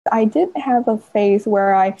I did have a phase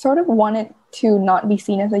where I sort of wanted to not be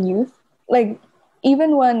seen as a youth. Like,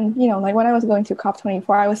 even when, like when I was going to COP24,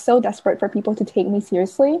 I was so desperate for people to take me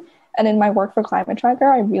seriously. And in my work for Climate Tracker,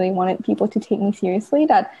 I really wanted people to take me seriously,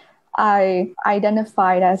 that I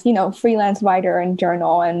identified as, freelance writer and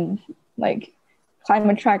journal and like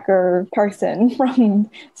climate tracker person from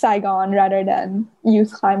Saigon rather than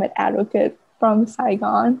youth climate advocate from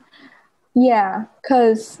Saigon. Yeah,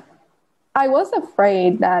 because I was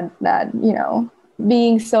afraid that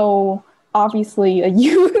being so obviously a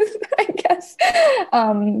youth, I guess,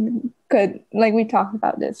 could, like, we talked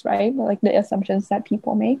about this, right? Like the assumptions that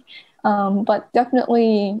people make. But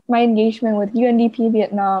definitely my engagement with UNDP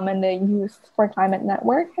Vietnam and the Youth for Climate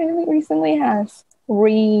Network recently has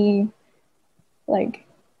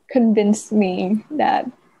convinced me that,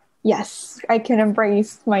 yes, I can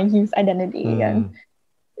embrace my youth identity and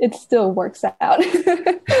it still works out.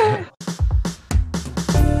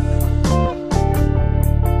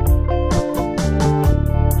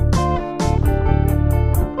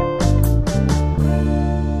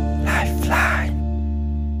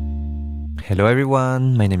 Hello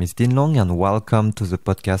everyone, my name is Din Long and welcome to the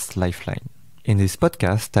podcast Lifeline. In this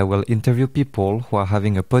podcast, I will interview people who are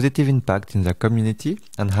having a positive impact in their community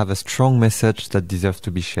and have a strong message that deserves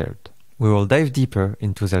to be shared. We will dive deeper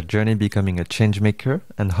into their journey becoming a change maker,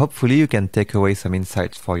 and hopefully you can take away some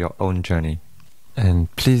insights for your own journey.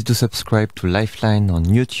 And please do subscribe to Lifeline on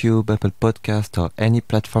YouTube, Apple Podcast, or any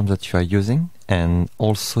platform that you are using. And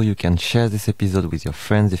also you can share this episode with your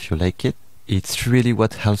friends if you like it. It's really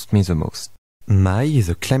what helps me the most. Mai is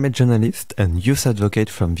a climate journalist and youth advocate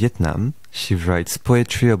from Vietnam. She writes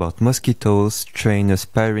poetry about mosquitos, trained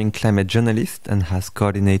aspiring climate journalist, and has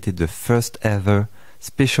coordinated the first ever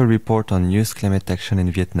special report on youth climate action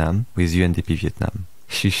in Vietnam with UNDP Viet Nam.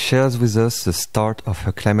 She shares with us the start of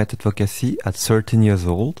her climate advocacy at 13 years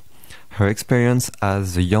old, her experience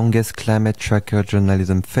as the youngest climate tracker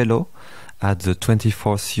journalism fellow at the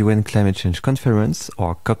 24th UN Climate Change Conference,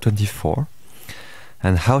 or COP24,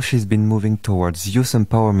 and how she's been moving towards youth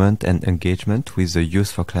empowerment and engagement with the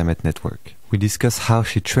Youth for Climate Network. We discuss how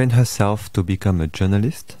she trained herself to become a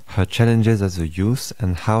journalist, her challenges as a youth,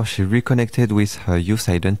 and how she reconnected with her youth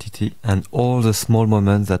identity, and all the small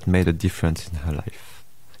moments that made a difference in her life.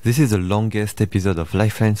 This is the longest episode of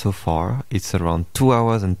Lifeline so far. It's around 2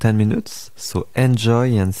 hours and 10 minutes, so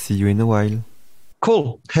enjoy and see you in a while.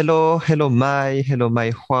 Cool. Hello Mai. Hello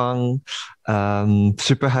Mai Hoàng.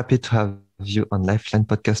 Super happy to have you on Lifeline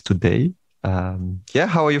podcast today.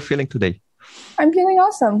 How are you feeling today? I'm feeling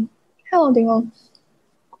awesome. Hello, Dingle.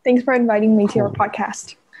 Thanks for inviting me to your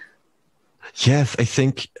podcast. Yes, I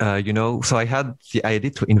think, so I had the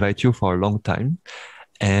idea to invite you for a long time.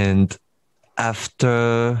 And I'll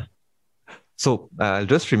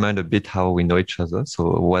just remind a bit how we know each other.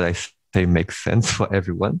 So what I say makes sense for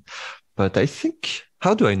everyone. But I think,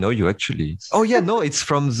 how do I know you actually? Oh yeah, no, it's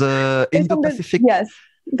from the Indo-Pacific. Yes,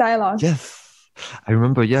 dialogue. Yes, I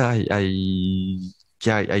remember. I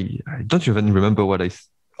don't even remember what I.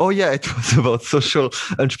 Oh yeah, it was about social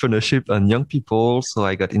entrepreneurship and young people. So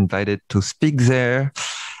I got invited to speak there,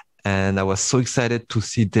 and I was so excited to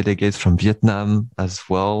see delegates from Vietnam as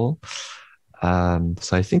well.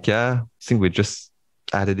 So I think we just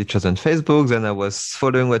added each other on Facebook. Then I was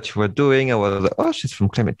following what you were doing. I was like, oh, she's from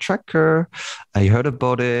Climate Tracker. I heard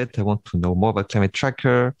about it. I want to know more about Climate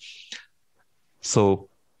Tracker. So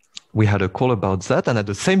we had a call about that. And at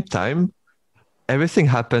the same time, everything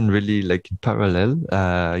happened really like in parallel.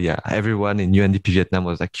 Everyone in UNDP Vietnam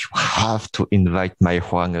was like, you have to invite Mai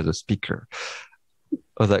Hoàng as a speaker. I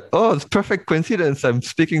was like, oh, it's perfect coincidence. I'm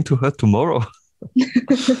speaking to her tomorrow.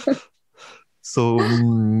 So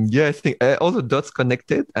I think all the dots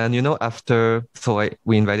connected. And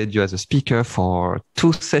we invited you as a speaker for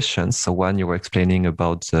 2 sessions. So one, you were explaining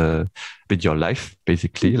about your life,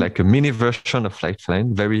 basically, like a mini version of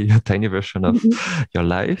Lifeline, very tiny version of your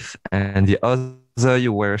life. And the other,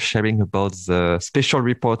 you were sharing about the special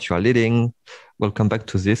report you are leading. We'll come back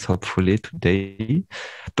to this hopefully today.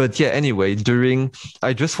 But anyway,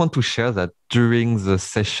 I just want to share that during the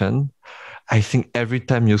session, I think every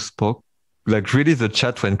time you spoke, like really the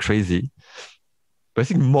chat went crazy. But I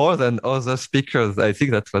think more than other speakers, I think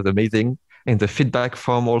that was amazing. In the feedback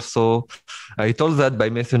form also, I told that by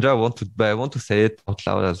messenger, I want to say it out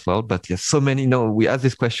loud as well. But yes, so many, we asked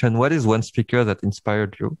this question, what is one speaker that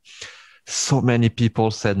inspired you? So many people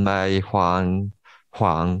said Mai, Hoàng,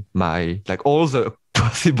 Mai, like all the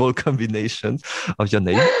possible combinations of your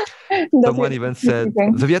name. Someone even said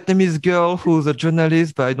the Vietnamese girl who's a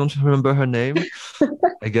journalist, but I don't remember her name.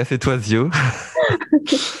 I guess it was you.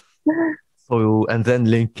 And then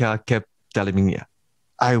Linka kept telling me,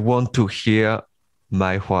 I want to hear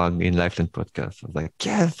Mai Huang in Lifeline podcast. I was like,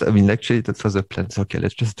 yes. I mean, actually, that was the plan. So, okay,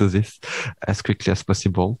 let's just do this as quickly as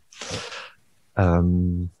possible.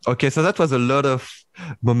 Okay, so that was a lot of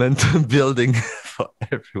momentum building for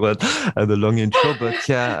everyone and a long intro, but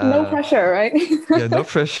yeah. No pressure, right? Yeah, no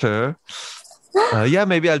pressure. Yeah,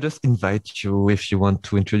 maybe I'll just invite you if you want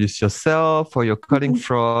to introduce yourself, where you're calling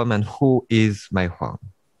from, and who is Mai Huang.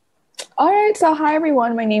 All right, so hi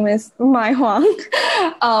everyone. My name is Mai Huang.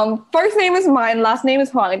 First name is Mai, and last name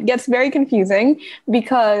is Huang. It gets very confusing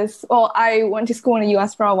because, well, I went to school in the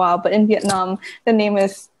US for a while, but in Vietnam, the name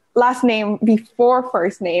is last name before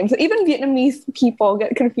first name. So even Vietnamese people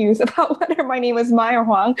get confused about whether my name is Mai or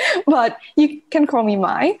Huang, but you can call me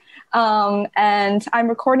Mai. And I'm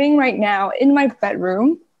recording right now in my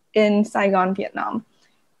bedroom in Saigon, Vietnam,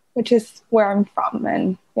 which is where I'm from.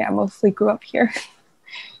 And yeah, mostly grew up here.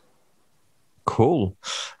 Cool.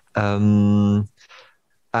 I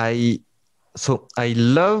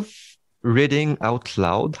love reading out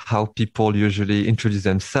loud how people usually introduce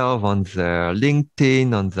themselves on their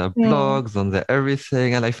LinkedIn, on their blogs, on their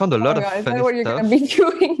everything, and I found a lot of funny is that what you're gonna be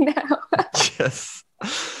doing now? Yes.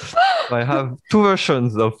 I have two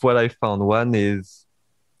versions of what I found. One is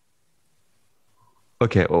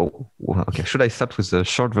okay. Should I start with the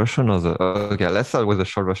short version or the? Okay, let's start with the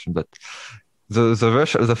short version. But the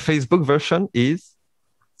Facebook version is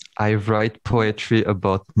I write poetry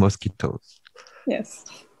about mosquitoes. Yes.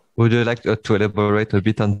 Would you like to elaborate a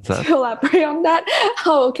bit on that? To elaborate on that?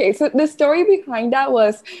 Oh, okay. So the story behind that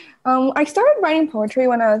was I started writing poetry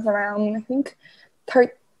when I was around, I think,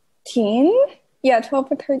 13. Yeah,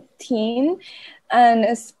 12 or 13. And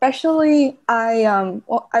especially I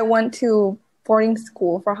went to boarding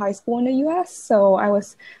school for high school in the US. So I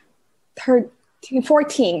was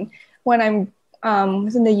 14 when I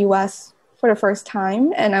was in the US for the first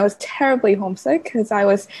time, and I was terribly homesick because I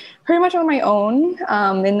was pretty much on my own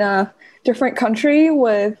in a different country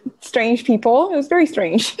with strange people. It was very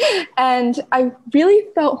strange, and I really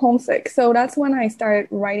felt homesick. So that's when I started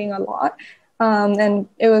writing a lot, and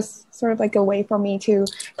it was sort of like a way for me to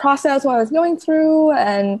process what I was going through,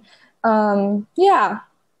 and yeah,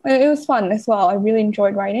 it was fun as well. I really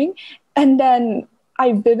enjoyed writing, and then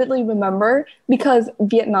I vividly remember because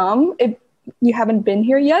Vietnam, you haven't been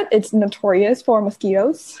here yet, it's notorious for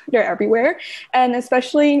mosquitoes. They're everywhere. And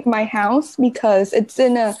especially my house, because it's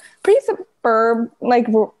in a pretty suburb, like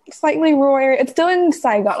slightly rural area. It's still in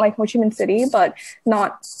Saigon, like Ho Chi Minh City, but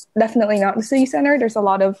definitely not the city center. There's a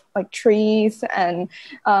lot of like trees and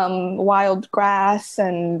wild grass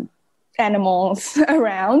and animals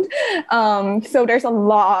around. So there's a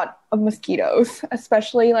lot of mosquitoes,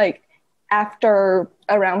 especially like after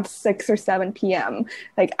around 6 or 7 p.m.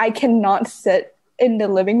 Like I cannot sit in the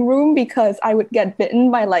living room because I would get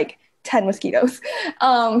bitten by like 10 mosquitoes.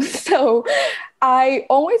 So I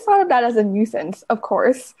always thought of that as a nuisance, of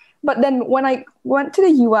course. But then when I went to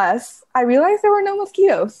the US, I realized there were no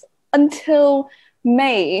mosquitoes until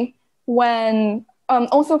May when,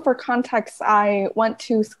 also for context, I went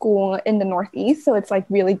to school in the Northeast. So it's like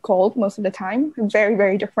really cold most of the time. Very,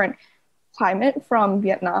 very different climate from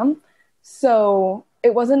Vietnam. So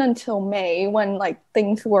it wasn't until May when like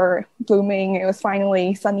things were blooming, it was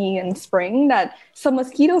finally sunny and spring, that some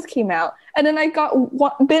mosquitoes came out. And then I got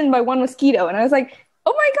bitten by one mosquito and I was like,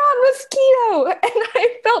 oh my God, mosquito! And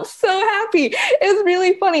I felt so happy. It was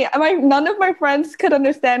really funny. None of my friends could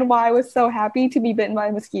understand why I was so happy to be bitten by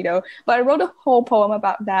a mosquito, but I wrote a whole poem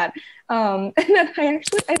about that. And then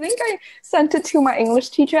I think I sent it to my English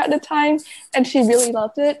teacher at the time and she really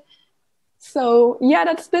loved it. So yeah,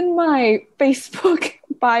 that's been my Facebook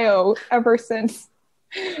bio ever since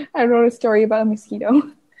I wrote a story about a mosquito.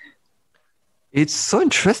 It's so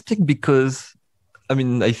interesting because, I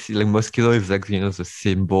mean, I see like mosquito is like, the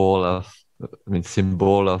symbol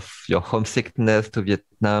of your homesickness to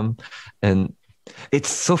Vietnam. And it's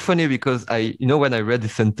so funny because when I read the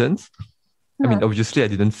sentence, I mean, obviously I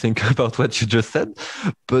didn't think about what you just said,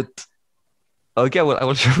 but okay, well, I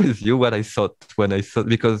will share with you what I thought when I thought,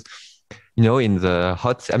 because in the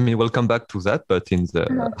hot, I mean, we'll come back to that, but in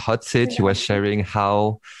the hot seat, you were sharing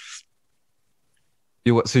how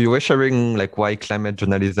you were sharing like why climate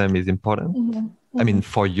journalism is important. Mm-hmm. I mean,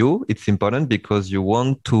 for you, it's important because you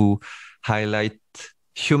want to highlight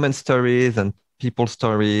human stories and people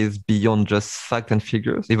stories beyond just facts and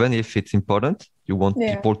figures. Even if it's important, you want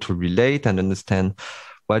people to relate and understand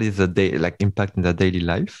what is the impact in their daily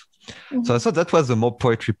life. Mm-hmm. So I thought that was the more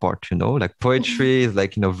poetry part, like poetry is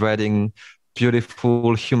like, writing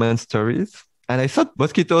beautiful human stories. And I thought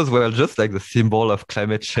mosquitoes were just like the symbol of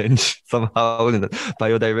climate change somehow in the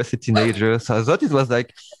biodiversity nature. So I thought it was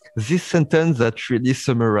like this sentence that really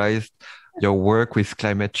summarized your work with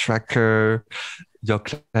climate tracker, your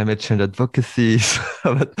climate change advocacy.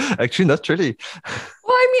 But actually, not really.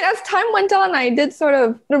 Well, I mean, as time went on, I did sort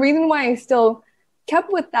of the reason why I still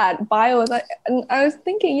kept with that bio is and I was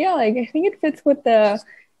thinking, yeah, like I think it fits with the,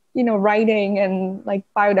 writing and like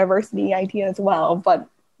biodiversity idea as well. But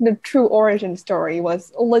the true origin story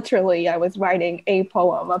was literally I was writing a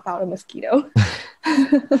poem about a mosquito.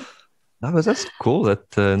 No, but that's cool that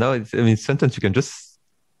now it's, I mean, sentence you can just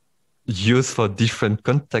use for different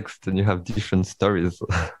contexts and you have different stories.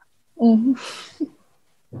 Mhm.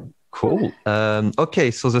 Cool.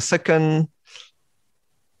 Okay, so the second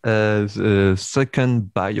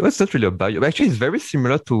bio, it's not really a bio, but actually it's very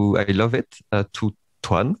similar to, I love it, to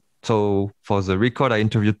Tuan. So for the record, I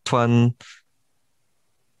interviewed Tuan,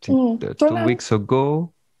 I think 2 weeks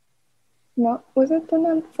ago. No, was it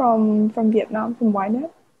Tuan from Vietnam, from YNET?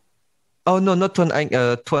 Oh no, not Tuan,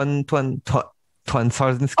 Tuan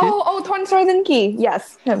Sarzinski. Oh, Tuan Sarzinski.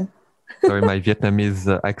 Yes, him. Sorry, my Vietnamese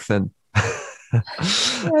accent.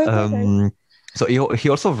 So he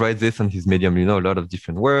also writes this on his Medium, a lot of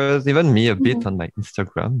different words, even me a bit on my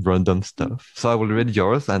Instagram, random stuff. So I will read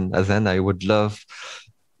yours, and then I would love,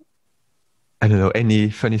 I don't know, any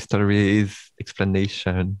funny stories,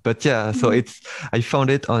 explanation. But yeah, so I found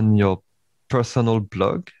it on your personal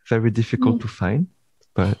blog, very difficult to find,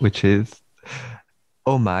 but which is,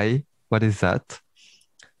 oh my, what is that?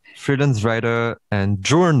 Freelance writer and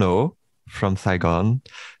journal from Saigon,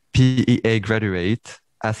 PEA graduate,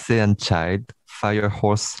 ASEAN child, fire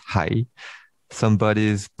horse high,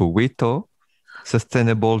 somebody's burrito,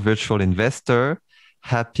 sustainable virtual investor,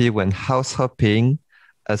 happy when house hopping,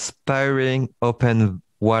 aspiring open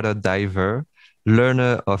water diver,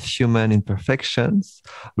 learner of human imperfections,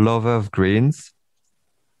 lover of greens,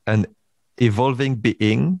 an evolving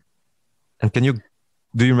being. And do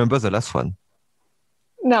you remember the last one?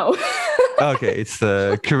 No. Okay, it's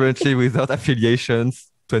currently without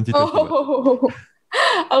affiliations, 2021.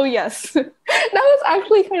 Oh, yes. That was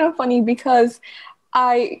actually kind of funny because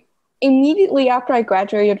I immediately after I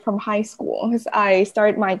graduated from high school, because I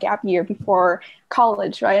started my gap year before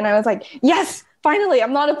college, right? And I was like, yes, finally,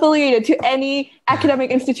 I'm not affiliated to any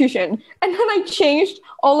academic institution. And then I changed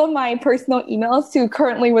all of my personal emails to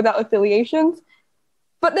currently without affiliations.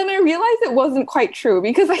 But then I realized it wasn't quite true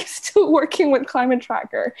because I'm still working with Climate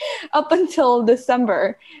Tracker up until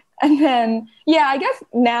December. And then, yeah, I guess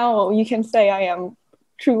now you can say I am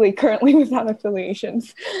truly currently without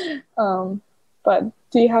affiliations. But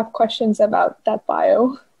do you have questions about that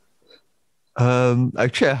bio?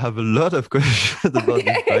 Actually, I have a lot of questions about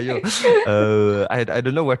this bio. I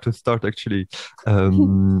don't know where to start, actually.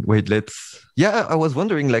 Wait, yeah, I was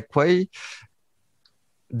wondering, like, why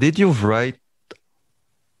did you write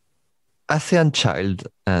ASEAN child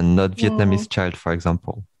and not Vietnamese child, for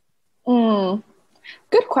example?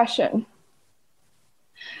 Good question.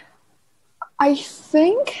 I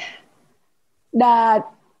think that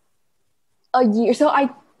so I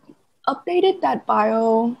updated that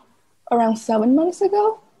bio around 7 months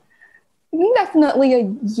ago. I think definitely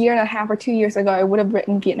a year and a half or 2 years ago, I would have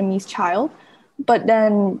written Vietnamese child. But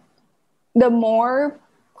then the more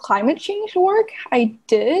climate change work I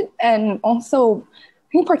did, and also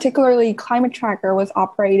I think particularly Climate Tracker was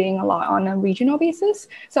operating a lot on a regional basis.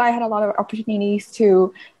 So I had a lot of opportunities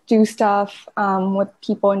to do stuff with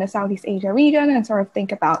people in the Southeast Asia region and sort of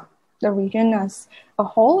think about the region as a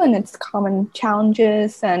whole and its common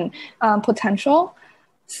challenges and potential.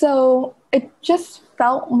 So it just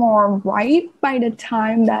felt more right by the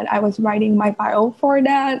time that I was writing my bio for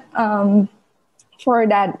that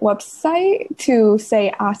website to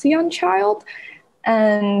say ASEAN child.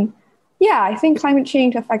 And yeah, I think climate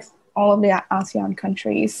change affects all of the ASEAN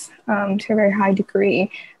countries to a very high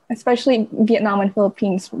degree, especially Vietnam and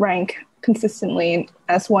Philippines rank consistently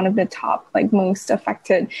as one of the top, like, most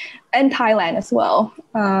affected, and Thailand as well.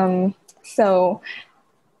 So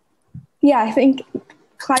yeah, I think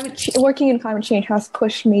working in climate change has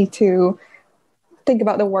pushed me to think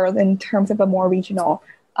about the world in terms of a more regional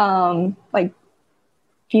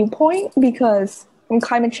viewpoint, because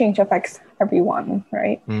climate change affects everyone,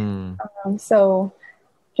 right? So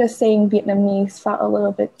just saying Vietnamese felt a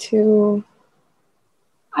little bit too,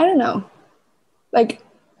 I don't know, like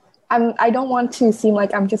I don't want to seem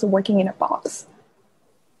like I'm just working in a box.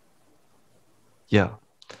 Yeah.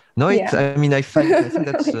 No, I mean, I think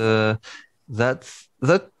that's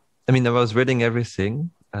that. I mean, I was reading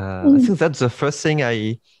everything. I think that's the first thing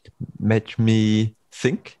made me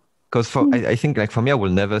think. Because I think, like, for me, I will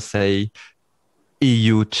never say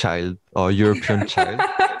EU child or European child,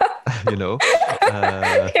 you know.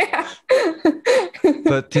 Yeah.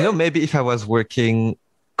 But, maybe if I was working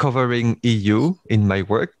covering EU in my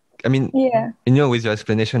work, I mean, Yeah. with your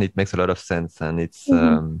explanation, it makes a lot of sense. And it's,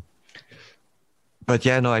 Mhm. but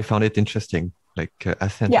yeah, no, I found it interesting. Like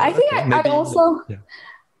ASEAN Yeah, I child, think okay, I maybe, also, yeah.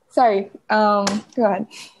 sorry, go ahead.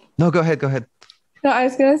 No, go ahead. No, I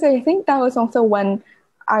was gonna say, I think that was also when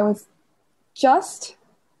I was just,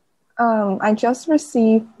 I just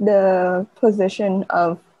received the position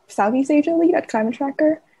of Southeast Asia lead at Climate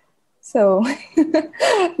Tracker. So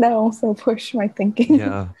that also pushed my thinking.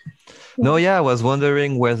 Yeah. No, Yeah. yeah, I was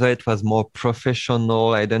wondering whether it was more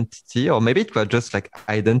professional identity or maybe it was just like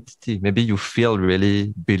identity. Maybe you feel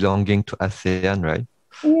really belonging to ASEAN, right?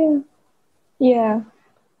 Yeah. Yeah.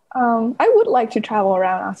 I would like to travel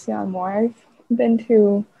around ASEAN more. I've been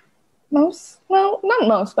to well, not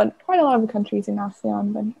most, but quite a lot of the countries in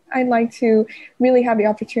ASEAN. But I'd like to really have the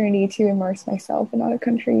opportunity to immerse myself in other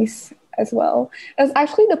countries as well. It was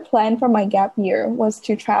actually the plan for my gap year was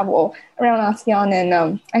to travel around ASEAN,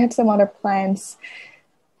 and I had some other plans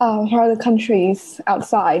for other countries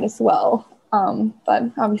outside as well. But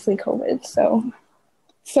obviously COVID,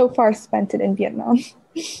 so far spent it in Vietnam.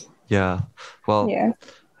 Yeah. Well, Yeah.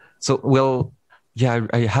 yeah,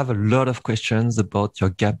 I have a lot of questions about your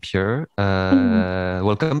gap year. Mhm.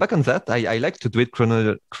 We'll come back on that. I like to do it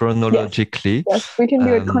Yes. chronologically. Yes, we can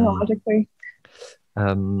do it Um, chronologically.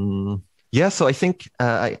 yeah, so I think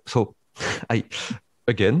I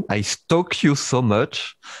I stalk you so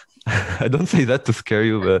much. I don't say that to scare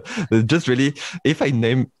you, but just really, if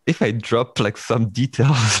I drop like some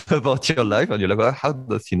details about your life, and you're like, well, how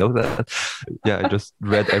does he know that? Yeah, I just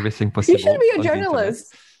read everything You should possible be a on the internet.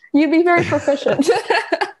 journalist. You'd be very proficient.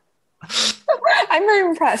 I'm very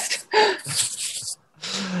impressed.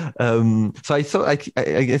 So I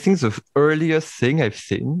think the earliest thing I've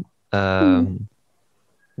seen Mhm.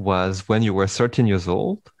 was when you were 13 years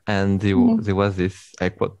old, and Mhm. there was this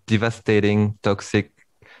like what devastating toxic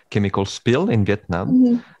chemical spill in Vietnam,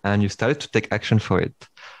 Mhm. and you started to take action for it.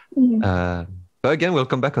 Mhm. Uh, but again, we'll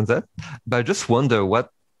come back on that. But I just wonder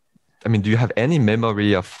do you have any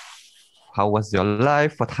memory of how was your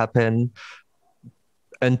life? What happened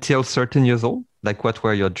until 13 years old? Like, what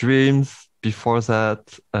were your dreams before that?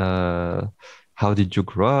 How did you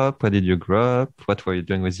grow up? Where did you grow up? What were you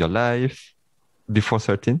doing with your life before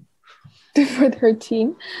 13? For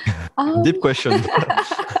 13. Deep Um, question.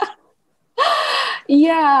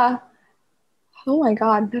 yeah. Oh my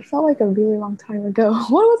God, that felt like a really long time ago.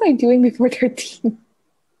 What was I doing before 13?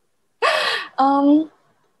 Um,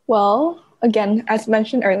 well, again, as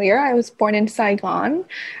mentioned earlier, I was born in Saigon.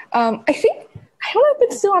 I think I don't know if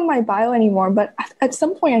it's still on my bio anymore, but at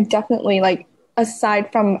some point I definitely like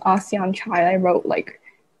aside from ASEAN child, I wrote like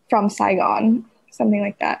from Saigon, something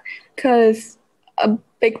like that. Because a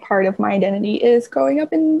big part of my identity is growing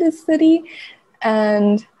up in this city.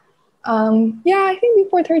 And yeah, I think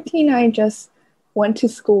before 13, I just went to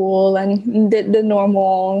school and did the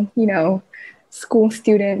normal, school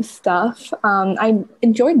student stuff. I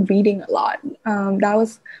enjoyed reading a lot. That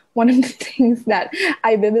was one of the things that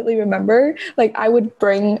I vividly remember. Like, I would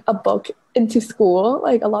bring a book into school,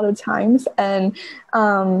 like, a lot of times. And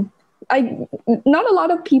I not a lot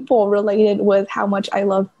of people related with how much I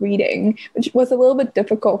love reading, which was a little bit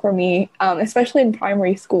difficult for me, especially in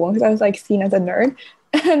primary school because I was like seen as a nerd.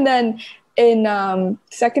 And then in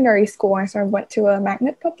secondary school, I sort of went to a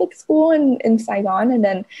magnet public school in Saigon, and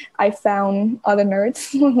then I found other nerds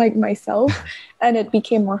like myself, and it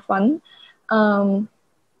became more fun. Um,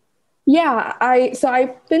 yeah,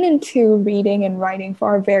 I've been into reading and writing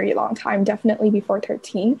for a very long time, definitely before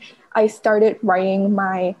 13. I started writing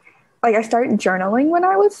I started journaling when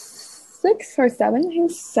I was 6 or 7, I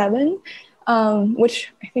think 7,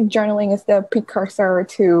 which I think journaling is the precursor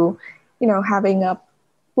to, having a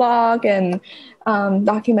blog and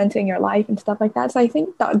documenting your life and stuff like that. So I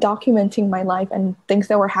think that documenting my life and things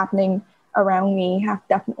that were happening around me have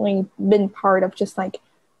definitely been part of just like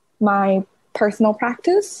my personal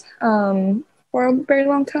practice for a very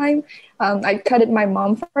long time. I credit my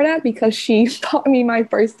mom for that because she taught me my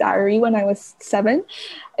first diary when I was 7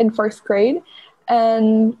 in first grade.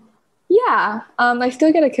 And yeah, I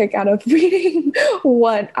still get a kick out of reading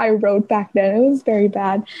what I wrote back then. It was very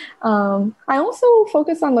bad. I also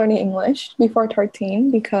focused on learning English before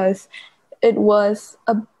 13 because it was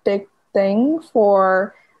a big thing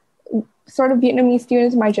for sort of Vietnamese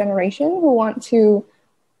students my generation who want to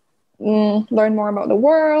learn more about the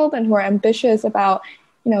world and who are ambitious about,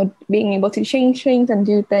 being able to change things and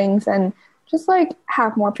do things and just like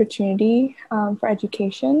have more opportunity for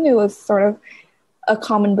education. It was sort of a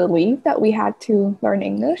common belief that we had to learn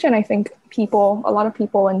English. And I think a lot of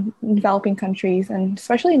people in developing countries, and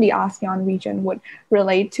especially in the ASEAN region, would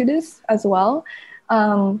relate to this as well.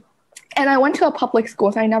 And I went to a public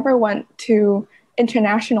school, so I never went to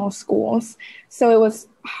international schools. So it was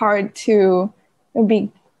hard to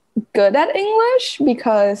be good at English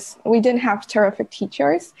because we didn't have terrific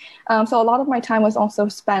teachers. So a lot of my time was also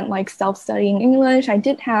spent like self-studying English. I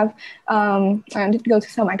did go to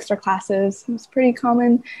some extra classes. It was pretty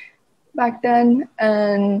common back then.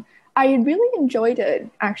 And I really enjoyed it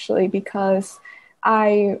actually because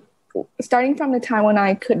starting from the time when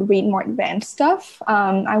I could read more advanced stuff,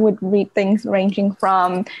 I would read things ranging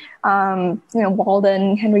from,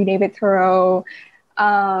 Walden, Henry David Thoreau,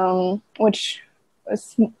 which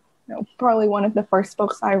was probably one of the first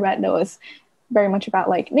books I read that was very much about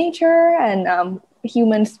like nature and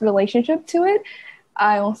humans' relationship to it.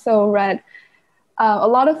 I also read a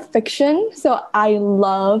lot of fiction, so I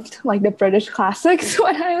loved like the British classics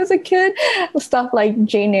when I was a kid, stuff like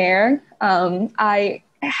Jane Eyre. I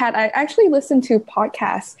actually listened to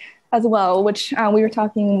podcasts as well, which we were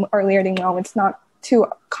talking earlier. It's not too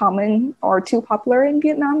common or too popular in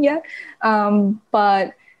Vietnam yet,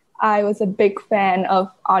 but I was a big fan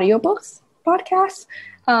of audiobooks podcasts.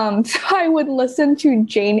 So I would listen to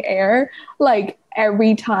Jane Eyre like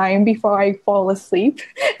every time before I fall asleep.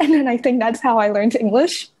 And then I think that's how I learned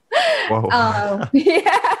English. Wow.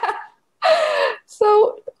 Yeah.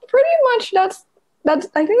 So pretty much I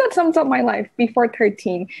think that sums up my life before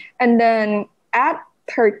 13. And then at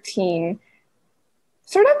 13,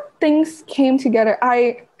 sort of things came together.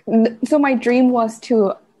 So my dream was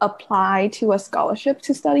to apply to a scholarship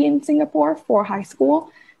to study in Singapore for high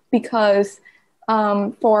school because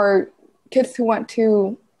for kids who went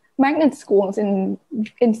to magnet schools in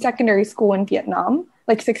secondary school in Vietnam,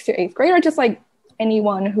 like 6th to 8th grade, or just like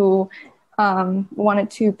anyone who wanted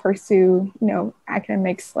to pursue,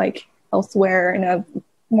 academics like elsewhere in a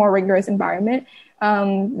more rigorous environment,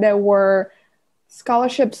 there were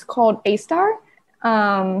scholarships called A-Star.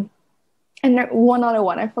 And one other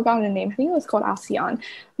one, I forgot the name. I think it was called ASEAN.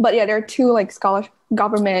 But yeah, there are two like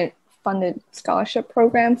government-funded scholarship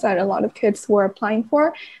programs that a lot of kids were applying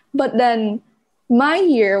for. But then my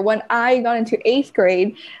year, when I got into 8th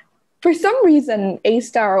grade, for some reason,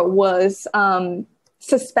 A-Star was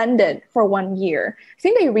suspended for 1 year. I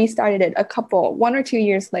think they restarted it 1 or 2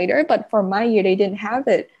 years later. But for my year, they didn't have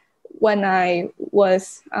it when I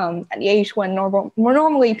was at the age when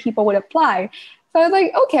normally people would apply. So I was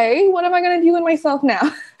like, okay, what am I going to do with myself now?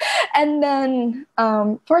 And then,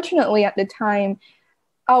 fortunately at the time,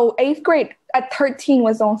 8th grade at 13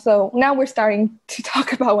 was also, now we're starting to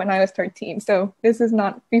talk about when I was 13. So this is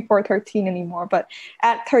not before 13 anymore. But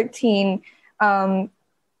at 13,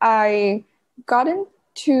 I got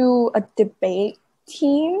into a debate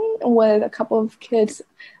team with a couple of kids,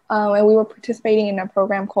 and we were participating in a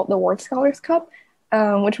program called the Ward Scholars Cup,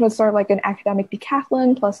 which was sort of like an academic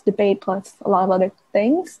decathlon plus debate plus a lot of other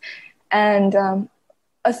things. And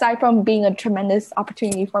aside from being a tremendous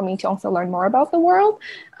opportunity for me to also learn more about the world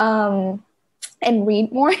and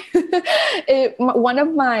read more, one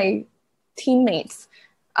of my teammates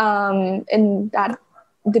in that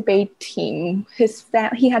debate team,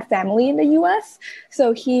 he had family in the US,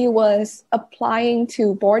 so he was applying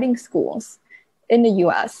to boarding schools in the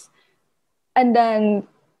US. And then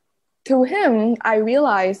through him, I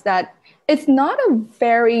realized that it's not a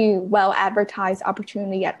very well advertised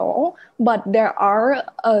opportunity at all, but there are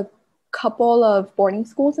a couple of boarding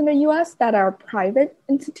schools in the US that are private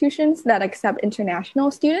institutions that accept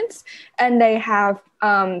international students, and they have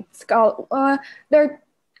they're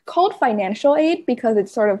called financial aid because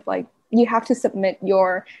it's sort of like you have to submit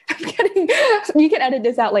your you can edit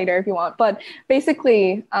this out later if you want, but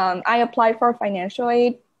basically I applied for financial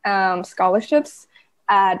aid scholarships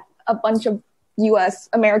at a bunch of US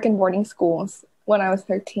American boarding schools when I was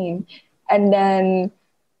 13, and then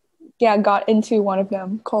got into one of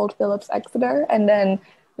them called Phillips Exeter. And then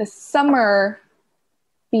the summer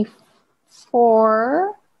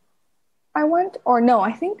before I went, or no,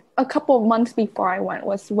 I think a couple of months before I went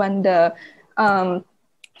was when the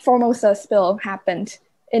Formosa spill happened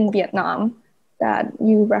in Vietnam that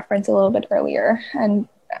you referenced a little bit earlier. And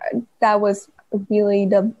that was really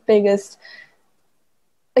the biggest,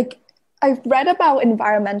 like, I've read about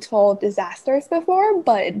environmental disasters before,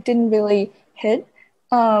 but it didn't really hit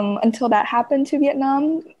until that happened to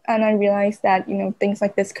Vietnam. And I realized that, things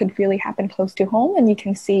like this could really happen close to home, and you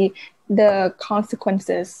can see the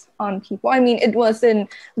consequences on people. I mean, it was in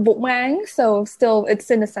Vũng Áng, so still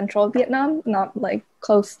it's in the central of Vietnam, not like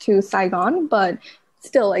close to Saigon, but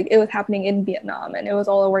still, like, it was happening in Vietnam, and it was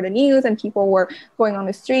all over the news, and people were going on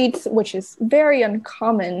the streets, which is very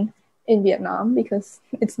uncommon in Vietnam because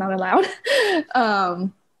it's not allowed.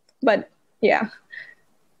 But yeah,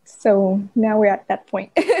 so now we're at that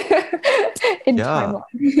point in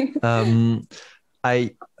timeline.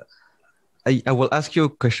 I will ask you a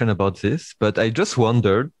question about this, but I just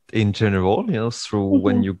wondered in general, through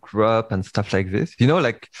when you grew up and stuff like this,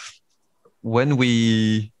 like when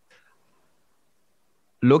we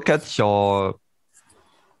look at your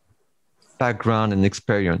background and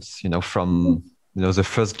experience, from, the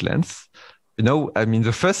first glance,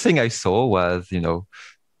 the first thing I saw was,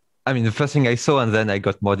 the first thing I saw, and then I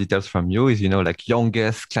got more details from you, is, like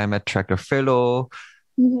youngest climate tracker fellow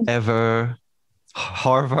ever,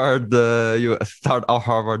 Harvard, you start at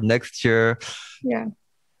Harvard next year. Yeah.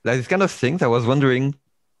 Like these kind of things. I was wondering,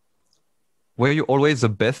 were you always the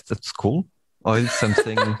best at school? Or is it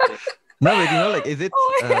something... No, but like, is it,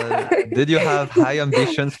 did you have high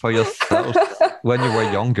ambitions for yourself when you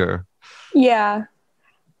were younger? Yeah,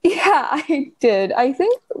 I did. I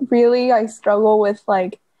think really I struggle with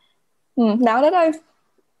like, now that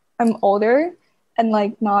I'm older and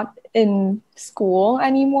like not in school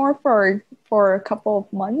anymore for a couple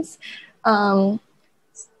of months, I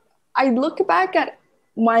look back at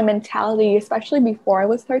my mentality, especially before I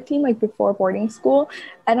was 13, like before boarding school,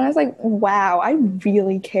 and I was like, wow, I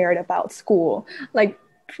really cared about school, like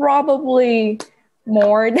probably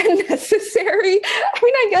more than necessary. I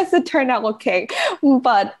mean, I guess it turned out okay,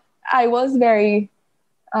 but I was very,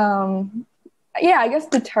 I guess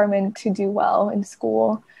determined to do well in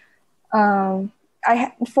school. For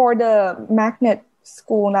the magnet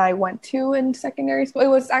school that I went to in secondary school, it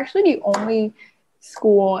was actually the only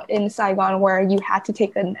school in Saigon where you had to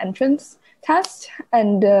take an entrance test,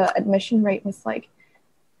 and the admission rate was like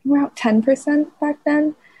around 10% back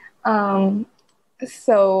then.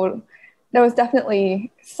 So there was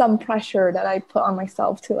definitely some pressure that I put on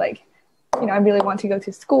myself to like, I really want to go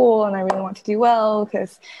to school and I really want to do well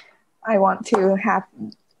because I want to have,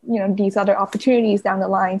 these other opportunities down the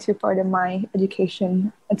line to further my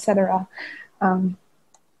education, etc.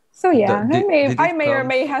 So yeah, I may or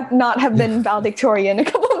may have not have been valedictorian a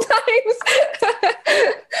couple of times,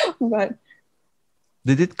 but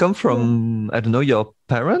did it come from, I don't know, your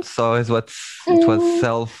parents, or it was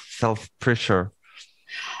self pressure?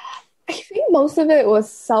 I think most of it was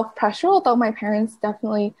self pressure, although my parents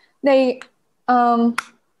definitely they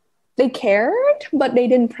cared, but they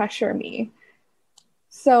didn't pressure me.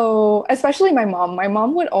 So especially my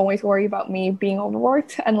mom would always worry about me being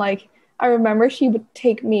overworked, and like I remember she would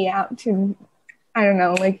take me out to, I don't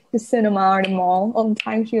know, like the cinema or the mall all the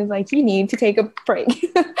time. She was like, you need to take a break.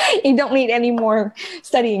 You don't need any more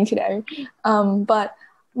studying today. But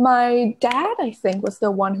my dad, I think, was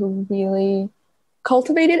the one who really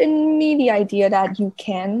cultivated in me the idea that you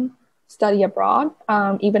can study abroad,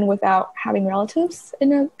 even without having relatives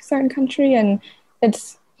in a certain country. And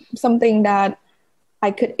it's something that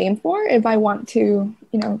I could aim for if I want to,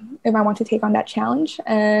 take on that challenge.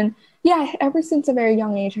 And yeah, ever since a very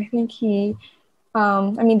young age, I think they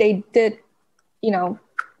did,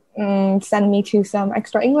 send me to some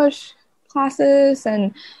extra English classes,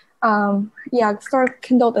 and sort of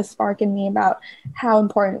kindled a spark in me about how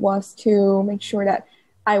important it was to make sure that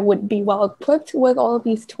I would be well equipped with all of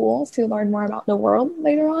these tools to learn more about the world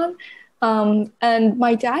later on. And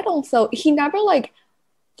my dad also, he never like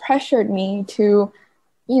pressured me to,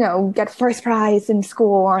 get first prize in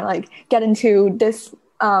school or like get into this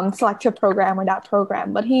selective program or that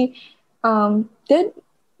program. But he did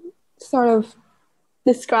sort of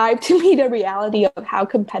describe to me the reality of how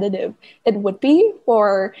competitive it would be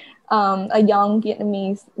for a young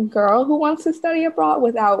Vietnamese girl who wants to study abroad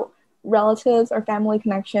without relatives or family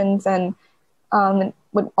connections, and it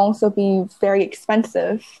would also be very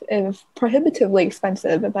expensive, if prohibitively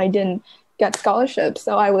expensive, if I didn't get scholarships.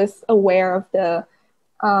 So I was aware of the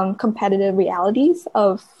competitive realities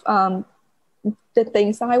of the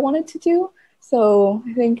things that I wanted to do. So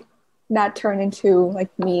I think that turned into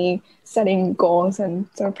like me setting goals and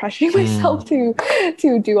sort of pressuring myself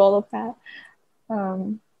to do all of that.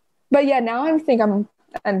 But yeah, now I think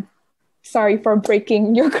I'm sorry for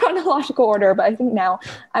breaking your chronological order, but I think now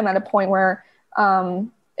I'm at a point where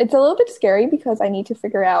it's a little bit scary because I need to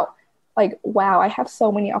figure out like, wow, I have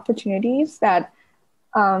so many opportunities that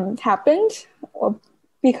happened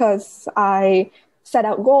because I set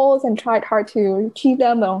out goals and tried hard to achieve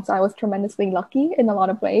them, but also I was tremendously lucky in a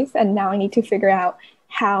lot of ways. And now I need to figure out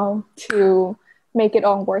how to make it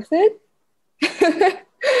all worth it.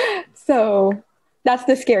 So that's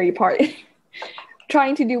the scary part.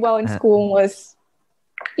 Trying to do well in school was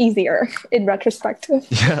easier in retrospective.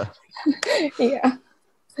 Yeah. Yeah.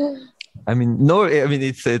 I mean, no, I mean,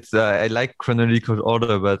 it's I like chronological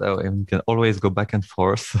order, but we can always go back and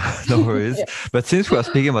forth. No worries. Yeah. But since we are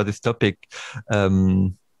speaking about this topic,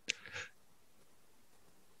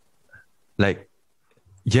 like,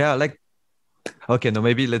 yeah, like, okay, no,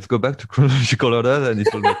 maybe let's go back to chronological order and it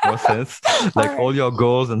will make more sense. Like all your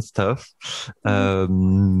goals and stuff.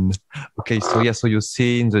 Okay, so yeah, so you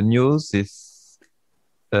see in the news this,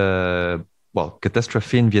 well,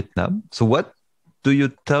 catastrophe in Vietnam. So what do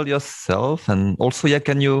you tell yourself? And also, yeah,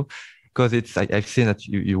 can you, because I've seen that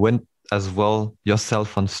you went as well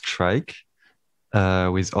yourself on strike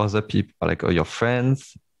with other people, like your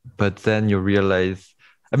friends, but then you realize,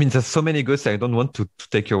 I mean, there's so many good things. I don't want to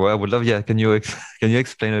take your word. I would love, yeah, can you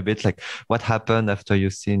explain a bit like what happened after you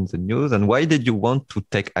seen the news and why did you want to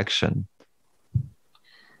take action?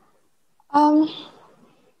 So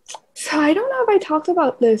I don't know if I talked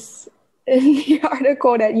about this in the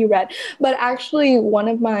article that you read, but actually one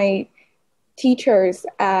of my teachers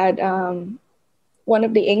at one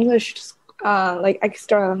of the English like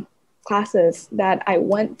extra classes that I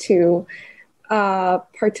went to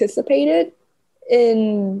participated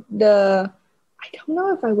in the, I don't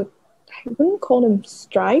know if I wouldn't call them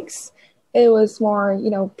strikes. It was more,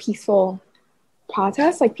 peaceful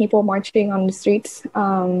protests, like people marching on the streets,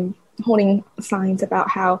 holding signs about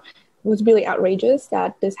how it was really outrageous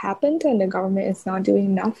that this happened and the government is not doing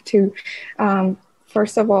enough to,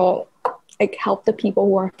 first of all, like help the people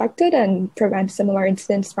who are affected and prevent similar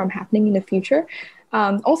incidents from happening in the future.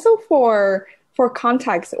 Also for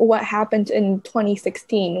context, what happened in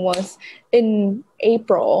 2016 was in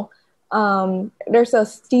April, there's a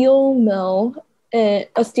steel mill, a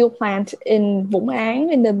steel plant in Vũng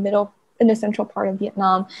Áng in the central part of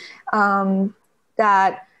Vietnam,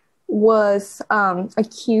 that was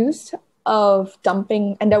accused of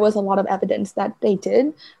dumping, and there was a lot of evidence that they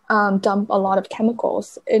did dump a lot of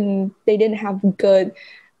chemicals, and they didn't have good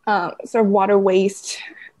sort of water waste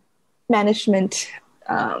management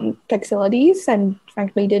facilities, and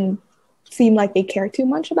frankly didn't seem like they cared too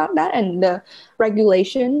much about that, and the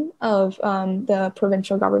regulation of the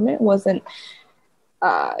provincial government wasn't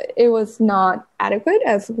it was not adequate,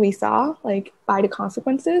 as we saw, like by the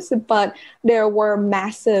consequences. But there were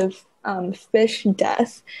massive fish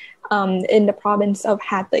deaths in the province of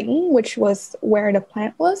Hà Tĩnh, which was where the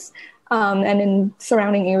plant was, and in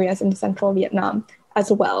surrounding areas in central Vietnam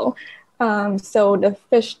as well. So the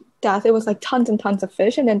fish death, it was like tons and tons of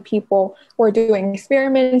fish, and then people were doing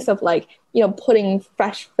experiments of like, putting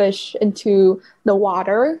fresh fish into the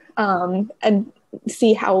water and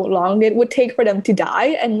see how long it would take for them to die.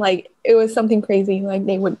 And like, it was something crazy. Like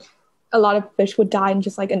a lot of fish would die in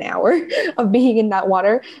just like an hour of being in that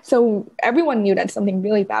water. So everyone knew that something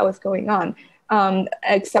really bad was going on,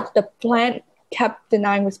 except the plant kept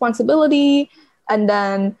denying responsibility. And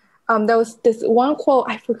then there was this one quote,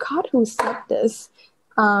 I forgot who said this,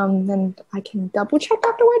 and I can double check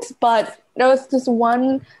afterwards, but there was this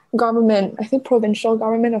one government, I think provincial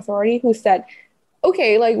government authority, who said,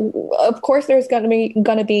 okay, like, of course there's gonna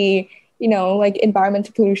be like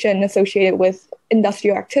environmental pollution associated with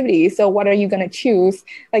industrial activity. So what are you gonna choose?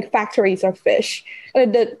 Like factories or fish?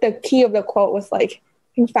 And the key of the quote was like,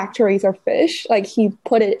 I think factories or fish. Like he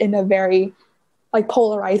put it in a very like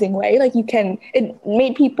polarizing way. Like it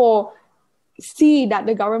made people see that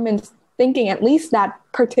the government's thinking, at least that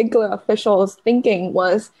particular official's thinking,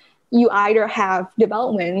 was you either have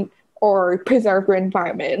development or preserve your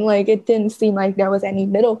environment. Like it didn't seem like there was any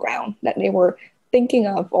middle ground that they were thinking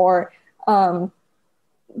of or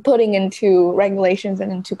putting into regulations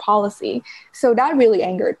and into policy. So that really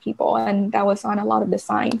angered people, and that was on a lot of the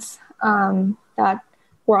signs that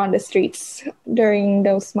were on the streets during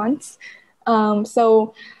those months.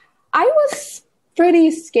 So I was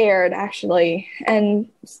pretty scared, actually, and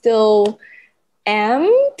still am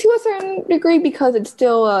to a certain degree, because it's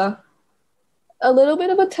still a little bit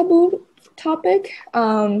of a taboo topic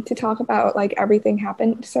to talk about, like everything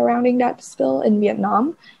happened surrounding that spill in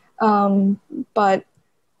Vietnam. But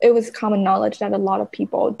it was common knowledge that a lot of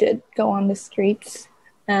people did go on the streets.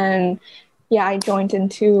 And yeah, I joined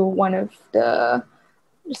into one of the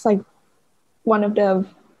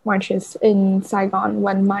marches in Saigon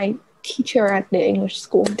when my teacher at the English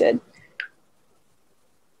school did.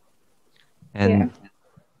 And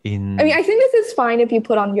I mean, I think this is fine if you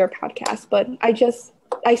put on your podcast, but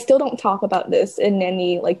I still don't talk about this in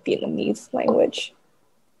any like Vietnamese language.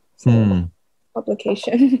 So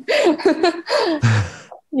publication.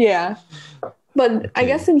 Yeah. But okay. I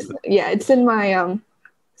guess it's in my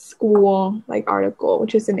school like article,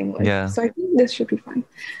 which is in English. Yeah. So I think this should be fine.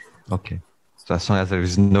 Okay. So as long as there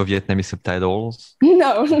is no Vietnamese subtitles.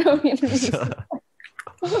 No, no Vietnamese.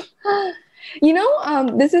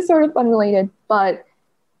 This is sort of unrelated, but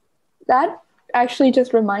that actually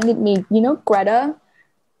just reminded me, Greta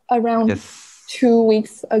around Yes. 2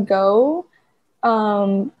 weeks ago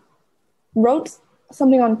wrote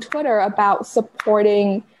something on Twitter about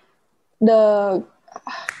supporting the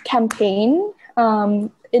campaign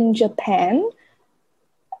in Japan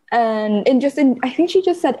and I think she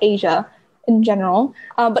just said Asia in general.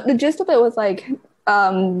 But the gist of it was like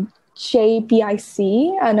JBIC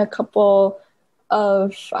and a couple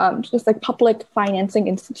of just like public financing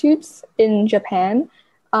institutes in Japan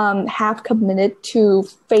have committed to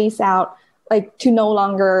phase out, like to no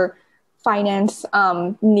longer finance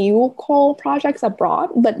new coal projects abroad,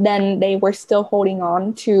 but then they were still holding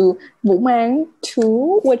on to Vũ Mang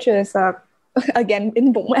 2, which is again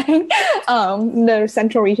in Vũ Mang, the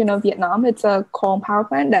central region of Vietnam. It's a coal power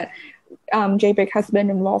plant that JBIC has been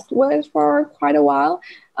involved with for quite a while,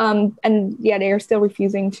 and yeah, they are still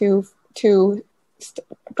refusing to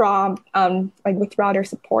withdraw their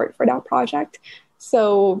support for that project.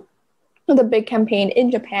 So the big campaign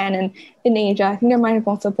in Japan and in Asia, I think there might have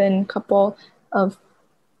also been a couple of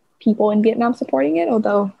people in Vietnam supporting it,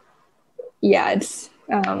 although yeah, it's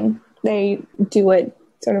they do it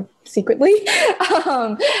sort of secretly.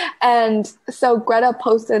 And so Greta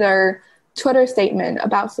posted her Twitter statement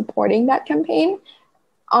about supporting that campaign,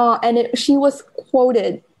 and she was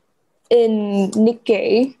quoted in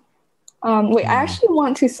Nikkei. I actually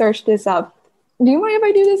want to search this up. Do you mind if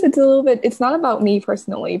I do this? It's not about me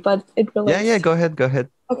personally, but it relates. Yeah, go ahead.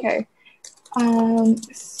 Okay.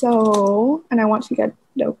 So, and I want to get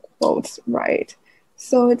the quotes right.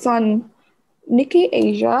 So it's on Nikkei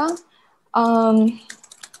Asia.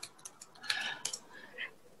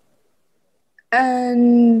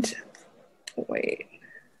 And wait.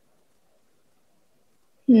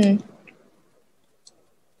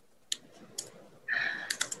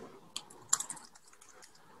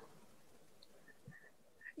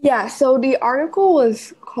 Yeah, so the article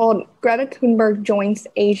was called Greta Thunberg Joins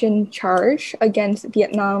Asian Charge Against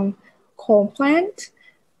Vietnam Coal Plant.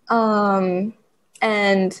 And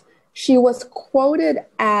she was quoted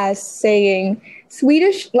as saying,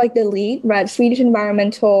 the lead read, Swedish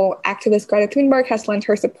environmental activist Greta Thunberg has lent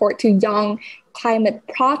her support to young climate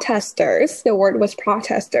protesters, the word was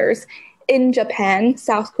protesters, in Japan,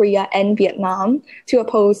 South Korea, and Vietnam to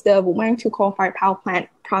oppose the Vũ Mang 2 coal-fired power plant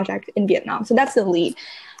project in Vietnam. So that's the lead.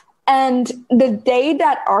 And the day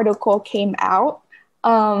that article came out,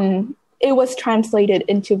 it was translated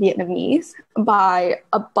into Vietnamese by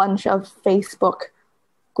a bunch of Facebook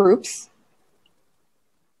groups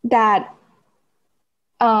that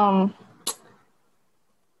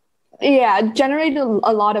generated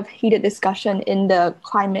a lot of heated discussion in the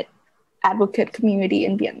climate advocate community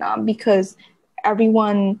in Vietnam, because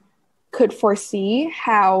everyone could foresee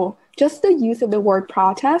how just the use of the word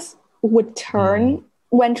protest would turn,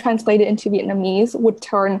 when translated into Vietnamese, would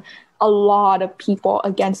turn a lot of people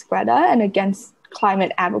against Greta and against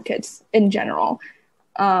climate advocates in general,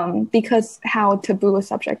 because how taboo a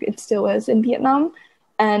subject it still is in Vietnam.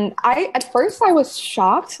 And at first I was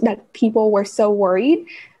shocked that people were so worried,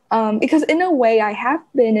 because in a way I have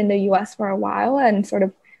been in the US for a while and sort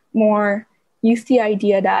of more used to the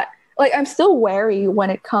idea that, like, I'm still wary when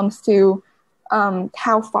it comes to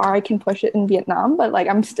how far I can push it in Vietnam, but like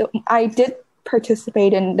I did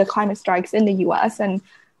participate in the climate strikes in the US and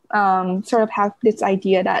sort of have this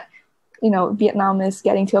idea that, Vietnam is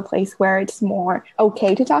getting to a place where it's more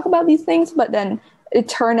okay to talk about these things. But then it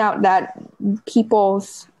turned out that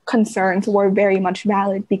people's concerns were very much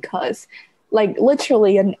valid, because like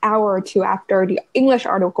literally an hour or two after the English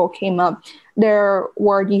article came up, there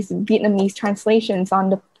were these Vietnamese translations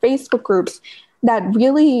on the Facebook groups that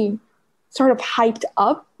really sort of hyped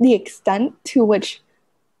up the extent to which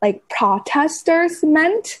like protesters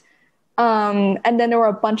meant. And then there were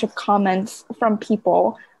a bunch of comments from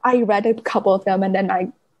people. I read a couple of them and then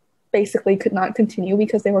I basically could not continue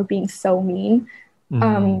because they were being so mean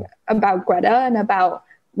about Greta and about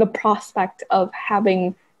the prospect of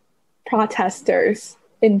having protesters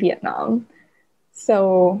in Vietnam.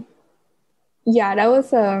 So yeah, that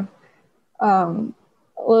was a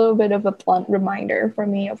little bit of a blunt reminder for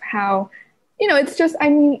me of how, it's just,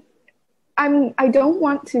 I don't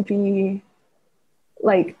want to be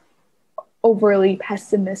like overly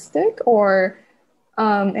pessimistic or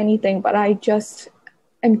anything, but I just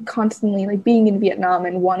am constantly like being in Vietnam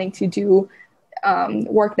and wanting to do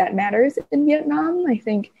work that matters in Vietnam. I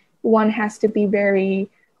think one has to be very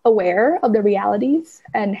aware of the realities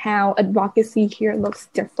and how advocacy here looks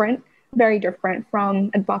different, very different from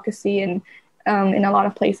advocacy in in a lot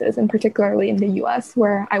of places, and particularly in the US,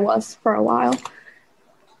 where I was for a while.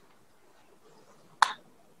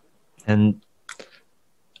 And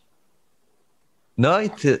no,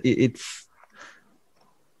 it's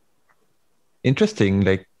interesting.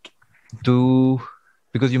 Like,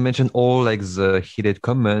 because you mentioned all like the heated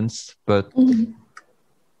comments, but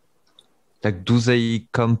like, do they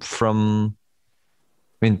come from?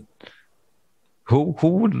 I mean, who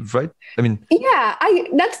would write? I mean, yeah,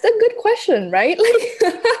 that's a good question, right?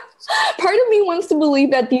 Like, part of me wants to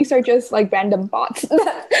believe that these are just like random bots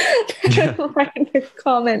that write the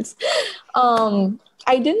comments.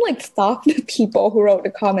 I didn't like stalk the people who wrote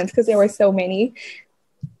the comments because there were so many,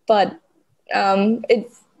 but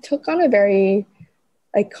it took on a very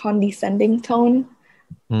like condescending tone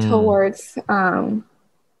towards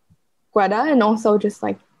Greta, and also just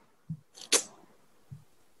like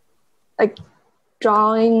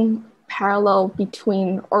drawing parallel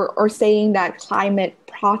between or saying that climate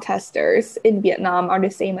protesters in Vietnam are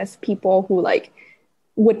the same as people who like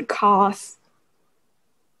would cause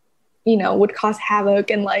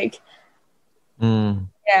havoc and like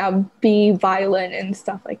be violent and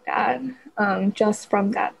stuff like that, just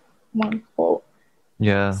from that one quote.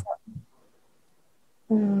 Yeah.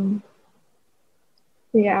 So,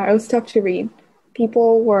 yeah, it was tough to read.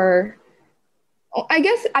 People were, I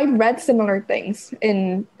guess I read similar things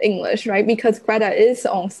in English, right? Because Greta is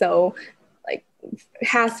also like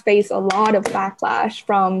has faced a lot of backlash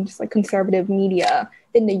from just like conservative media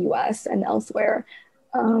in the US and elsewhere.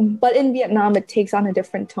 But in Vietnam, it takes on a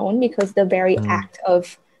different tone because the very act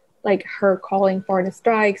of like her calling for the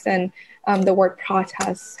strikes and the word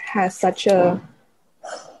protest has such a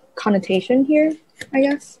connotation here, I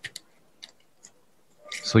guess.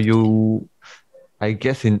 So you, I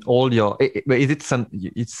guess in all your, but is it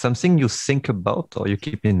it's something you think about or you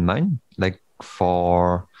keep in mind, like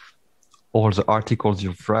for all the articles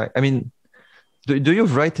you write? I mean, do you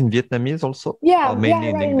write in Vietnamese also? Yeah, Or mainly I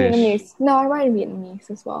in write in English? Vietnamese. No, I write in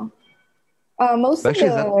Vietnamese as well. Most of Actually,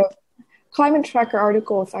 the climate tracker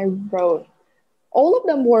articles I wrote, all of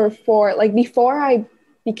them were for, like, before I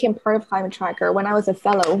became part of Climate Tracker, when I was a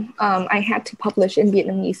fellow, I had to publish in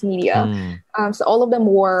Vietnamese media. So all of them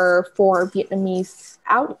were for Vietnamese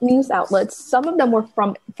news outlets. Some of them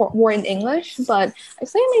were in English, but I'd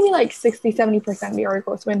say maybe like 60-70% of the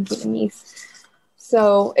articles were in Vietnamese.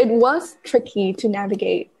 So it was tricky to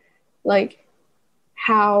navigate, like,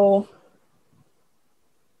 how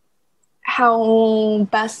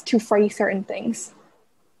best to phrase certain things.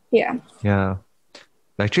 Yeah. Yeah.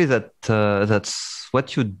 Actually, that's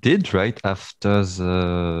what you did right after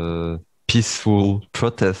the peaceful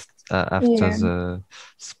protest after the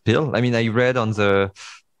spill. I mean, I read on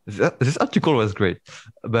this article was great,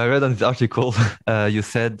 but I read on this article you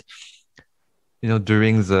said,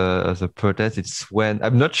 during the protest, it's when,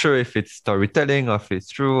 I'm not sure if it's storytelling or if it's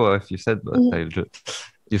true or if you said, but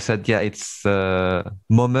you said, yeah, it's a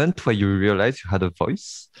moment where you realize you had a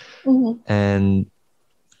voice, and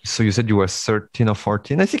so you said you were 13 or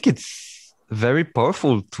 14. I think it's very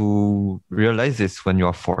powerful to realize this when you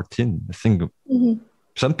are 14. I think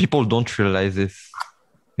some people don't realize this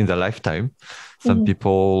in their lifetime. Some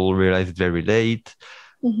people realize it very late.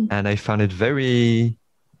 And I found it very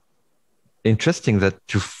interesting that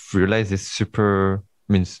you realize this super,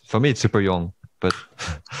 I mean, for me, it's super young, but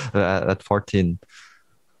at 14.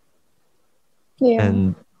 Yeah.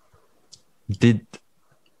 And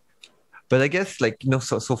but I guess, like,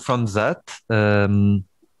 so from that, I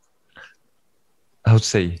would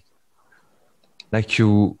say, like,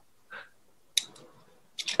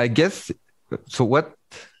 I guess, so what,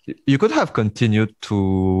 you could have continued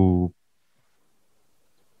to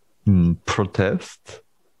protest,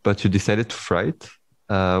 but you decided to write.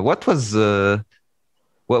 What was,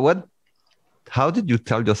 how did you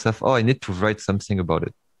tell yourself, oh, I need to write something about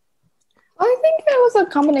it? I think it was a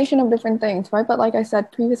combination of different things, right? But like I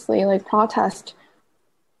said previously, like protest,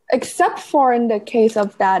 except for in the case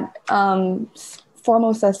of that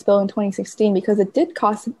Formosa spill in 2016, because it did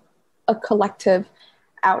cause a collective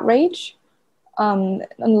outrage. A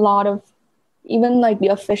lot of, even like the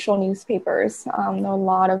official newspapers, a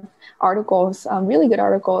lot of articles, really good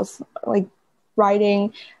articles, like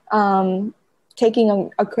writing, taking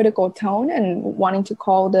a critical tone and wanting to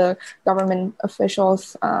call the government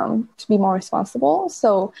officials to be more responsible.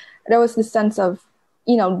 So there was this sense of,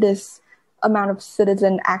 this amount of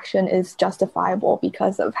citizen action is justifiable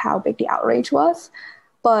because of how big the outrage was.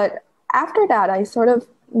 But after that, I sort of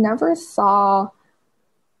never saw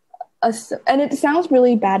and it sounds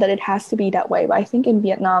really bad that it has to be that way, but I think in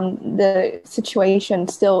Vietnam, the situation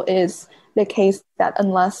still is the case that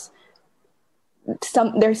unless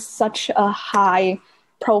there's such a high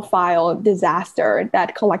profile disaster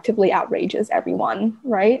that collectively outrages everyone,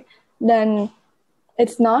 right? Then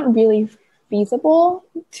it's not really feasible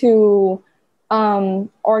to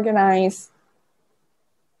organize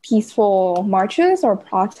peaceful marches or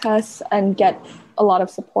protests and get a lot of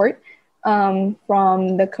support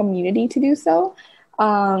from the community to do so.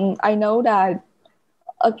 I know that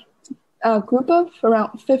a group of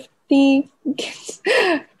around 50 kids,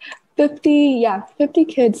 50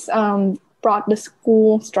 kids brought the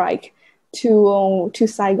school strike to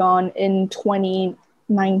Saigon in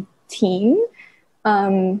 2019.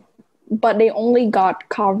 But they only got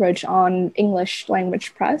coverage on English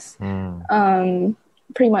language press.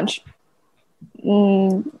 Pretty much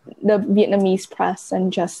the Vietnamese press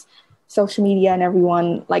and just social media and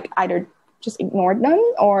everyone like either just ignored them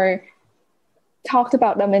or talked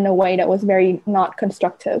about them in a way that was very not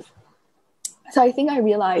constructive. So I think I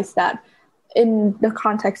realized that in the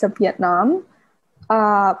context of Vietnam,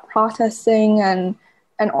 protesting and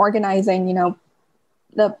organizing,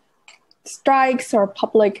 the strikes or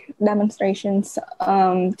public demonstrations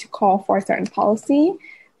to call for a certain policy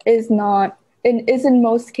is in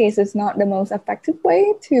most cases not the most effective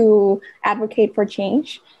way to advocate for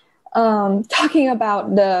change. Talking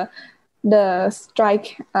about the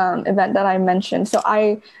strike event that I mentioned, so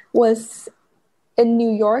I was in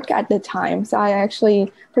New York at the time, so I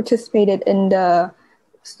actually participated in it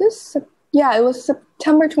was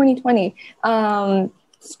September 2020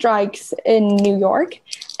 strikes in New York.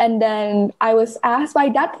 And then I was asked, by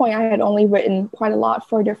that point I had only written quite a lot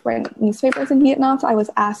for different newspapers in Vietnam, so I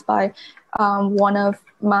was asked by one of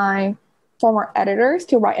my former editors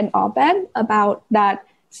to write an op-ed about that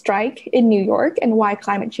strike in New York and why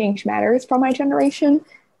climate change matters for my generation.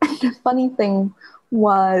 And the funny thing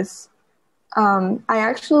was, I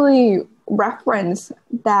actually referenced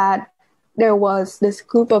that there was this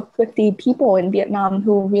group of 50 people in Vietnam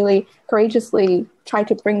who really courageously tried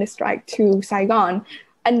to bring the strike to Saigon.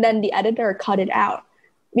 And then the editor cut it out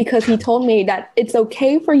because he told me that it's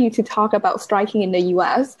okay for you to talk about striking in the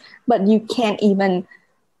US, but you can't even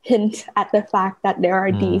hint at the fact that there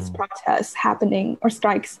are these protests happening or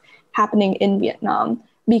strikes happening in Vietnam.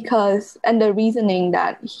 And the reasoning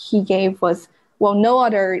that he gave was, well, no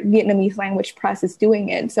other Vietnamese language press is doing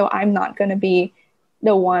it, so I'm not going to be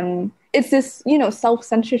the one. It's this,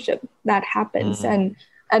 self-censorship that happens, and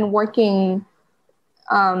working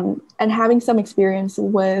and having some experience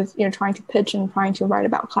with, trying to pitch and trying to write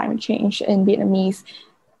about climate change in Vietnamese,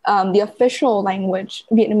 the official language,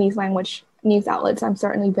 Vietnamese language news outlets, I'm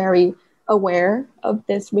certainly very aware of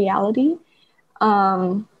this reality.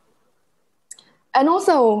 And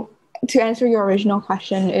also, to answer your original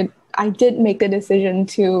question, I did make the decision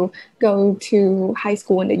to go to high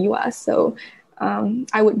school in the US. So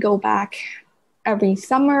I would go back every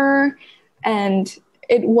summer, and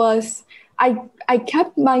I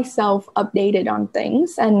kept myself updated on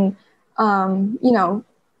things, and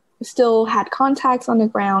still had contacts on the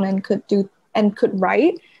ground and could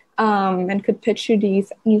write and could pitch to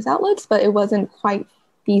these news outlets, but it wasn't quite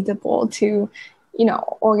feasible to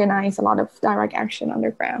organize a lot of direct action on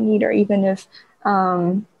the ground either. Even if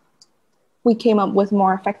we came up with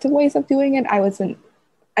more effective ways of doing it,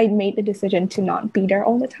 I made the decision to not be there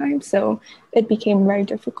all the time, so it became very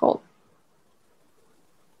difficult.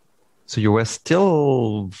 So you were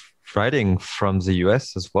still writing from the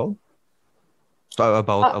US as well?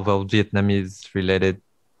 About Vietnamese related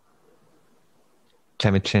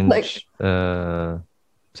climate change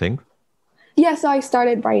thing? Yeah, so I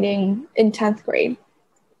started writing in 10th grade.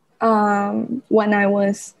 When I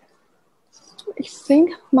was, I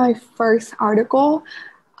think my first article,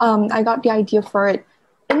 I got the idea for it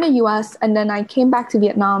in the US, and then I came back to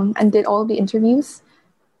Vietnam and did all of the interviews.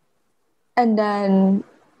 And then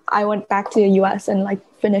I went back to the US and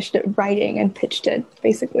finished it writing and pitched it,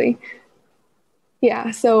 basically.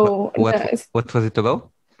 Yeah, so what was it about?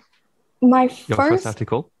 My first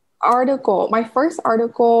article? My first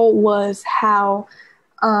article was how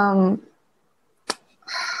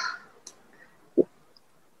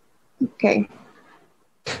okay.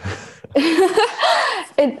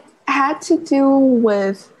 It had to do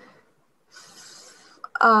with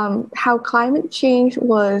how climate change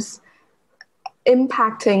was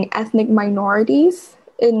impacting ethnic minorities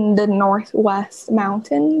in the northwest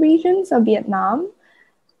mountain regions of Vietnam.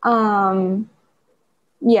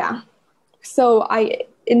 So I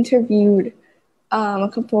interviewed a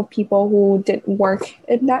couple of people who did work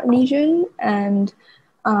in that region, and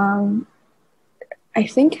I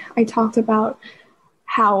think I talked about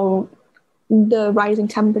how the rising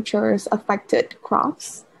temperatures affected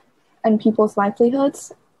crops and people's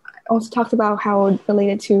livelihoods, also talked about how it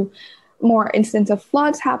related to more instances of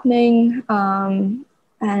floods happening,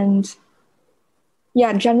 and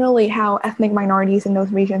yeah, generally how ethnic minorities in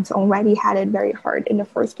those regions already had it very hard in the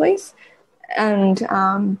first place, and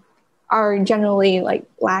are generally like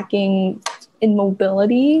lacking in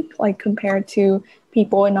mobility, like compared to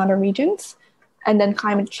people in other regions. And then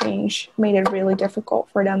climate change made it really difficult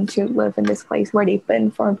for them to live in this place where they've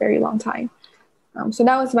been for a very long time. So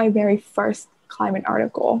that was my very first climate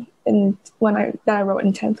article that I wrote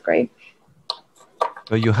in 10th grade.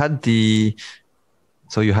 So you had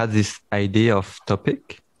this idea of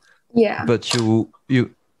topic, Yeah. but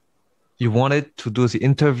you wanted to do the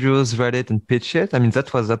interviews, write it, and pitch it. I mean,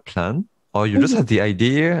 that was a plan, or you just had the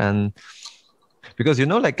idea, and because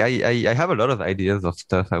like I have a lot of ideas of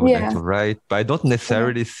stuff I would like to write, but I don't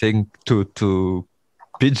necessarily think to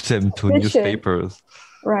pitch them to newspapers.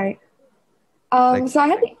 Right. So I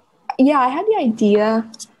had the idea,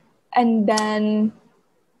 and then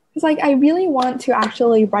it's like I really want to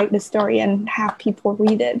actually write the story and have people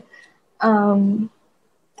read it.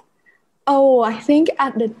 I think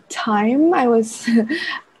at the time I was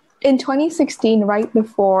in 2016, right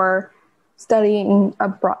before studying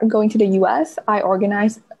abroad, going to the US, I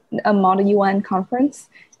organized a Model UN conference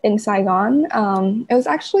in Saigon. It was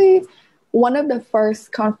actually one of the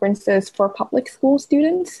first conferences for public school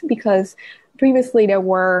students, because previously there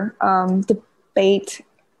were debate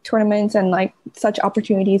tournaments and like such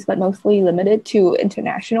opportunities, but mostly limited to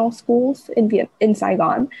international schools in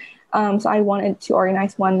Saigon. So I wanted to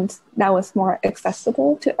organize one that was more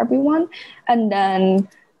accessible to everyone. And then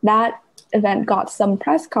that event got some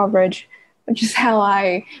press coverage, which is how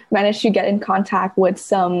I managed to get in contact with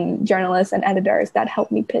some journalists and editors that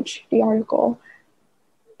helped me pitch the article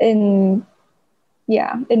in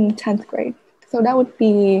 10th grade. So that would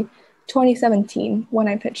be 2017 when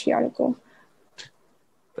I pitched the article.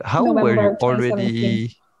 How were you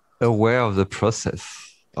already aware of the process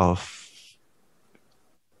of,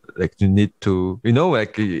 like, you need to,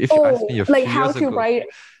 like, if you asked me a few years ago, write,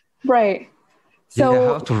 right?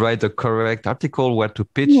 So how to write the correct article, where to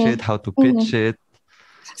pitch it, how to pitch it.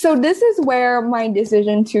 So this is where my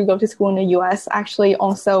decision to go to school in the US actually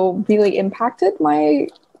also really impacted where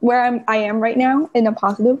I am right now in a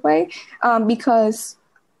positive way, because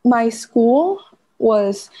my school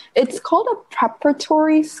it's called a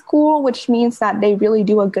preparatory school, which means that they really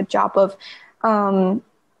do a good job of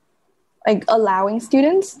like allowing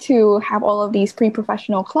students to have all of these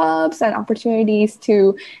pre-professional clubs and opportunities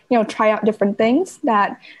to, try out different things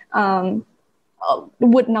that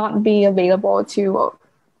would not be available to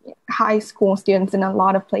high school students in a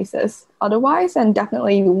lot of places otherwise, and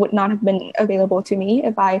definitely would not have been available to me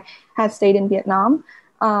if I had stayed in Vietnam.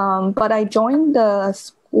 But I joined the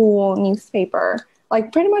school newspaper.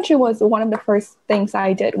 Like pretty much it was one of the first things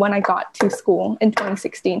I did when I got to school in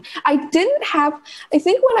 2016. I think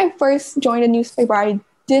when I first joined a newspaper, I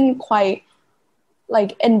didn't quite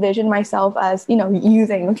like envision myself as,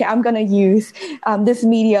 I'm going to use this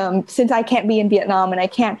medium since I can't be in Vietnam and I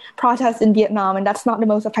can't protest in Vietnam, and that's not the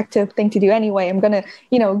most effective thing to do anyway. I'm going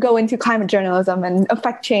to, go into climate journalism and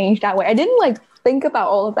affect change that way. I didn't think about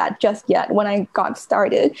all of that just yet when I got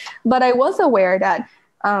started, but I was aware that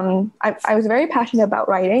I was very passionate about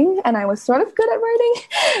writing, and I was sort of good at writing.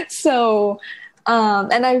 So,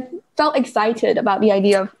 and I felt excited about the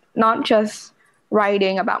idea of not just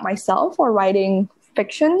writing about myself or writing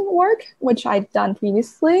fiction work, which I'd done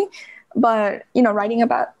previously, but, writing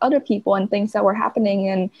about other people and things that were happening,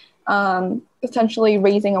 and potentially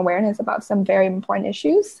raising awareness about some very important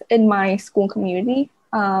issues in my school community.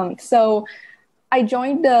 So I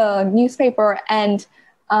joined the newspaper, and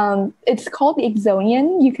it's called the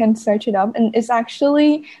Exonian. You can search it up, and it's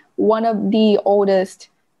actually one of the oldest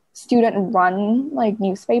student-run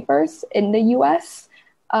newspapers in the U.S.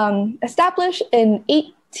 Established in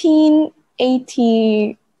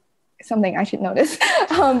 1880 something. I should know this,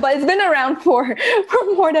 but it's been around for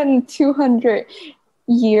more than 200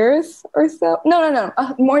 years or so. No,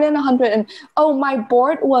 more than 100. And my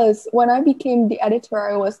board was, when I became the editor,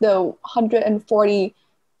 I was the 141st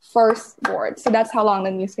board. So that's how long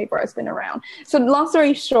the newspaper has been around. So long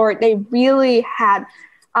story short, they really had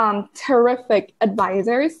terrific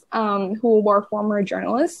advisors who were former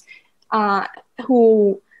journalists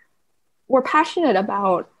who were passionate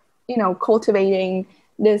about, cultivating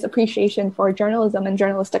this appreciation for journalism and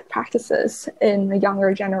journalistic practices in the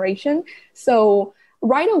younger generation. So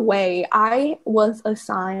right away, I was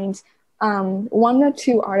assigned 1 or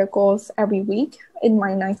 2 articles every week in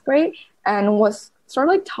my 9th grade, and was sort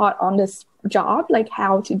of taught on this job,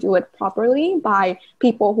 how to do it properly by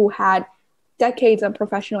people who had decades of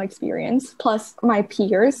professional experience, plus my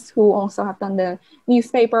peers who also have done the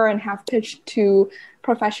newspaper and have pitched to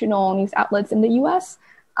professional news outlets in the US.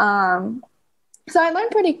 So I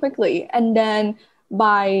learned pretty quickly. And then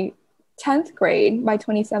by 10th grade, by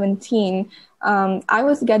 2017, I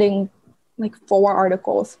was getting like 4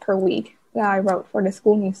 articles per week that I wrote for the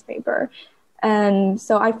school newspaper. And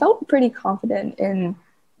so I felt pretty confident in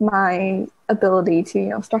my ability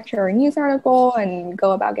to, structure a news article and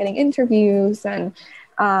go about getting interviews and,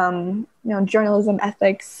 journalism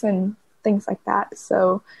ethics and things like that.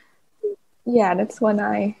 So yeah, that's when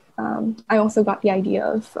I also got the idea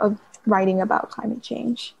of writing about climate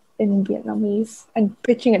change in Vietnamese and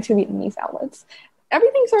pitching it to Vietnamese outlets.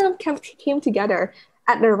 Everything sort of came together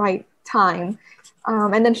at the right time.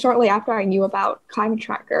 And then shortly after I knew about Climate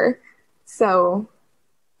Tracker. So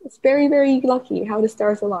it's very, very lucky how the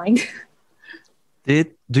stars aligned.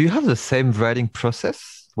 Do you have the same writing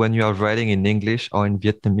process when you are writing in English or in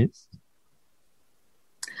Vietnamese?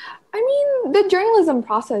 I mean, the journalism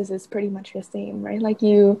process is pretty much the same, right? Like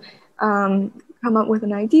you come up with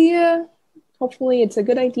an idea. Hopefully it's a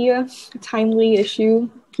good idea, a timely issue.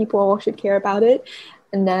 People should care about it.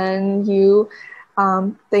 And then you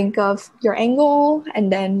think of your angle,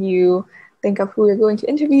 and then you think of who you're going to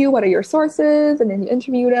interview, what are your sources, and then you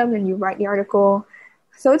interview them and you write the article.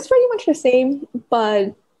 So it's pretty much the same,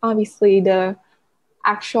 but obviously the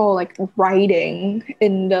actual like writing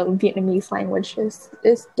in the Vietnamese language is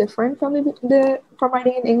different from from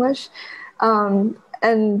writing in English.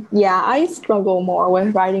 And yeah, I struggle more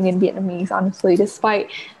with writing in Vietnamese, honestly, despite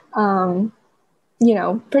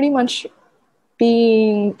pretty much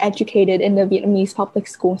being educated in the Vietnamese public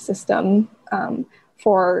school system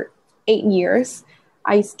for 8 years.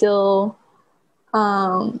 I still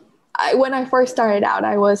when I first started out,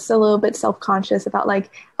 I was a little bit self-conscious about like,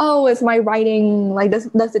 oh, is my writing like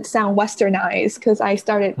does it sound westernized? Because I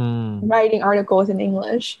started writing articles in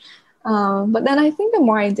English. But then I think the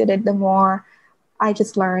more I did it, the more I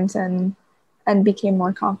just learned and became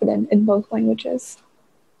more confident in both languages.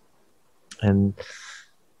 And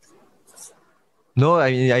no,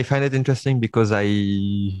 I find it interesting because I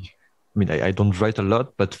don't write a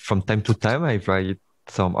lot, but from time to time I write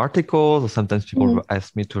some articles, or sometimes people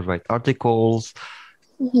ask me to write articles.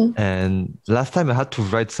 And last time I had to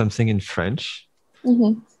write something in French.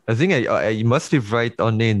 I think I mostly write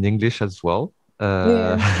only in English as well.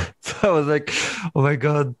 So I was like, oh my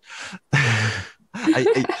God.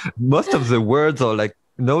 Most of the words are like,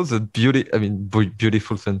 the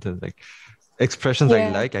beautiful sentence, like expressions I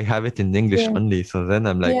like, I have it in English only. So then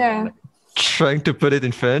I'm like trying to put it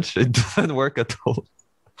in French. It doesn't work at all.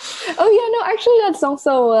 Oh yeah, no, actually that's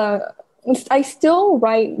also, I still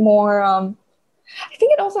write more, I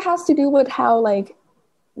think it also has to do with how like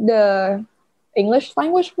the English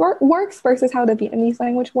language works versus how the Vietnamese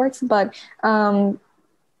language works. But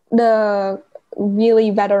the really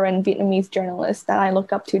veteran Vietnamese journalists that I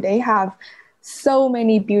look up to, they have so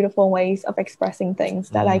many beautiful ways of expressing things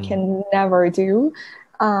that I can never do.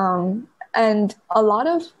 And a lot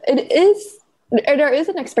of there is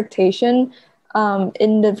an expectation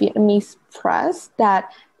in the Vietnamese press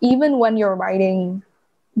that even when you're writing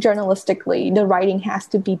journalistically, the writing has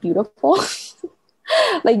to be beautiful.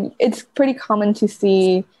 Like it's pretty common to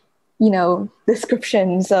see,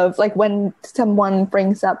 descriptions of like when someone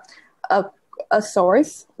brings up a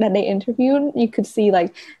source that they interviewed, you could see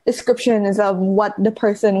like descriptions of what the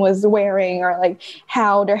person was wearing or like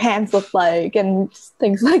how their hands look like and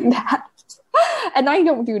things like that. And I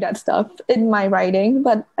don't do that stuff in my writing,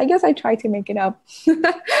 but I guess I try to make it up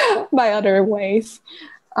by other ways.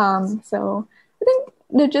 So I think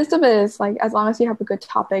the gist of it is like, as long as you have a good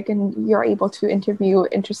topic and you're able to interview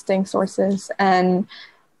interesting sources and,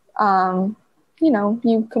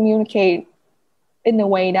 you communicate in a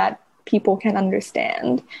way that people can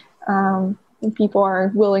understand, and people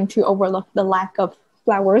are willing to overlook the lack of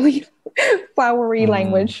flowery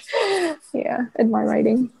language. Yeah, in my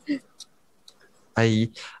writing. I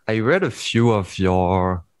read a few of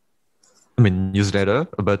your newsletter,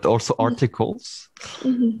 but also articles.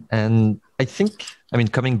 And I think,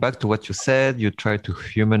 coming back to what you said, you try to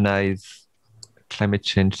humanize climate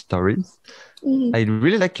change stories. I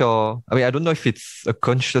really like I don't know if it's a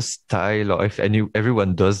conscious style or if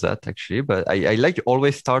everyone does that actually, but I like to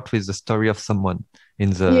always start with the story of someone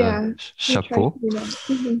in the chapeau.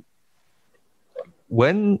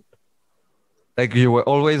 When like you were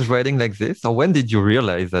always writing like this, or when did you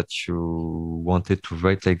realize that you wanted to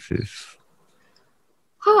write like this?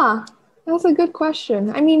 That's a good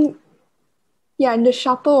question. I mean, yeah, in the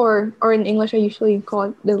chapeau or in English, I usually call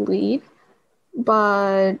it the lead.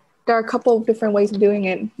 But there are a couple of different ways of doing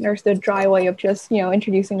it. There's the dry way of just,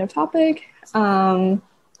 introducing the topic,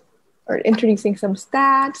 or introducing some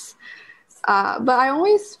stats. But I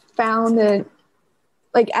always found it,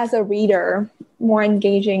 like, as a reader, more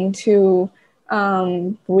engaging to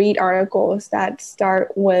read articles that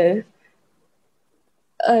start with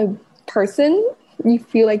a person. You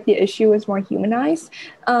feel like the issue is more humanized.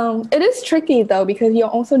 It is tricky though, because you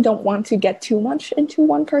also don't want to get too much into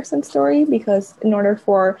one person's story, because in order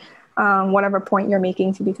for whatever point you're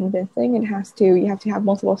making to be convincing, you have to have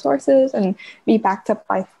multiple sources and be backed up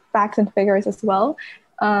by facts and figures as well.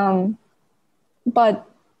 But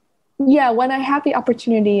yeah, when I have the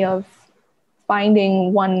opportunity of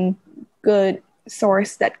finding one good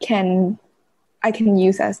source that I can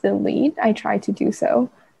use as the lead, I try to do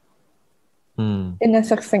so in a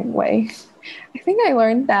succinct way. I think I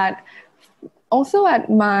learned that also at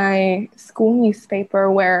my school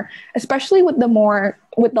newspaper, where especially with the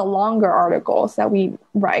longer articles that we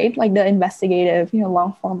write, like the investigative,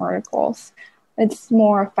 long form articles, it's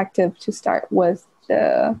more effective to start with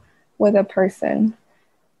a person.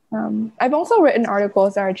 I've also written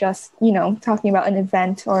articles that are just, talking about an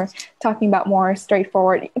event or talking about more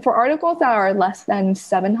straightforward. For articles that are less than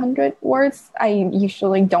 700 words, I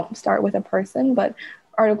usually don't start with a person, but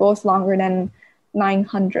articles longer than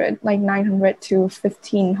 900, like 900 to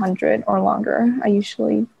 1500 or longer, I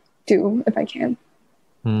usually do if I can.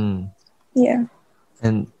 Yeah.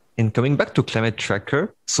 And in coming back to Climate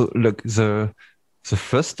Tracker, so look, the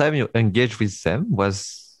first time you engaged with them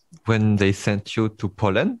was when they sent you to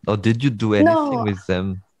Poland, or did you do anything with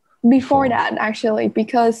them before that, actually?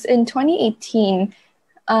 Because in 2018,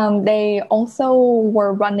 they also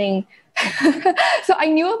were running. So I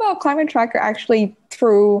knew about Climate Tracker actually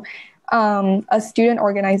through a student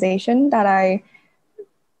organization that I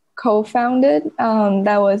co-founded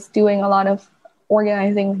that was doing a lot of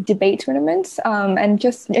organizing debate tournaments and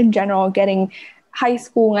just in general getting high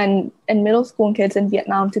school and middle school kids in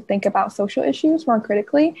Vietnam to think about social issues more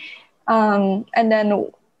critically. And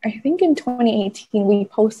then I think in 2018, we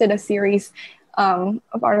posted a series of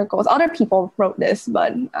articles. Other people wrote this,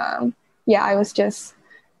 but I was just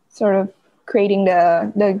sort of creating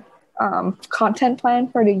the content plan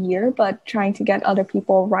for the year, but trying to get other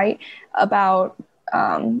people write about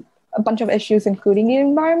a bunch of issues, including the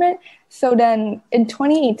environment. So then in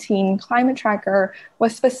 2018, Climate Tracker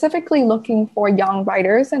was specifically looking for young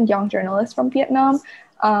writers and young journalists from Vietnam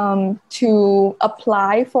to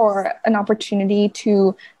apply for an opportunity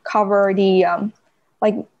to cover the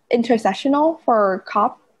intersessional for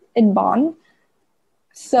COP in Bonn.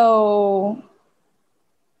 So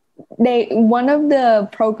one of the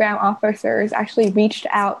program officers actually reached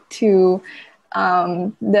out to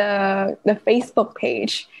the Facebook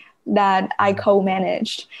page that I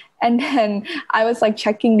co-managed. And then I was like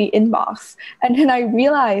checking the inbox, and then I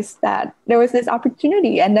realized that there was this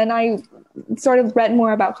opportunity. And then I sort of read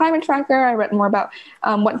more about Climate Tracker. I read more about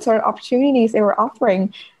what sort of opportunities they were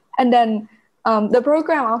offering. And then the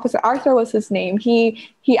program officer, Arthur was his name.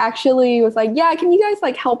 He actually was like, yeah, can you guys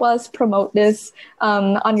like help us promote this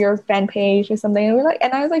on your fan page or something?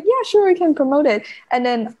 And I was like, yeah, sure, we can promote it. And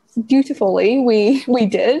then dutifully we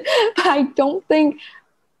did, but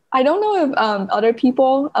I don't know if other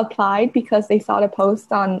people applied because they saw the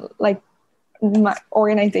post on like my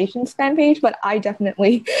organization's fan page, but I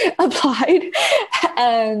definitely applied.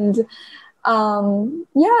 And so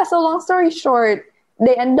long story short,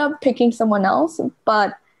 they end up picking someone else,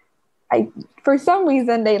 but for some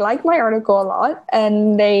reason they liked my article a lot,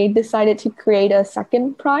 and they decided to create a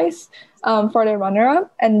second prize for the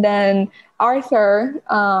runner-up. And then Arthur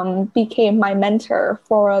became my mentor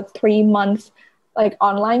for a 3-month like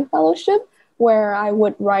online fellowship where I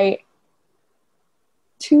would write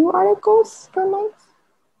 2 articles per month.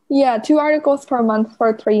 Yeah, 2 articles per month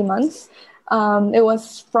for 3 months. It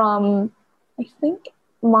was from, I think,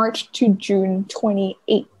 March to June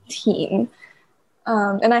 2018.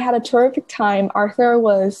 And I had a terrific time. Arthur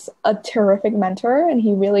was a terrific mentor, and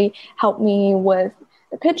he really helped me with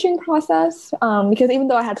the pitching process because even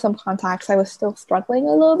though I had some contacts, I was still struggling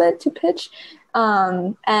a little bit to pitch.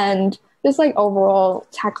 And just like overall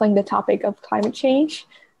tackling the topic of climate change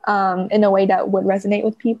in a way that would resonate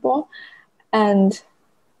with people. And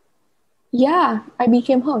yeah, I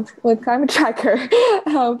became hooked with Climate Tracker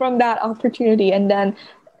from that opportunity. And then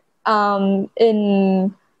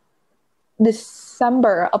in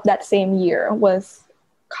December of that same year was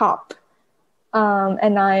COP.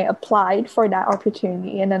 And I applied for that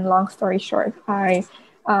opportunity. And then long story short, I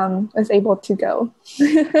was able to go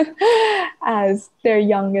as their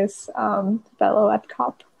youngest fellow at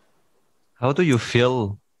COP. How do you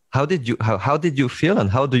feel how did you feel, and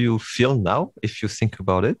how do you feel now, if you think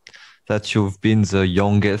about it, that you've been the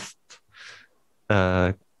youngest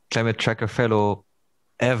climate tracker fellow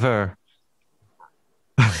ever?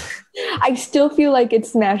 I still feel like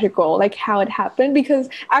it's magical, like how it happened, because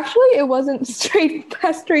actually it wasn't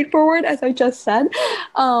as straightforward as I just said.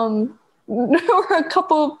 There were a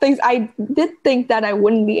couple of things I did think that I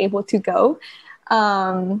wouldn't be able to go,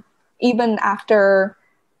 even after,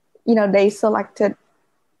 they selected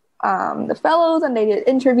the fellows and they did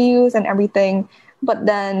interviews and everything. But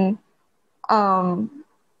then, oh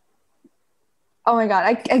my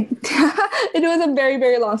God, it was a very,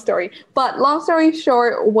 very long story. But long story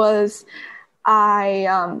short was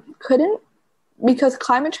I couldn't, because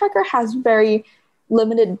Climate Tracker has very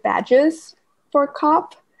limited badges for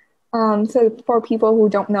COP. So for people who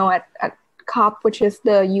don't know, at COP, which is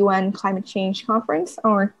the UN Climate Change Conference,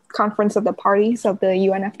 or Conference of the Parties of the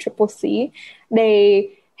UNFCCC,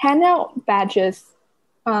 they hand out badges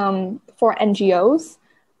for NGOs,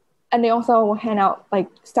 and they also hand out, like,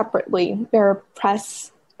 separately, their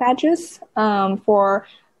press badges for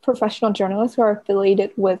professional journalists who are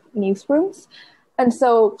affiliated with newsrooms. And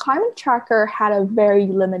so Climate Tracker had a very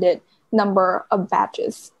limited number of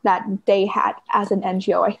badges that they had as an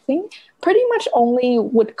NGO. I think pretty much only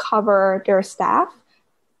would cover their staff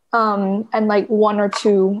and like one or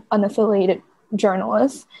two unaffiliated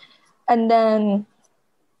journalists. And then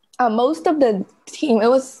most of the team, it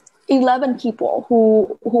was 11 people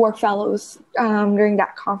who were fellows during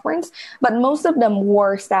that conference, but most of them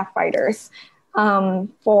were staff writers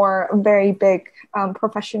for very big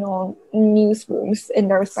professional newsrooms in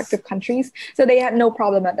their respective countries. So they had no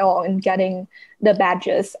problem at all in getting the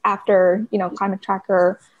badges after, Climate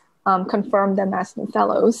Tracker confirmed them as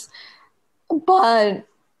fellows. But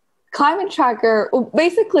Climate Tracker was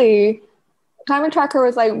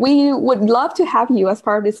like, we would love to have you as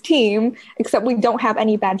part of this team, except we don't have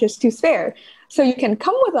any badges to spare. So you can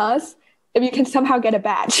come with us if you can somehow get a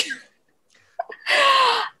badge.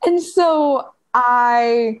 And so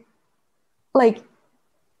I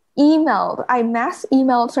mass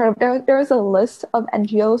emailed sort of, there was a list of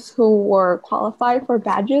NGOs who were qualified for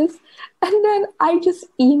badges. And then I just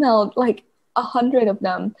emailed like 100 of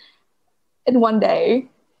them in one day.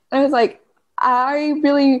 And I was like, I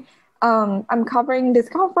really, I'm covering this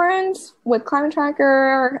conference with Climate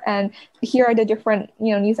Tracker, and here are the different,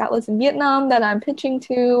 news outlets in Vietnam that I'm pitching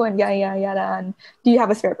to, and yada, yada, yada. And do you have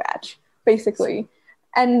a spare badge, basically?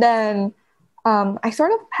 And then I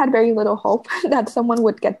sort of had very little hope that someone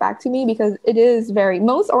would get back to me, because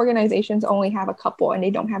most organizations only have a couple and they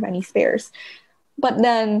don't have any spares. But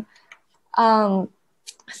then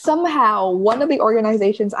somehow one of the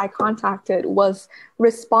organizations I contacted was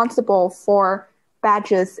responsible for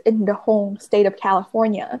badges in the whole state of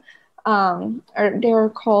California. They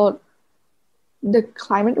were called the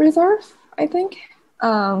Climate Reserve, I think.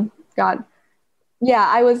 God. Yeah,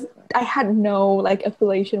 I had no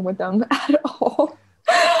affiliation with them at all.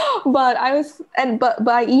 But I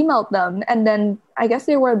emailed them, and then I guess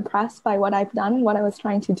they were impressed by what I've done and what I was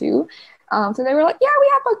trying to do. So they were like, yeah,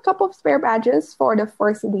 we have a couple of spare badges for the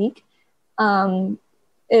first week,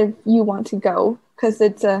 if you want to go, because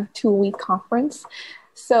it's a 2-week conference.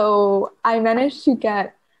 So I managed to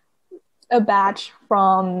get a badge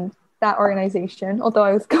from that organization, although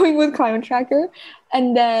I was going with Climate Tracker.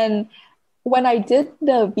 And then when I did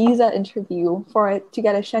the visa interview to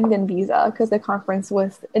get a Schengen visa, because the conference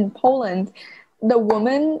was in Poland, the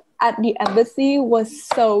woman at the embassy was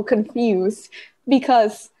so confused,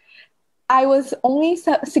 because I was only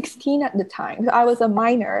 16 at the time. So I was a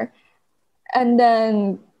minor. And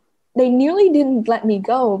then they nearly didn't let me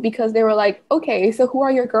go, because they were like, okay, so who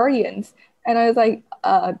are your guardians? And I was like,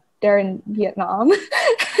 they're in Vietnam.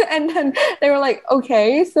 And then they were like,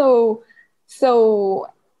 okay, so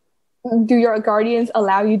do your guardians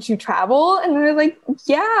allow you to travel? And I was like,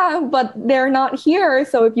 yeah, but they're not here.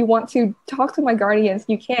 So if you want to talk to my guardians,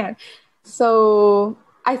 you can. So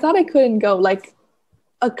I thought I couldn't go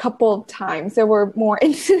a couple of times. There were more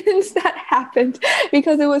incidents that happened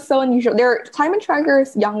because it was so unusual. Climate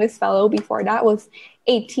Tracker's youngest fellow before that was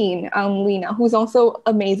 18, Lena, who's also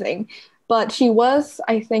amazing. But she was,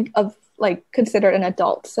 I think, considered an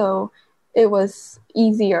adult. So it was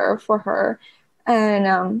easier for her.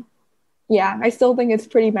 And yeah, I still think it's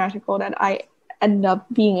pretty magical that I ended up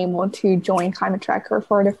being able to join Climate Tracker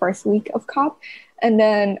for the first week of COP. And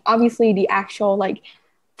then obviously the actual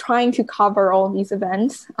trying to cover all these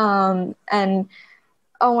events and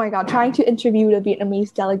oh my God, trying to interview the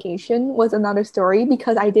Vietnamese delegation was another story,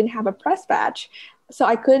 because I didn't have a press badge. So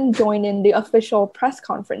I couldn't join in the official press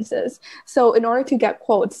conferences. So in order to get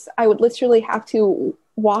quotes, I would literally have to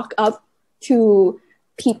walk up to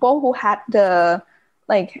people who had the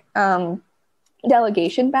like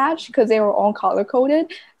delegation badge because they were all color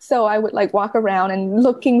coded. So I would like walk around and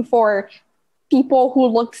looking for people who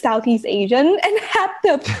looked Southeast Asian and had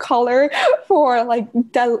the color for like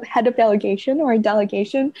head of delegation or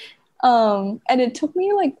delegation. And it took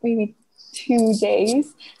me like maybe 2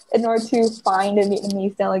 days in order to find a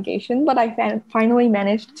Vietnamese delegation, but I finally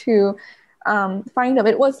managed to find them.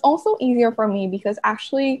 It was also easier for me because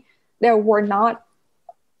actually there were not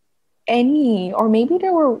any, or maybe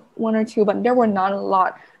there were one or two, but there were not a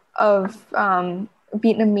lot of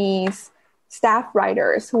Vietnamese staff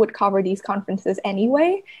writers who would cover these conferences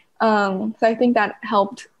anyway. So I think that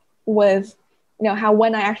helped with, how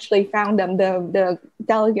when I actually found them, the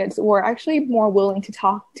delegates were actually more willing to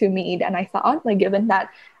talk to me than I thought, like given that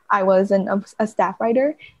I wasn't a staff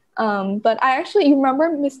writer. But I actually, you remember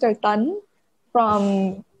Mr. Tan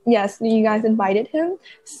from, yes, you guys invited him.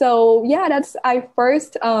 So yeah, I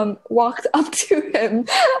first walked up to him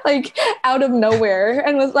like out of nowhere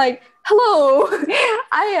and was like, hello,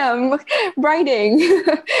 I am writing.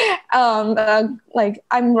 Like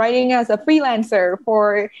I'm writing as a freelancer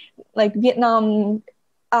for like Vietnam.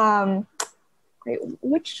 Wait,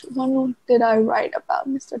 which one did I write about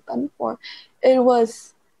Mr. Tan for? It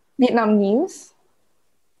was Vietnam News,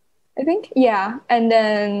 I think. Yeah, and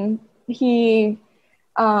then I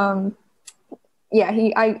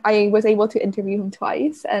was able to interview him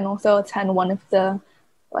twice and also attend one of the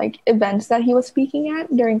like events that he was speaking at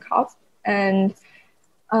during COP. And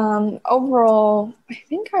overall, I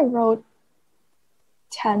think I wrote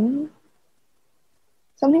 10,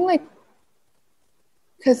 something like,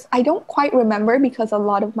 because I don't quite remember because a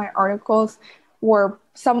lot of my articles were,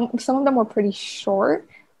 some of them were pretty short,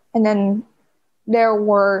 and then there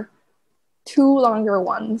were 2 longer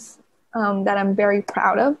ones that I'm very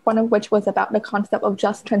proud of, one of which was about the concept of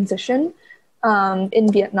just transition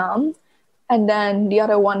in Vietnam. And then the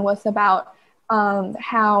other one was about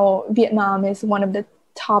how Vietnam is one of the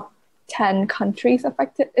top 10 countries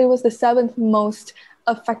affected. It was the 7th most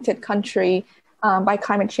affected country by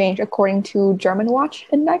climate change, according to German Watch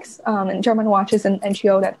Index. And German Watch is an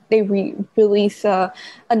NGO that they release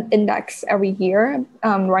an index every year,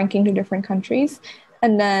 ranking the different countries.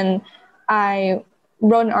 And then I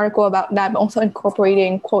wrote an article about that, but also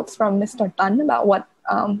incorporating quotes from Mr. Tan about what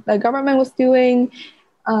the government was doing.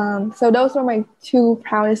 So those were my 2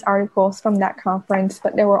 proudest articles from that conference,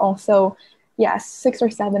 but there were also, 6 or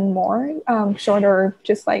 7 more shorter,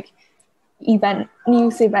 just like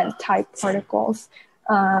news event type articles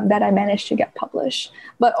that I managed to get published.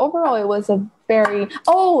 But overall, it was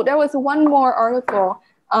there was one more article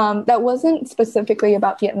that wasn't specifically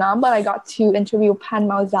about Vietnam, but I got to interview Pan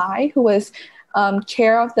Mao Zai, who was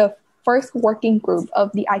chair of the first working group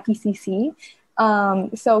of the IPCC.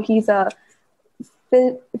 So he's a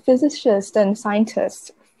physicist and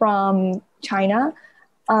scientist from China.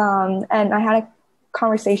 And I had a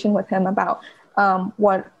conversation with him about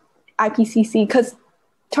what IPCC, because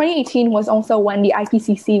 2018 was also when the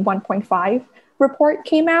IPCC 1.5 report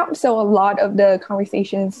came out. So a lot of the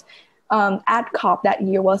conversations at COP that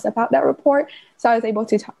year was about that report. So I was able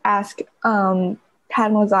to ask Pan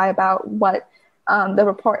Mozai about what the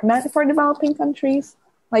report meant for developing countries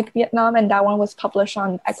like Vietnam. And that one was published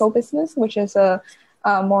on Eco Business, which is a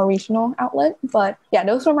more regional outlet. But yeah,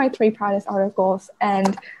 those were my 3 proudest articles.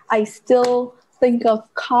 And I still think of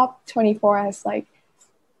COP24 as like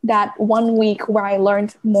that 1 week where I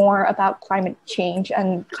learned more about climate change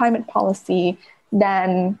and climate policy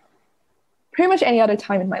than pretty much any other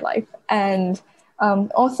time in my life. And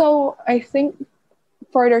also, I think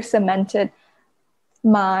further cemented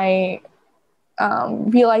my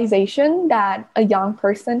realization that a young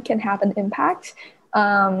person can have an impact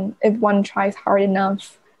if one tries hard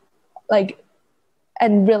enough,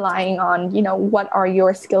 and relying on, what are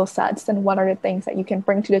your skill sets and what are the things that you can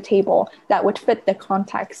bring to the table that would fit the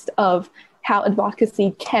context of how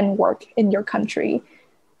advocacy can work in your country.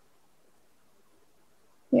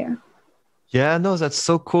 Yeah. Yeah, no, that's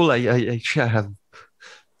so cool. I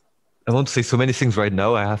want to say so many things right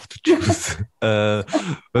now. I have to choose.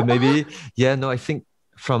 But maybe, I think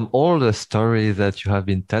from all the stories that you have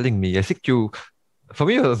been telling me, I think for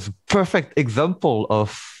me, it was a perfect example of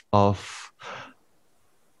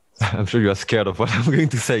I'm sure you are scared of what I'm going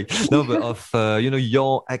to say. No, but of,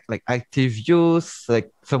 young, active youth,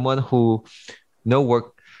 like someone who,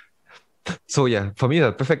 work. So yeah, for me,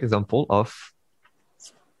 a perfect example of,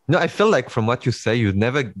 I feel like from what you say, you've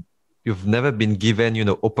never been given,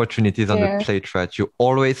 opportunities on the plate, right? You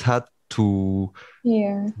always had to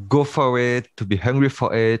go for it, to be hungry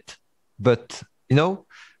for it. But,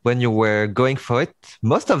 when you were going for it,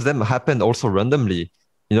 most of them happened also randomly.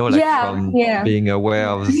 Like from being aware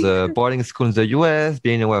of the boarding school in the US,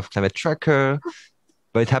 being aware of Climate Tracker.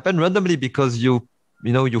 But it happened randomly because you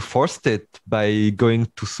forced it by going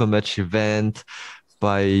to so much event,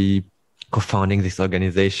 by co-founding this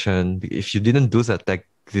organization. If you didn't do that, like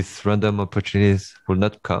these random opportunities will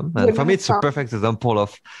not come. And for me, it's a perfect example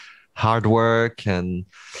of hard work and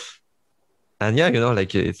yeah,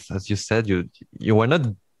 like it's, as you said, you were not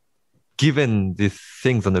given these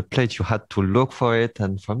things on a plate. You had to look for it.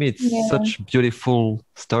 And for me, it's such beautiful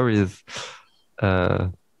stories.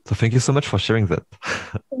 So thank you so much for sharing that.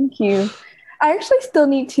 Thank you. I actually still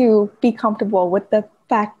need to be comfortable with the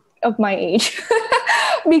fact of my age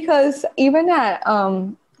because even at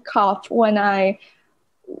COP, when I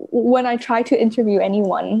tried to interview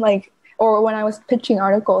anyone, or when I was pitching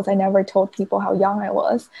articles, I never told people how young I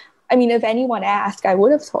was. I mean, if anyone asked, I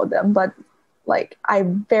would have told them, but I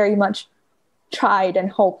very much tried and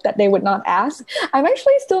hoped that they would not ask. I'm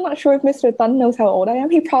actually still not sure if Mr. Thun knows how old I am.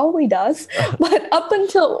 He probably does. But up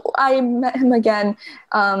until I met him again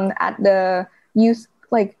at the youth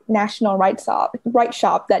national right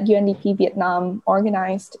shop that UNDP Vietnam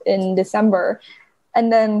organized in December.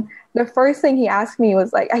 And then the first thing he asked me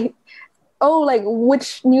was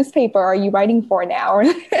which newspaper are you writing for now?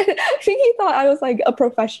 I think he thought I was a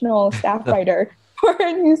professional staff writer for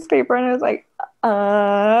a newspaper. And I was like,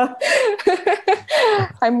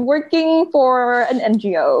 I'm working for an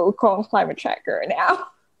NGO called Climate Tracker now.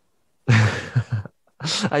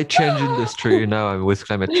 I changed industry. Now I'm with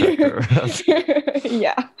Climate Tracker.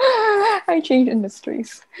 Yeah, I changed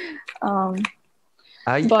industries. Do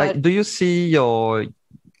you see so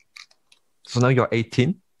now you're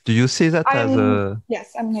 18? Do you see that as a...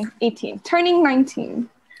 Yes, I'm 18, turning 19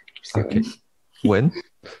 soon. Okay. When?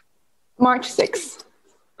 March 6th.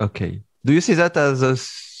 Okay. Do you see that as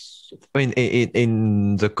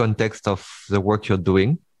in the context of the work you're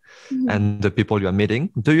doing and the people you are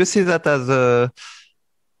meeting, do you see that as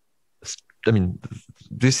do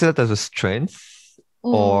you see that as a strength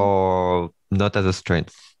or not as a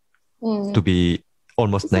strength to be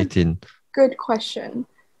almost 19? Good question.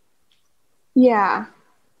 Yeah.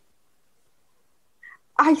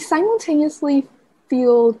 I simultaneously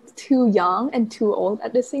feel too young and too old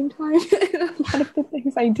at the same time in a lot of the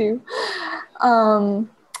things I do.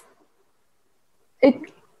 It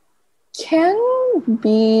can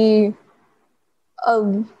be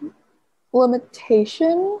a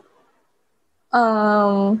limitation,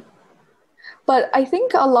 but I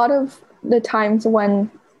think a lot of the times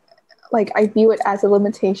when I view it as a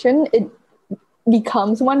limitation, it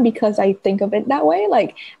becomes one because I think of it that way.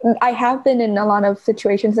 I have been in a lot of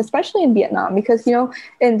situations, especially in Vietnam, because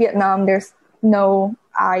in Vietnam there's no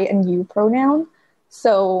I and you pronoun.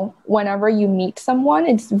 So whenever you meet someone,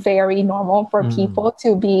 it's very normal for people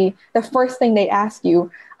to be the first thing they ask you,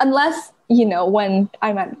 unless when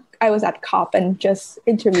I was at COP and just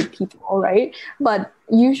interviewed people, right? But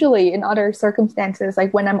usually in other circumstances,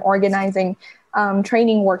 like when I'm organizing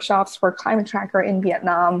training workshops for Climate Tracker in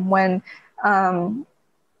Vietnam, when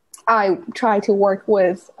I try to work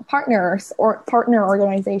with partners or partner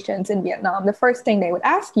organizations in Vietnam, the first thing they would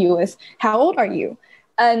ask you is, how old are you?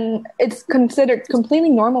 And it's considered completely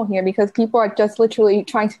normal here because people are just literally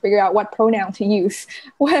trying to figure out what pronoun to use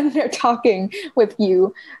when they're talking with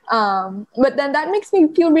you. But then that makes me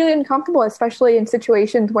feel really uncomfortable, especially in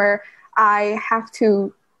situations where I have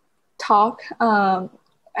to talk.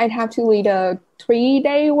 I'd have to lead a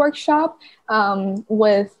 3-day workshop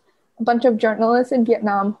with a bunch of journalists in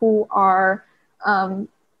Vietnam who are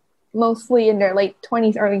mostly in their late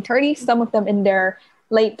 20s, early 30s, some of them in their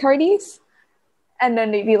late 30s. And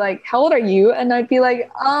then they'd be like, how old are you? And I'd be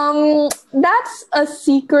like, that's a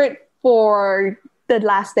secret for the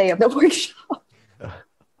last day of the workshop.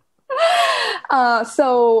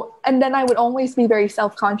 And then I would always be very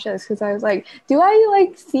self-conscious because I was like, do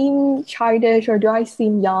I seem childish or do I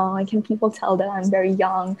seem young? Like, can people tell that I'm very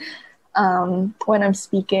young when I'm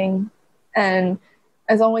speaking? And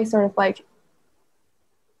I was always sort of like,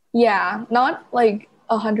 yeah, not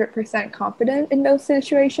 100% confident in those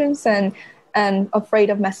situations and afraid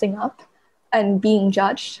of messing up and being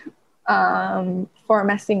judged for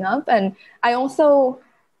messing up. And I also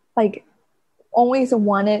always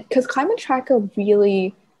wanted, because Climate Tracker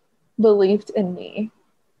really believed in me.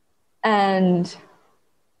 And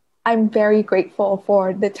I'm very grateful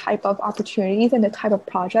for the type of opportunities and the type of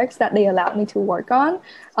projects that they allowed me to work on.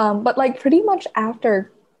 But pretty much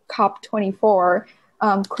after COP24,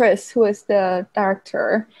 Chris, who is the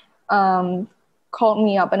director, called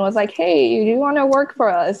me up and was like, hey, do you want to work for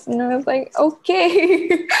us? And I was like,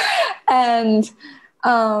 okay. And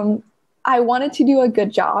I wanted to do a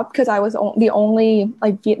good job because I was the only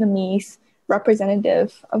like Vietnamese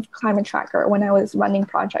representative of Climate Tracker when I was running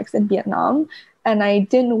projects in Vietnam. And I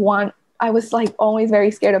was like always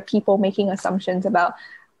very scared of people making assumptions about,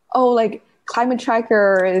 oh, like Climate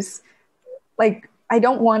Tracker is like, I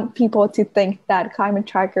don't want people to think that Climate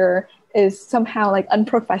Tracker is somehow like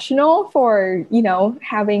unprofessional for,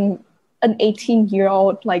 having an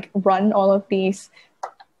 18-year-old like run all of these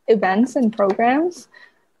events and programs.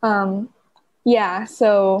 So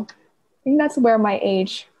I think that's where my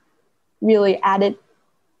age really added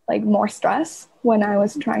like more stress when I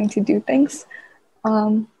was trying to do things.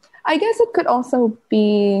 I guess it could also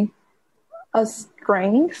be a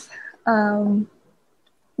strength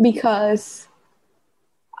because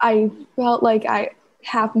I felt like I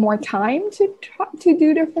have more time to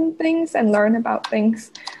do different things and learn about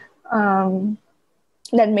things than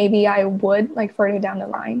maybe I would like further down the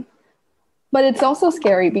line. But it's also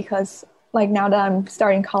scary because like now that I'm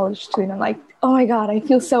starting college soon, I'm like, oh my God, I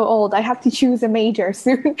feel so old. I have to choose a major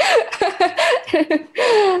soon.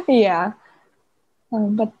 Yeah.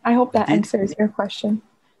 But I hope that answers your question.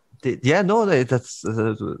 Yeah, no, that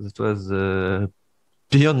was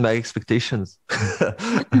beyond my expectations.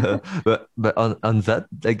 But on that,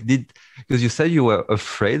 like, because you said you were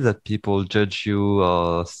afraid that people judge you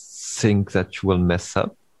or think that you will mess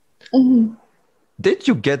up. Mm-hmm. Did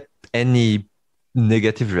you get any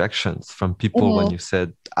negative reactions from people when you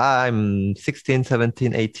said, I'm 16,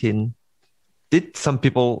 17, 18? Did some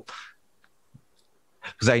people,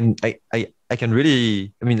 because I can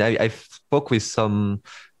really, I spoke with some,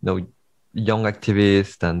 young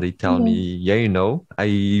activists and they tell me, yeah,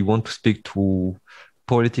 I want to speak to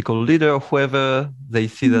political leader or whoever. They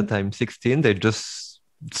see that I'm 16, they just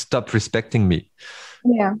stop respecting me.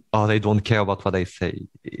 Yeah. Or they don't care about what I say.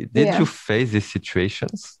 Did you face these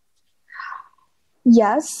situations?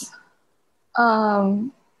 Yes.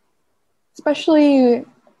 Especially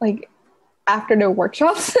like after the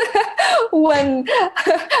workshops when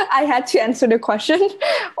I had to answer the question,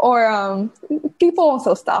 or people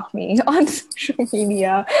also stalk me on social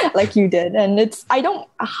media like you did. And I don't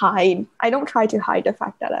try to hide the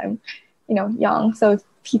fact that I'm, young. So if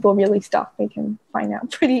people really stalk, they can find out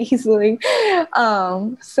pretty easily.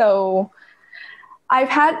 So I've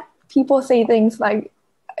had people say things like,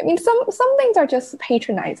 some things are just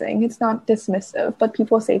patronizing. It's not dismissive, but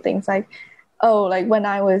people say things like, oh, like when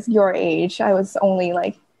I was your age, I was only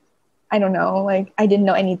like, I don't know, like I didn't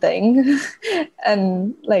know anything.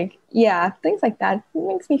 And like, yeah, things like that. It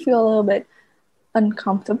makes me feel a little bit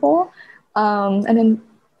uncomfortable. And then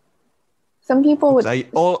some people would... I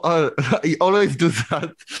always do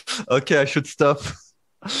that. Okay, I should stop.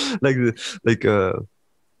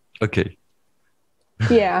 Okay.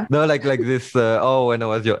 Yeah. No, like this. When I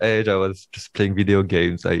was your age, I was just playing video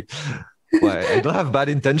games. I don't have bad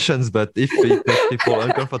intentions, but if it makes people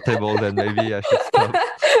uncomfortable, then maybe I should stop.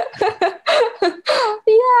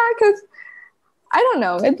 Yeah, because I don't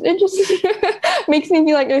know. It just makes me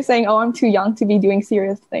feel like they're saying, "Oh, I'm too young to be doing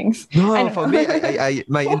serious things." No, for me,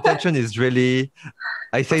 my intention is really,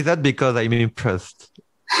 I say that because I'm impressed.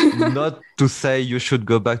 Not to say you should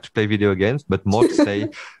go back to play video games, but more to say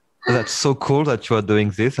that's so cool that you are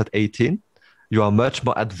doing this at 18. You are much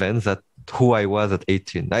more advanced than who I was at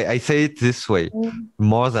 18. I say it this way,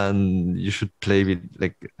 more than you should play with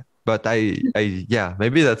like. But yeah,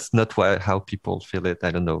 maybe that's not how people feel it.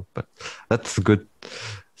 I don't know, but that's a good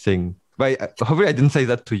thing. But hopefully, I didn't say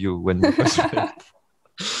that to you when we first met.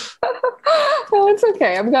 No, it's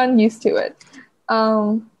okay. I've gotten used to it.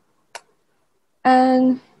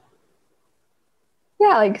 And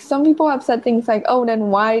yeah, like some people have said things like, "Oh,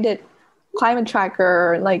 then why did Climate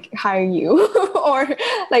Tracker like hire you?" Or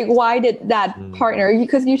like, "Why did that partner?"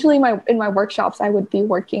 Because usually in my workshops, I would be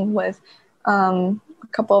working with a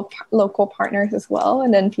couple of local partners as well,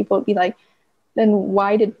 and then people would be like, "Then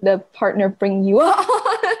why did the partner bring you on?"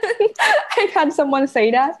 I've had someone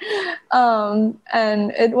say that,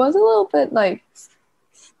 and it was a little bit like,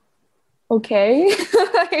 okay.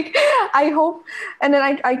 Like, I hope, and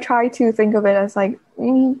then I try to think of it as like,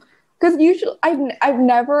 because usually I've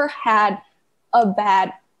never had a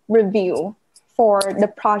bad review for the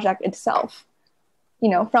project itself,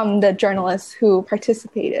 from the journalists who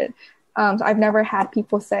participated. So I've never had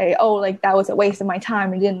people say, "Oh, like that was a waste of my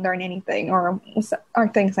time. I didn't learn anything," or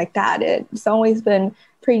things like that. It's always been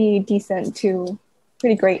pretty decent to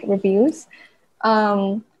pretty great reviews.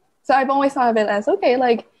 So I've always thought of it as, okay,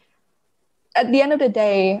 like at the end of the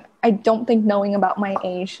day, I don't think knowing about my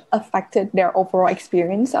age affected their overall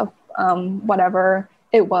experience of whatever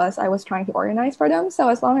it was I was trying to organize for them. So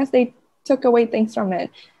as long as they took away things from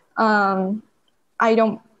it,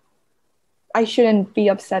 I shouldn't be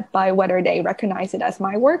upset by whether they recognize it as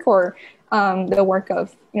my work or the work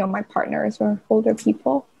of, my partners or older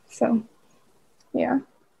people. So, yeah.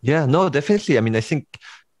 Yeah, no, definitely. I mean, I think,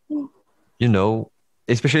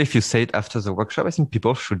 especially if you say it after the workshop, I think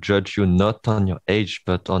people should judge you not on your age,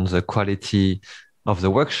 but on the quality of the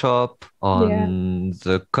workshop, Yeah. on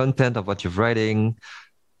the content of what you're writing.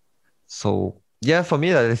 So, yeah, for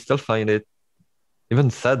me, I still find it even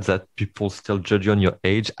sad that people still judge you on your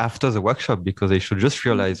age after the workshop because they should just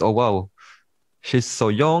realize, oh, wow, she's so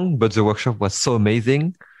young, but the workshop was so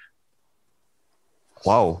amazing.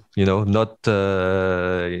 Wow, not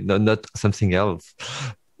something else.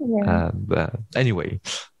 Yeah. But anyway,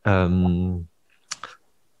 um,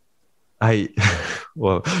 I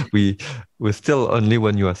well, we're still only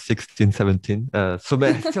when you are 16, 17. So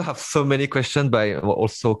I still have so many questions, but I'm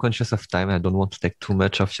also conscious of time. I don't want to take too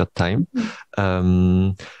much of your time.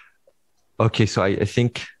 Um, okay, so I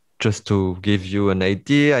think just to give you an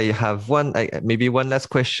idea, I have maybe one last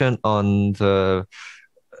question on the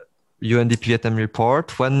UNDP Viet Nam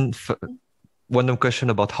report. One question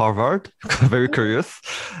about Harvard, very curious.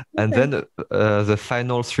 And Okay. then the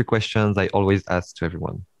final three questions I always ask to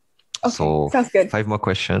everyone. Okay. So Sounds good. 5 more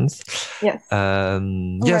questions. Yes.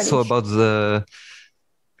 Yeah, so about the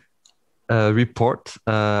report,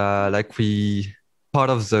 part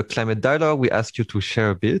of the climate dialogue, we asked you to share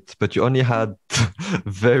a bit, but you only had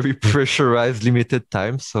very pressurized, limited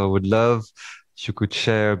time. So I would love if you could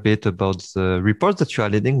share a bit about the report that you are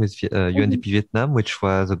leading with UNDP Vietnam, which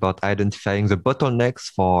was about identifying the bottlenecks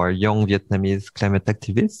for young Vietnamese climate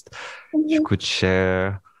activists. If you could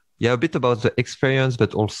share, a bit about the experience,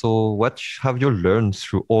 but also what have you learned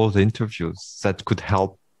through all the interviews that could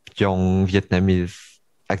help young Vietnamese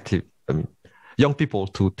young people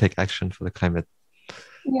to take action for the climate?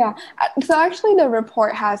 Yeah. So actually, the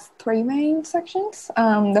report has three main sections.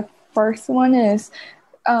 The first one is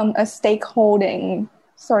a stakeholding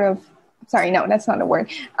sort of. Sorry, no, that's not a word.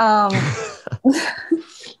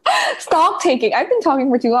 Stock taking. I've been talking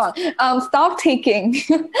for too long. Stock taking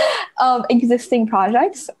of existing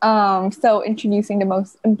projects. So introducing the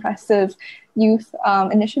most impressive youth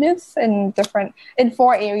initiatives in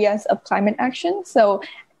 4 areas of climate action. So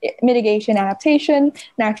mitigation, adaptation,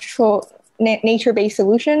 nature-based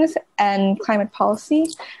solutions, and climate policy.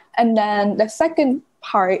 And then the second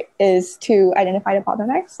part is to identify the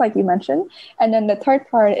bottlenecks, like you mentioned. And then the third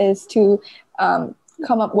part is to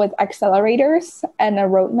come up with accelerators and a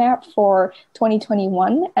roadmap for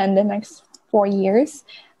 2021 and the next 4 years,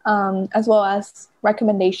 as well as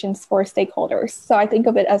recommendations for stakeholders. So I think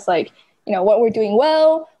of it as like, what we're doing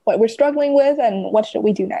well, what we're struggling with, and what should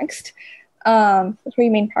we do next. The 3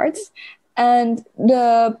 main parts. And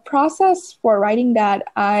the process for writing that,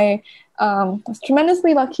 I was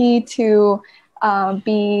tremendously lucky to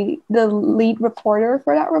be the lead reporter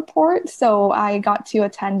for that report. So I got to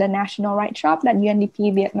attend the national write-shop that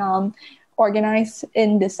UNDP Vietnam organized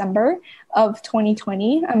in December of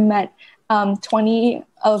 2020. I met 20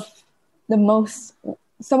 of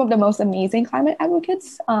some of the most amazing climate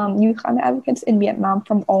advocates, youth climate advocates in Vietnam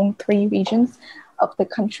from all 3 regions of the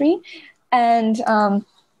country. And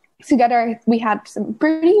together we had some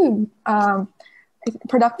pretty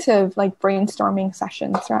productive brainstorming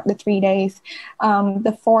sessions throughout the 3 days.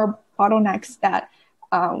 The 4 bottlenecks that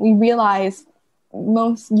we realized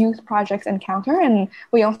most youth projects encounter, and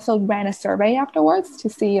we also ran a survey afterwards to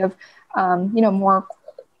see if more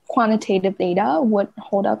quantitative data would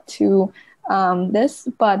hold up to this.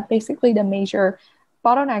 But basically, the major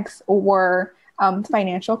bottlenecks were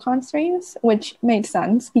financial constraints, which made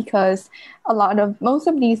sense because most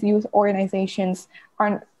of these youth organizations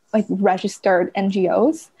aren't registered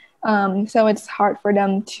NGOs. So it's hard for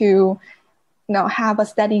them to have a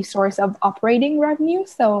steady source of operating revenue.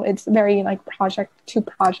 So it's very project to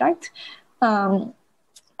project. And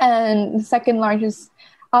the second largest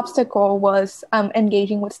obstacle was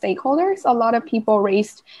engaging with stakeholders. A lot of people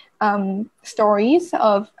raised stories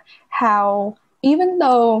of how, even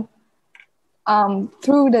though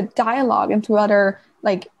through the dialogue and through other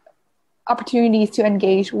opportunities to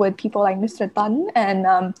engage with people like Mr. Tan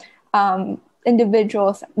and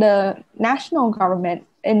individuals, the national government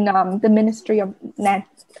in the Ministry of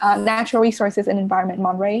Natural Resources and Environment,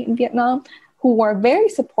 Monterey in Vietnam, who were very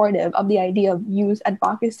supportive of the idea of youth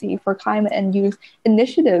advocacy for climate and youth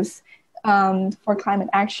initiatives for climate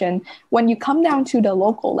action. When you come down to the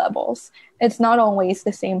local levels, it's not always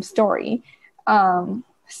the same story.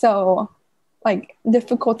 So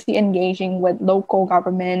difficulty engaging with local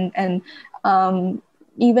government and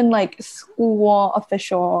even school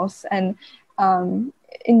officials and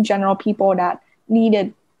in general people that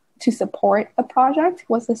needed to support a project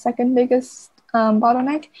was the second biggest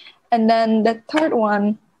bottleneck. And then the third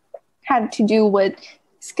one had to do with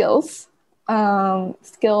skills.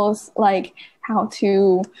 Skills like how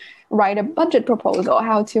to write a budget proposal,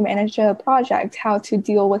 how to manage a project, how to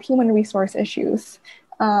deal with human resource issues.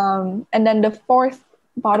 And then the fourth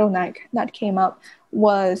bottleneck that came up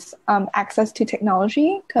was access to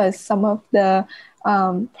technology, because some of the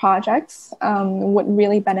projects would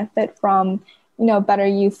really benefit from better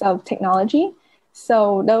use of technology.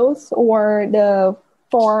 So those were the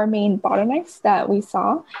four main bottlenecks that we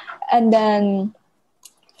saw. And then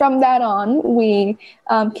from that on, we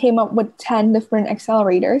came up with 10 different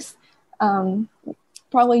accelerators.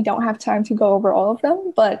 Probably don't have time to go over all of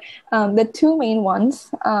them, but the two main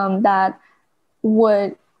ones that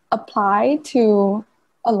would apply to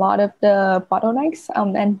a lot of the bottlenecks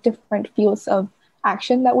and different fields of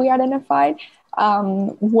action that we identified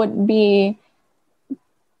would be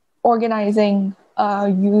organizing a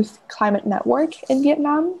youth climate network in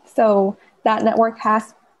Vietnam. So that network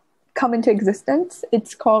has come into existence.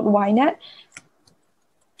 It's called YNET.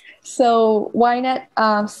 So YNET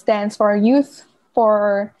stands for Youth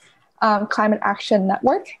for Climate Action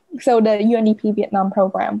Network. So the UNDP Viet Nam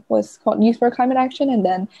program was called Youth for Climate Action, and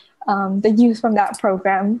then the youth from that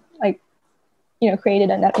program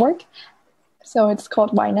created a network. So it's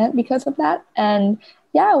called YNET because of that. And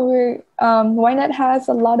yeah, YNET has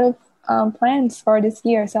a lot of plans for this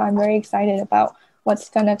year. So I'm very excited about what's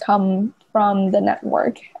going to come from the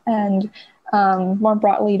network and more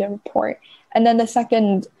broadly the report. And then the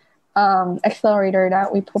second accelerator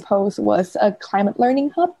that we proposed was a climate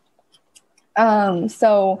learning hub.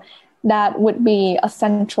 So that would be a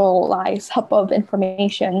centralized hub of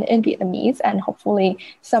information in Vietnamese and hopefully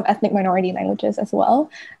some ethnic minority languages as well,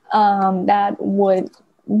 that would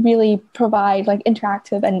really provide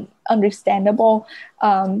interactive and understandable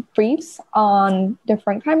briefs on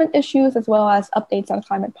different climate issues, as well as updates on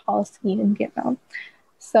climate policy in Vietnam.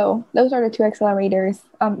 So those are the two accelerators,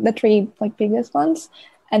 the three biggest ones.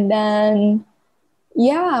 And then,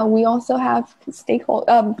 we also have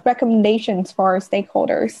recommendations for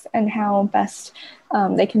stakeholders and how best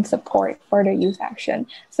they can support further youth action.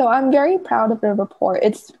 So I'm very proud of the report.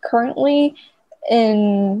 It's currently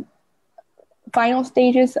in final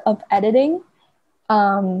stages of editing,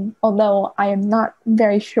 although I am not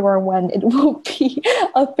very sure when it will be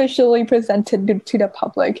officially presented to the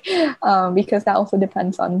public, because that also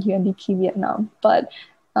depends on UNDP Vietnam. But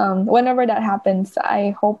whenever that happens,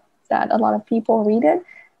 I hope that a lot of people read it,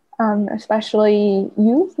 especially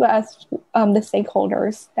youth, as the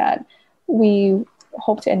stakeholders that we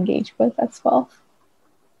hope to engage with as well.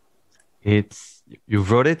 You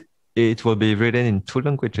wrote it. It will be written in 2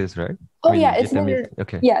 languages, right? Oh, yeah, it's been,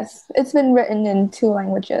 okay. Yes, it's been written in 2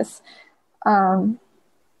 languages. I'm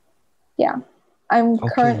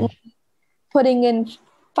currently putting in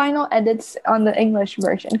final edits on the English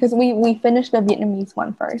version, because we finished the Vietnamese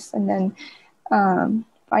one first, and then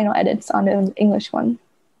final edits on the English one.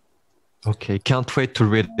 Okay, can't wait to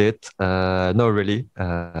read it. No, really.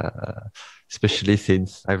 Especially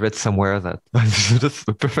since I read somewhere that just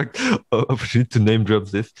a perfect opportunity to name drop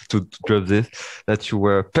this, that you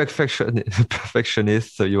were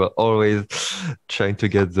perfectionist, so you were always trying to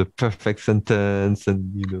get the perfect sentence,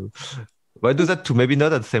 and but I do that too, maybe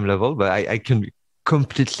not at the same level, but I can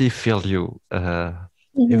completely feel you.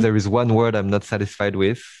 If there is one word I'm not satisfied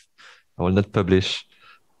with, I will not publish.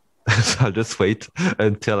 So I'll just wait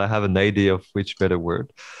until I have an idea of which better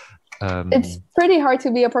word. It's pretty hard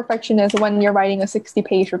to be a perfectionist when you're writing a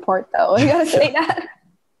 60-page report, though. I gotta say that.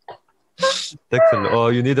 Excellent. Oh,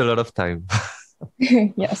 you need a lot of time.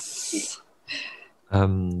 Yes.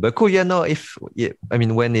 But cool.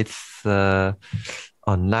 When it's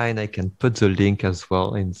online, I can put the link as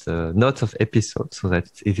well in the notes of episode so that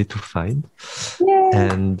it's easy to find. Yay.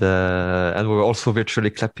 And we're also virtually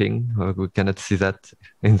clapping. We cannot see that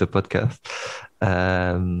in the podcast.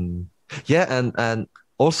 And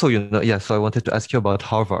also, so I wanted to ask you about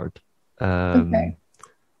Harvard. Okay.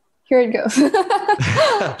 Here it goes.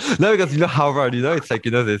 No, because Harvard,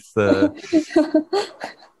 it's this.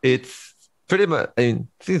 It's pretty much. This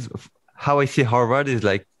is how I see Harvard is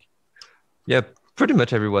pretty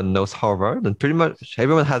much everyone knows Harvard, and pretty much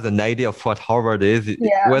everyone has an idea of what Harvard is,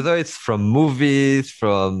 whether it's from movies,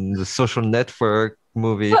 from the Social Network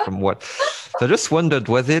movie, from what. So I just wondered,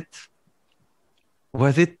 was it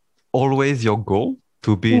always your goal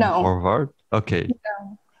to be in Harvard? Okay.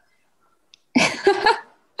 No.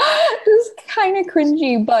 This is kind of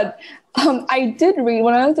cringy, but I did read,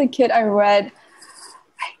 when I was a kid, I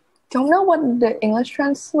don't know what the English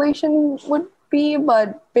translation would be,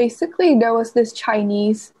 but basically there was this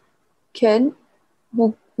Chinese kid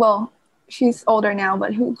who, well, she's older now,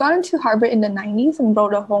 but who got into Harvard in the 90s and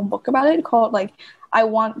wrote a whole book about it called like, I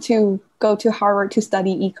want to go to Harvard to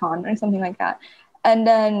study econ or something like that. And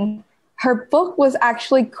then her book was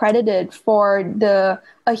actually credited for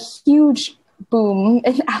a huge boom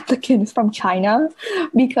in applicants from China,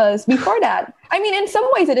 because before that, I mean, in some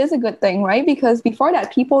ways it is a good thing, right? Because before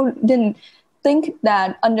that, people didn't think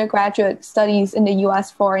that undergraduate studies in the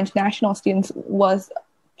US for international students was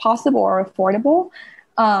possible or affordable.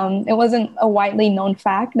 It wasn't a widely known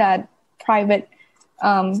fact that private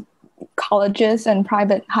colleges and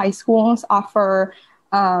private high schools offer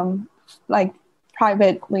like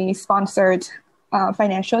privately sponsored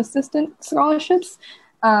financial assistance scholarships.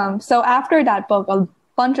 So after that book, a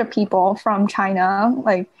bunch of people from China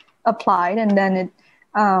like applied, and then it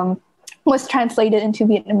was translated into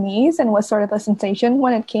Vietnamese and was sort of a sensation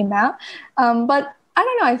when it came out. But I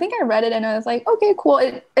don't know, I think I read it and I was like, okay, cool.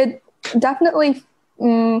 It definitely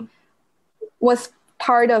was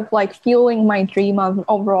part of like fueling my dream of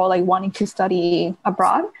overall like wanting to study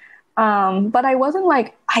abroad. But I wasn't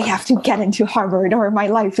like, I have to get into Harvard or my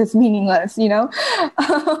life is meaningless, you know?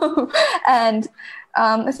 And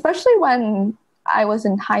especially when I was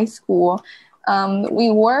in high school, we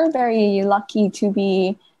were very lucky to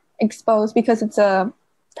be exposed, because it's a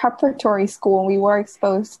preparatory school. We were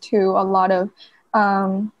exposed to a lot of,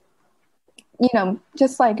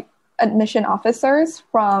 just like admission officers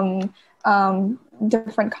from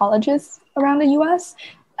different colleges around the US.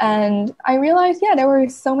 And I realized, there were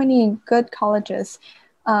so many good colleges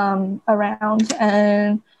around.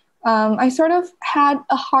 And I sort of had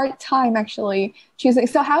a hard time actually choosing.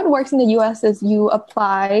 So how it works in the US is you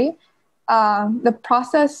apply. The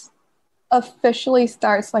process officially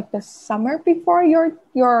starts like the summer before your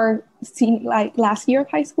like last year of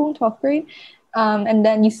high school, 12th grade. And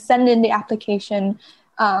then you send in the application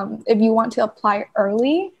if you want to apply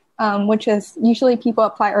early. Which is usually people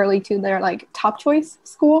apply early to their like top choice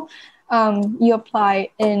school. You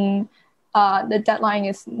apply in, the deadline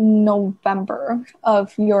is November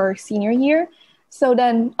of your senior year. So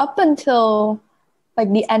then up until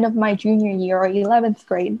like the end of my junior year or 11th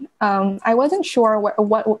grade, I wasn't sure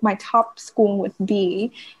what my top school would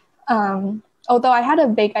be. Although I had a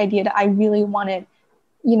vague idea that I really wanted,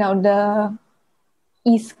 the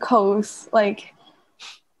East Coast, like,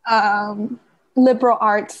 liberal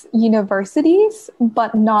arts universities,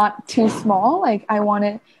 but not too small. Like I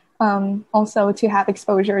wanted also to have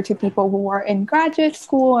exposure to people who are in graduate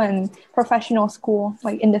school and professional school,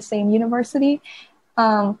 like in the same university.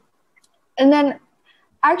 And then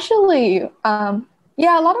actually, a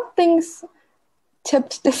lot of things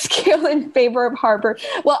tipped the scale in favor of Harvard.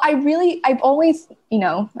 Well, I've always,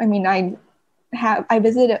 I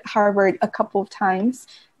visited Harvard a couple of times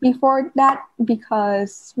before that,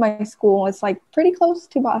 because my school was like pretty close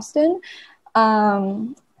to Boston.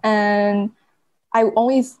 And I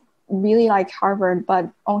always really liked Harvard, but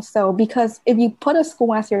also because if you put a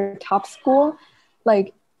school as your top school,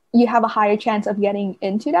 like you have a higher chance of getting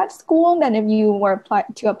into that school than if you were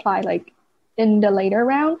to apply like in the later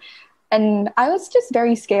round. And I was just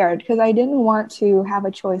very scared because I didn't want to have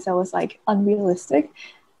a choice that was like unrealistic.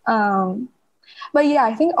 But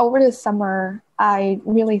I think over the summer, I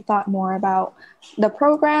really thought more about the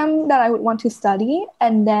program that I would want to study.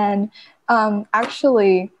 And then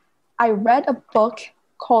actually, I read a book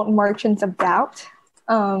called Merchants of Doubt.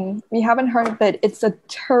 If you haven't heard of it, it's a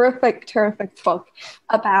terrific, terrific book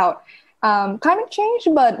about climate change,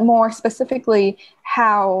 but more specifically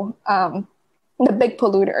how the big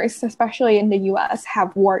polluters, especially in the US,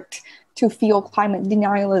 have worked to fuel climate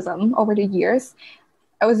denialism over the years.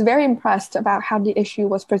 I was very impressed about how the issue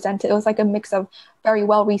was presented. It was like a mix of very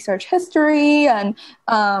well-researched history and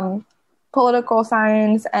political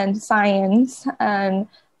science, and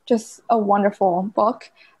just a wonderful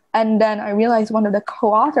book. And then I realized one of the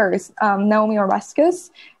co-authors, Naomi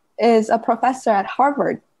Oreskes, is a professor at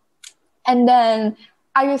Harvard. And then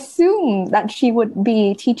I assumed that she would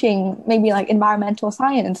be teaching maybe like environmental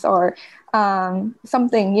science or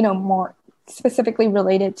something, more specifically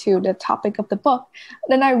related to the topic of the book.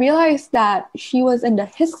 Then I realized that she was in the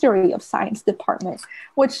history of science department,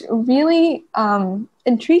 which really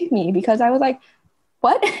intrigued me, because I was like,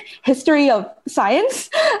 what? History of science?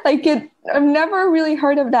 I've never really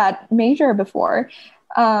heard of that major before,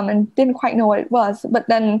 and didn't quite know what it was. But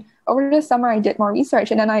then over the summer, I did more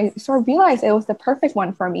research, and then I sort of realized it was the perfect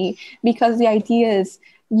one for me, because the idea is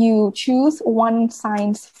you choose one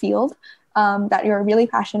science field that you're really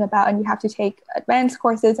passionate about, and you have to take advanced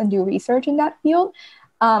courses and do research in that field.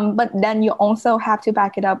 But then you also have to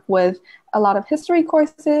back it up with a lot of history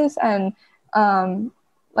courses and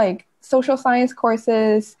social science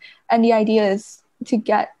courses, and the idea is to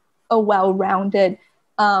get a well-rounded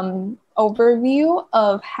overview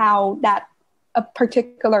of how that a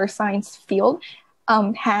particular science field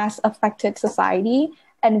has affected society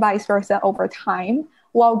and vice versa over time,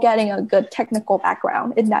 while getting a good technical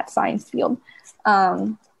background in that science field.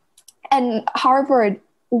 And Harvard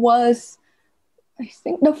was, I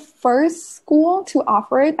think, the first school to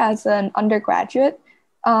offer it as an undergraduate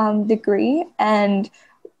degree, and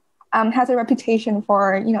has a reputation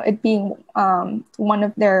for, it being one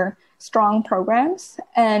of their strong programs.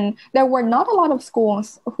 And there were not a lot of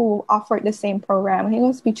schools who offered the same program. I think it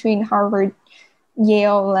was between Harvard,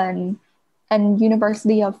 Yale, and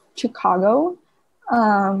University of Chicago.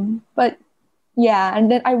 But yeah, and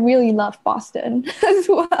then I really loved Boston as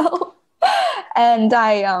well. And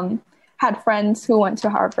I had friends who went to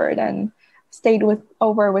Harvard and stayed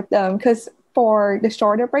over with them, because for the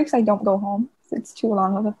shorter breaks, I don't go home. It's too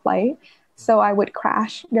long of a flight. So I would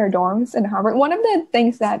crash their dorms in Harvard. One of the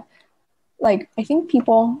things that, I think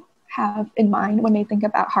people have in mind when they think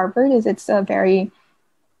about Harvard is it's a very,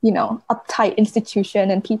 uptight institution,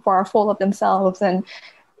 and people are full of themselves and,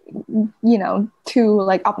 too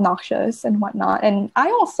obnoxious and whatnot. And I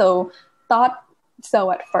also thought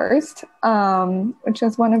so at first, which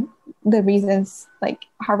was one of the reasons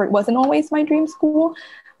Harvard wasn't always my dream school.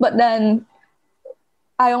 But then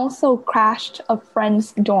I also crashed a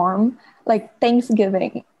friend's dorm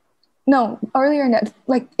Thanksgiving. No, earlier in that,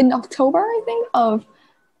 in October, I think, of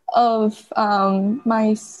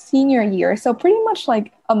my senior year. So pretty much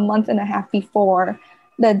a month and a half before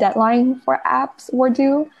the deadline for apps were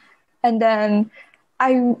due. And then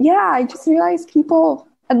I just realized people,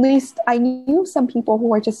 at least I knew some people who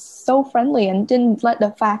were just so friendly and didn't let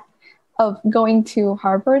the fact of going to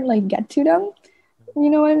Harvard get to them. You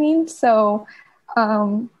know what I mean? So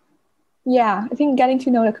I think getting to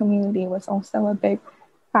know the community was also a big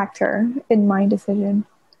factor in my decision.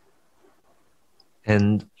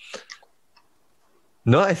 And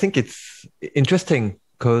no, I think it's interesting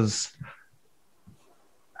because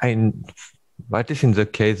at least in the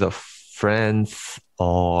case of France,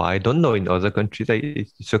 or I don't know, in other countries,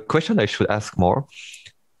 it's a question I should ask more.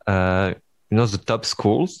 The top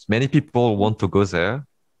schools, many people want to go there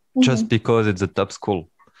just because it's a top school.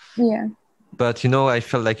 Yeah. But, I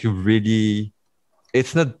felt like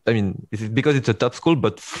it's not, it's because it's a top school,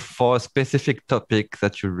 but for a specific topic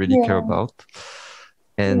that you really care about.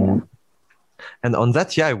 And on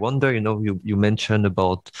that, I wonder, you mentioned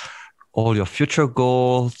about all your future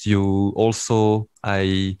goals. You also,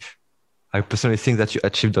 I personally think that you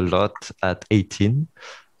achieved a lot at 18.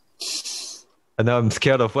 And now I'm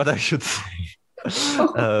scared of what I should say.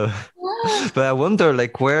 But I wonder,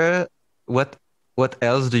 what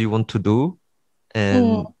else do you want to do?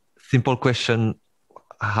 And simple question,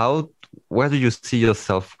 where do you see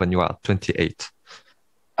yourself when you are 28?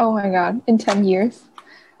 Oh my God, in 10 years?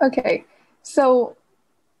 Okay, so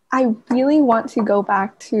I really want to go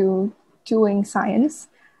back to doing science,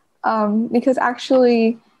 because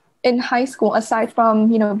actually in high school, aside from,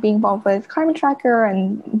 being involved with Climate Tracker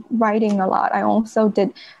and writing a lot, I also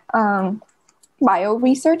did bio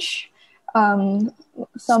research,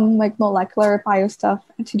 some molecular bio stuff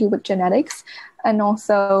to do with genetics. And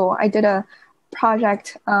also I did a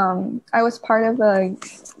project. I was part of a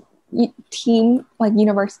team,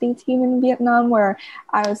 university team in Vietnam, where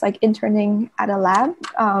I was interning at a lab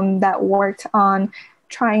that worked on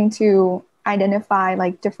trying to identify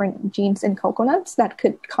different genes in coconuts that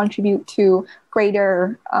could contribute to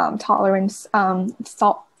greater tolerance of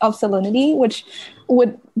salinity, which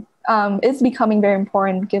is becoming very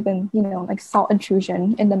important given salt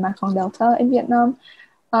intrusion in the Mekong Delta in Vietnam.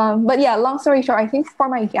 But yeah, long story short, I think for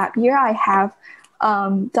my gap year, I have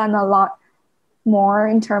done a lot more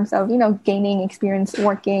in terms of, gaining experience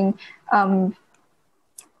working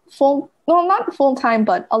not full time,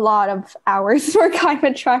 but a lot of hours for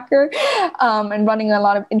Climate Tracker, and running a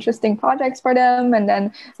lot of interesting projects for them, and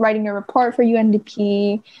then writing a report for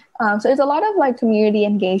UNDP. So there's a lot of community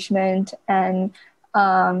engagement and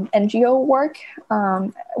NGO work,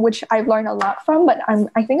 which I've learned a lot from, but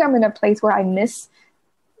I think I'm in a place where I miss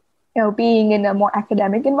being in a more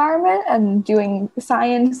academic environment and doing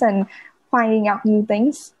science and finding out new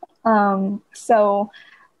things. So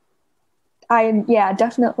I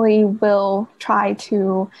definitely will try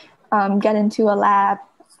to get into a lab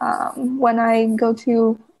when I go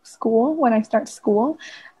to school, when I start school.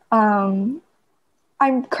 I'm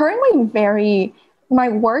currently my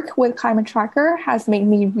work with Climate Tracker has made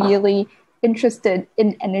me really interested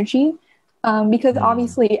in energy, because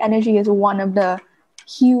obviously energy is one of the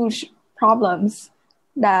huge problems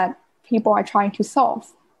that people are trying to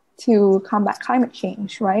solve to combat climate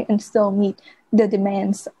change, right? And still meet the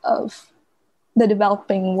demands of the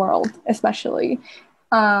developing world, especially.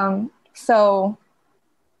 So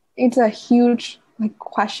it's a huge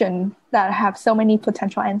question that have so many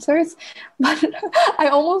potential answers, but I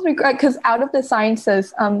almost regret, because out of the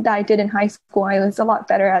sciences that I did in high school, I was a lot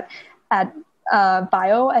better at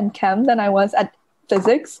bio and chem than I was at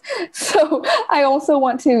physics. So I also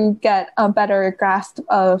want to get a better grasp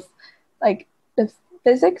of the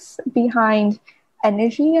physics behind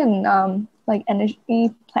energy and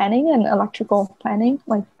energy planning and electrical planning,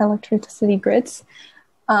 like electricity grids.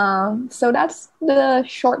 So that's the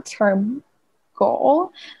short-term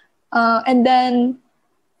goal. And then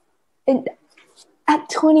at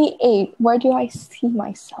 28, where do I see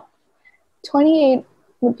myself? 28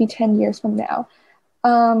 would be 10 years from now.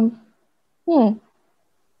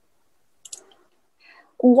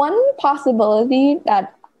 One possibility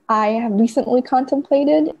that I have recently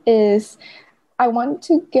contemplated is I'm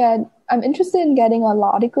interested in getting a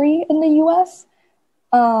law degree in the US,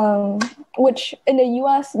 which in the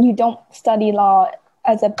US, you don't study law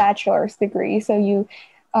as a bachelor's degree. So you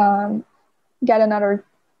get another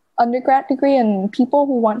undergrad degree, and people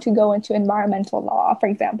who want to go into environmental law, for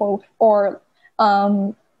example, or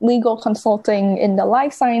legal consulting in the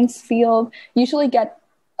life science field, usually get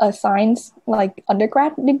a science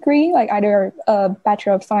undergrad degree, either a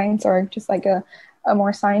Bachelor of Science or just a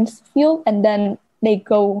more science field, and then they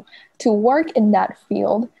go to work in that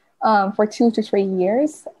field for 2 to 3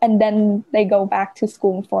 years, and then they go back to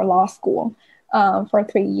school for law school for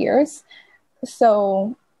 3 years.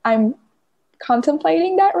 So I'm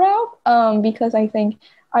contemplating that route because I think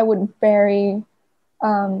I would very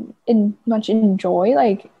much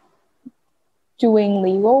enjoy doing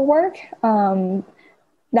legal work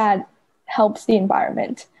that helps the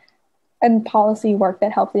environment and policy work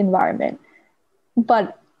that helps the environment.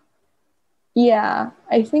 But yeah,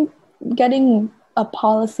 I think getting a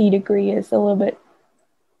policy degree is a little bit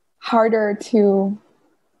harder to,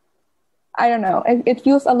 I don't know, it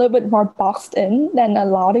feels a little bit more boxed in than a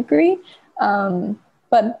law degree.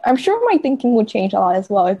 But I'm sure my thinking would change a lot as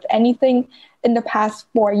well. If anything in the past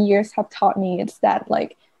 4 years have taught me, it's that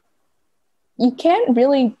you can't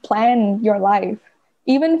really plan your life,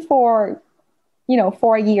 even for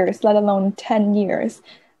 4 years, let alone 10 years.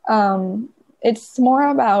 It's more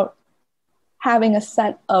about having a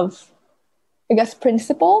set of, I guess,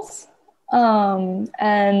 principles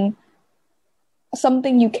and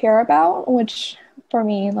something you care about, which for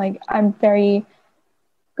me, I'm very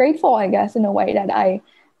grateful, I guess, in a way that I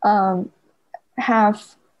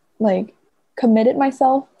have committed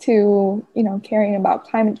myself to, caring about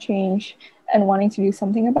climate change and wanting to do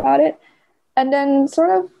something about it. And then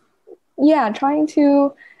sort of, trying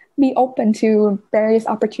to be open to various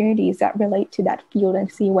opportunities that relate to that field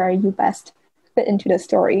and see where you best fit into the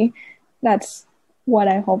story. That's what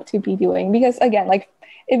I hope to be doing. Because again,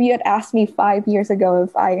 if you had asked me 5 years ago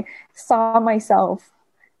if I saw myself,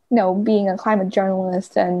 being a climate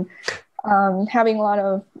journalist and having a lot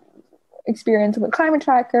of experience with Climate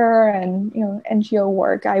Tracker and NGO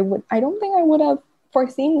work, I don't think I would have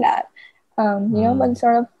foreseen that. But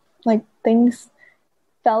sort of things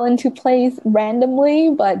fell into place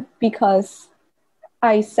randomly, but because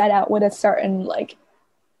I set out with a certain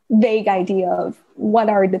vague idea of what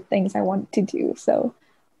are the things I want to do. So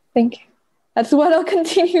I think that's what I'll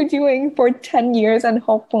continue doing for 10 years, and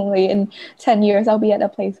hopefully in 10 years I'll be at a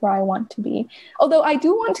place where I want to be. Although I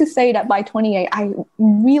do want to say that by 28, I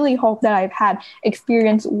really hope that I've had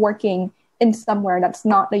experience working in somewhere that's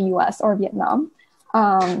not the US or Vietnam.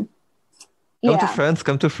 Come to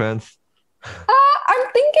France. I'm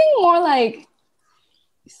thinking more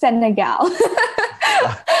Senegal.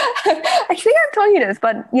 I think I've told you this,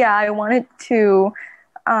 but yeah, I wanted to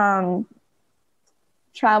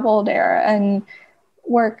travel there and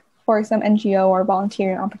work for some NGO or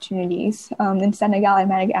volunteering opportunities in Senegal and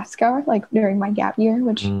Madagascar, during my gap year,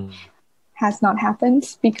 which has not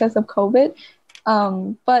happened because of COVID.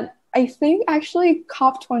 But I think actually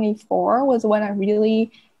COP24 was when I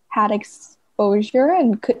really had exposure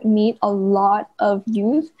and could meet a lot of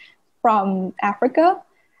youth from Africa.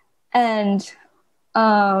 And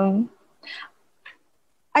I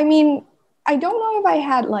mean, I don't know if I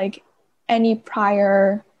had any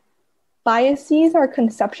prior biases or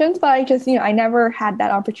conceptions, but I just, I never had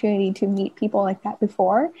that opportunity to meet people like that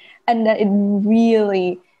before. And that it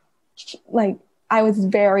really, I was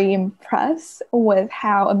very impressed with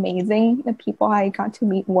how amazing the people I got to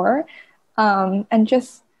meet were. And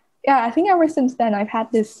just, I think ever since then, I've had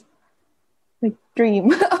this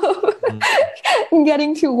dream of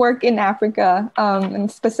getting to work in Africa,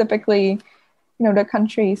 and specifically, the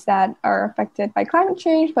countries that are affected by climate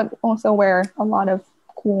change, but also where a lot of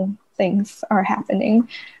cool things are happening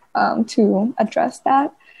to address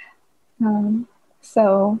that.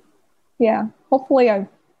 So yeah, hopefully I've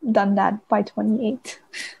done that by 28.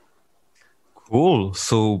 Cool.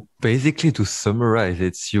 So basically, to summarize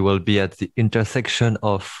it, you will be at the intersection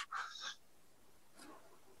of,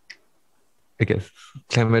 I guess,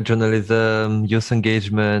 climate journalism, youth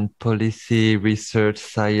engagement, policy, research,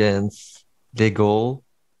 science, legal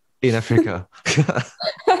in Africa.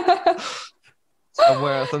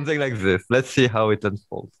 Somewhere, something like this. Let's see how it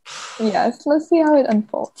unfolds. Yes, let's see how it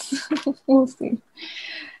unfolds. We'll see.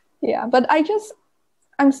 Yeah, but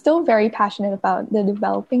I'm still very passionate about the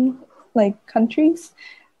developing countries.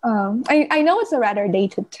 I know it's a rather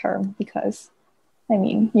dated term because, I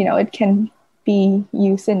mean, it can be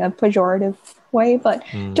used in a pejorative way, but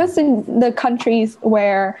just in the countries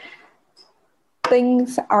where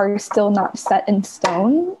things are still not set in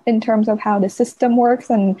stone in terms of how the system works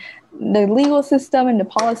and the legal system and the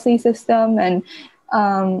policy system, and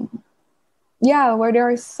where there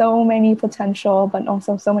are so many potential, but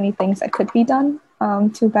also so many things that could be done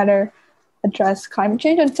to better address climate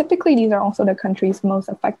change. And typically, these are also the countries most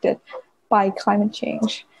affected by climate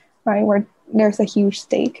change, right? Where there's a huge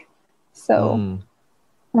stake. So,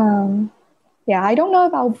 I don't know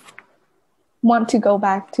if I'll want to go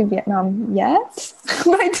back to Vietnam yet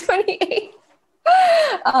by 28.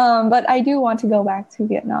 But I do want to go back to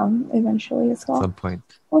Vietnam eventually as well. At some point.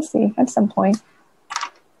 We'll see at some point.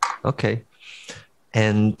 Okay.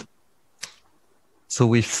 And so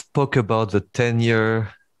we spoke about the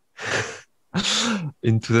 10-year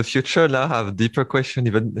into the future. Now I have a deeper question.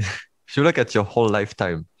 Even if you look at your whole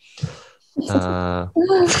lifetime,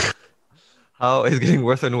 how it's getting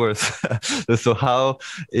worse and worse. So how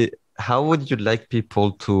would you like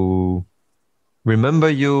people to remember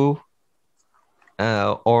you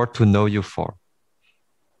or to know you for?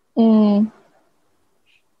 Well,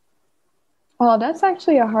 that's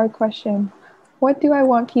actually a hard question. What do I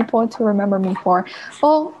want people to remember me for?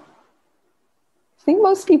 Well, I think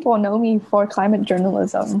most people know me for climate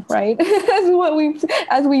journalism, right?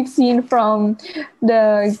 as we've seen from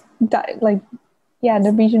the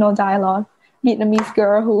regional dialogue Vietnamese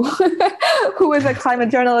girl who is a climate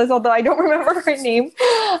journalist, although I don't remember her name.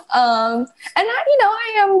 And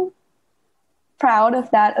I am proud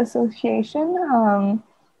of that association. I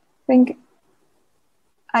think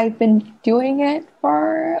I've been doing it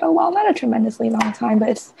for a while, not a tremendously long time, but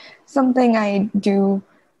it's something I do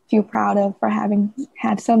feel proud of for having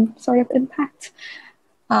had some sort of impact.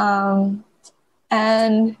 And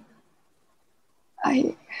I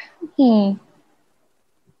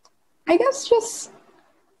guess just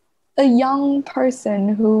a young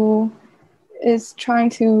person who is trying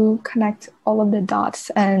to connect all of the dots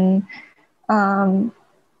and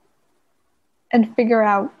figure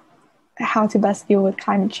out how to best deal with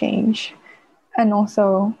climate change, and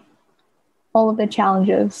also all of the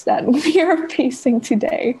challenges that we are facing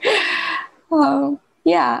today. I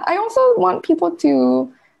also want people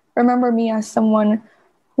to remember me as someone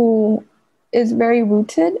who is very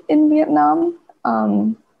rooted in Vietnam,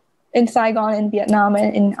 in Saigon, in Vietnam,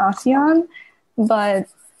 and in ASEAN, but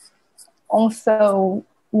also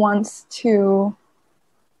wants to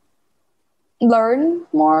learn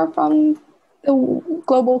more from the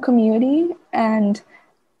global community, and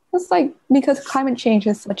just because climate change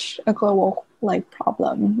is such a global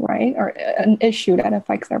problem, right? Or an issue that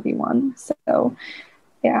affects everyone. So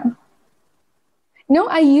I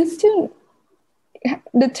used to,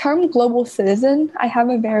 the term global citizen, I have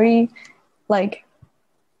a very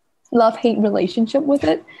love-hate relationship with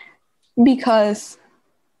it, because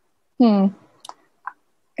I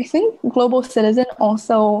think global citizen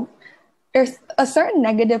also, there's a certain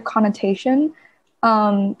negative connotation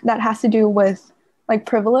that has to do with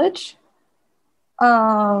privilege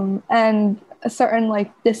and a certain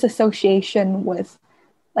disassociation with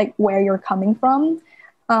where you're coming from,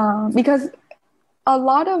 because a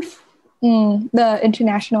lot of the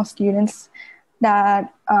international students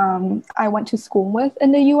that I went to school with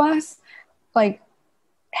in the US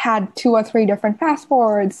had 2 or 3 different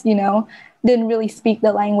passports, didn't really speak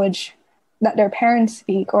the language that their parents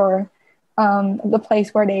speak, or the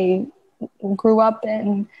place where they grew up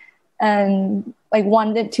in, and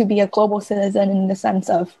wanted to be a global citizen in the sense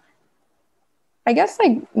of, I guess,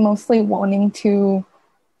 mostly wanting to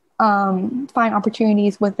find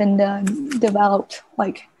opportunities within the developed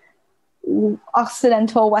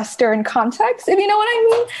Occidental Western context, if you know what I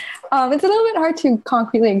mean. It's a little bit hard to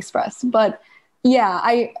concretely express, but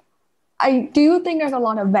I do think there's a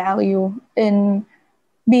lot of value in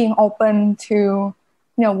being open to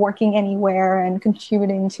working anywhere and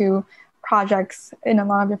contributing to projects in a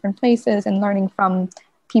lot of different places and learning from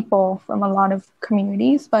people from a lot of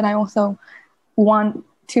communities. But I also want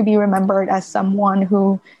to be remembered as someone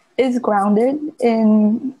who is grounded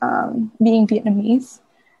in being Vietnamese.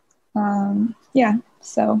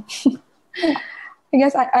 So I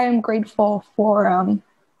guess I am grateful for,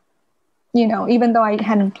 even though I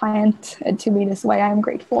hadn't planned it to be this way, I am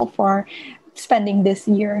grateful for spending this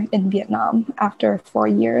year in Vietnam after 4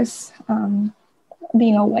 years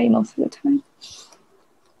being away most of the time.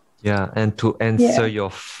 Yeah, and to answer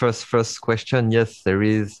your first question, yes, there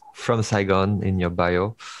is from Saigon in your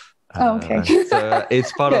bio. Okay. So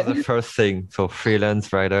it's part of the first thing. So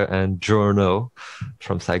freelance writer and journal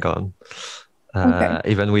from Saigon. Okay.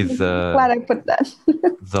 Even with glad I put that.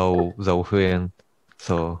 Dầu Huyen.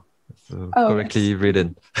 So correctly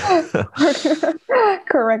written.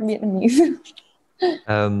 Correct Vietnamese.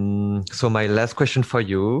 So my last question for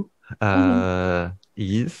you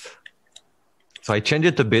is, so I changed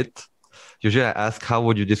it a bit. Usually I ask, how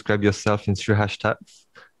would you describe yourself in 3 hashtags?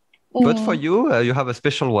 But for you, you have a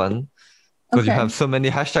special one because you have so many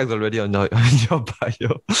hashtags already on your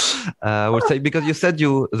bio. I would say, because you said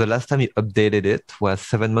the last time you updated it was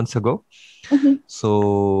 7 months ago.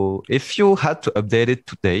 So if you had to update it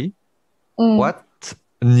today, what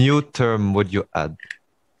new term would you add?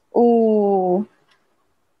 Ooh.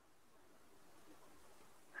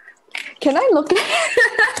 Can I look at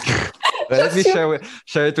it? Let me share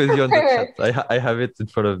it with you on the chat. I have it in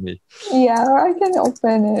front of me. Yeah, I can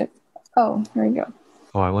open it. Oh, here we go.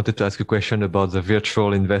 Oh, I wanted to ask a question about the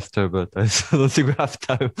virtual investor, but I don't think we have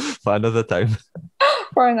time for another time.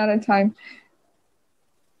 For another time.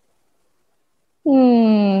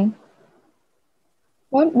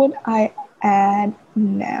 What would I add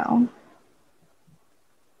now?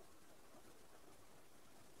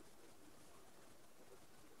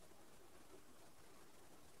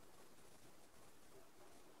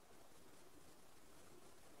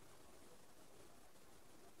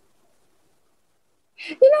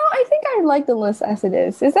 I think I like the list as it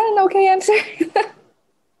is. Is that an okay answer?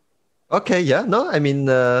 Okay, yeah, no, I mean,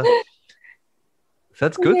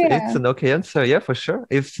 that's good. Yeah. It's an okay answer, yeah, for sure.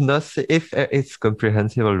 If it's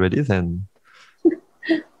comprehensive already, then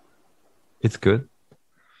it's good.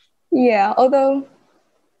 Yeah, although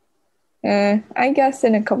I guess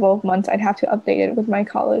in a couple of months I'd have to update it with my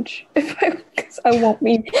college because I won't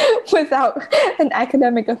be without an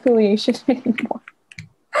academic affiliation anymore.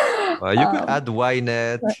 You could add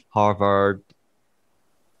YNET, Harvard.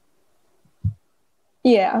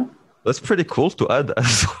 Yeah. That's pretty cool to add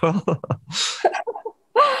as well.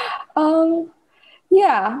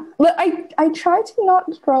 Yeah, but I try to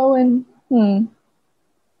not throw in.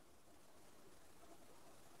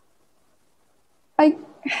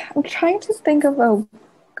 I'm trying to think of a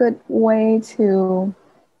good way to,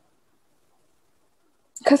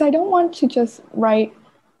 because I don't want to just write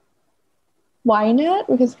YNET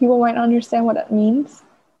because people might not understand what that means,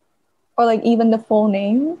 or like even the full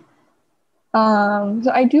name.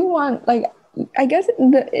 So I do want, like, I guess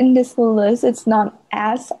in this list, it's not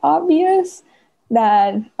as obvious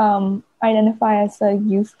that identify as a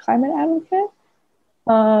youth climate advocate.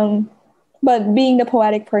 But being the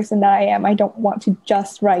poetic person that I am, I don't want to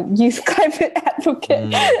just write youth climate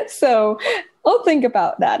advocate. So I'll think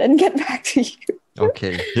about that and get back to you.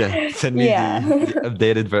 Okay, yeah. Send me the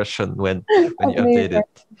updated version when you update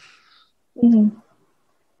it.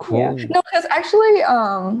 Cool. Yeah. No, because actually,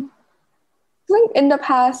 I think in the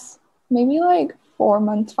past, maybe like 4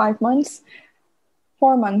 months, 5 months,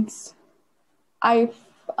 4 months, I've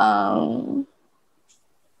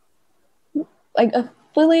like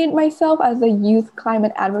affiliate myself as a youth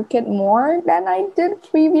climate advocate more than I did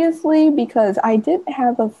previously, because I did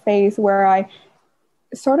have a phase where I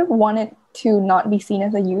sort of wanted to not be seen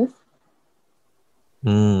as a youth.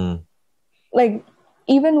 Like,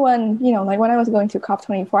 even when, like when I was going to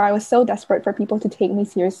COP24, I was so desperate for people to take me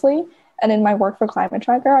seriously. And in my work for Climate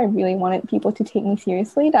Tracker, I really wanted people to take me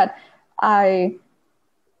seriously, that I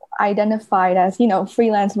identified as,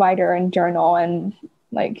 freelance writer and journal and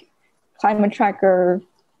like Climate Tracker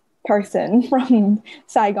person from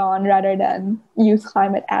Saigon rather than youth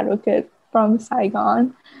climate advocate from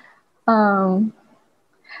Saigon.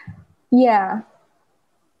 Yeah,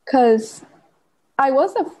 because I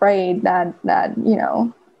was afraid that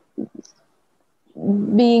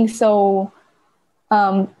being so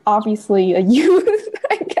obviously a youth,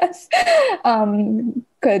 I guess,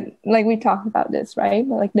 could, like, we talked about this, right?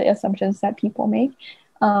 Like the assumptions that people make.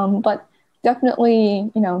 But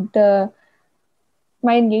definitely, my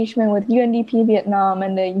engagement with UNDP Vietnam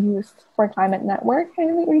and the Youth for Climate Network, I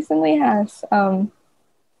think recently has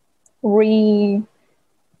re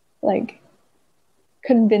like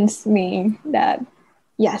convince me that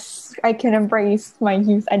yes, I can embrace my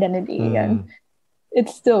youth identity, and it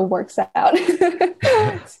still works out.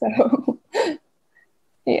 So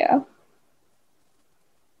yeah.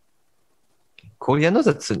 Cool. Yeah, no,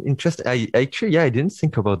 that's an interesting. I actually, yeah, I didn't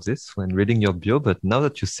think about this when reading your bio, but now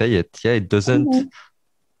that you say it, yeah, it doesn't. Mhm.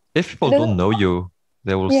 If people It don't doesn't, know you,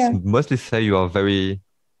 they will yeah. mostly say you are very,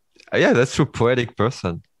 yeah, that's true, poetic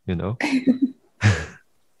person, you know.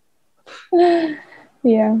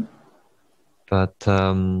 Yeah. But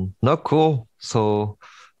no, cool. So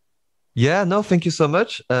yeah, no, thank you so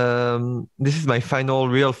much. This is my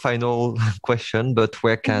real final question. But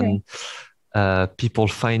where Okay. can people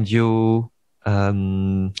find you?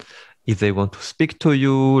 If they want to speak to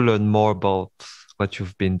you, learn more about what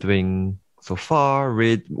you've been doing so far,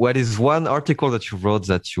 read what is one article that you wrote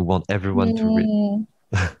that you want everyone to read? Mm,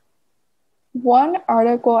 one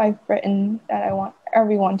article I've written that I want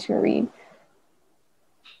everyone to read.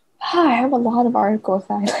 I have a lot of articles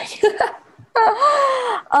that I like.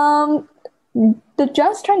 The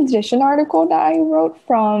Just Transition article that I wrote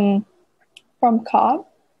from COP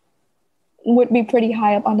would be pretty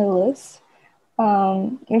high up on the list.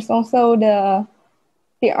 There's also the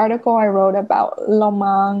article I wrote about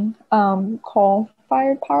Lomang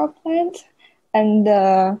coal-fired power plant and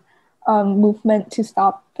the movement to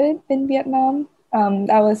stop it in Vietnam.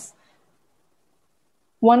 That was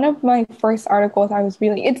one of my first articles.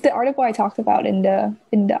 It's the article I talked about in the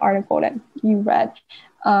article that you read.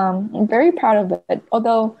 I'm very proud of it,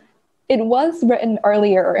 although it was written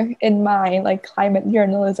earlier in my like climate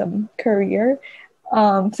journalism career.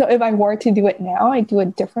 So if I were to do it now, I do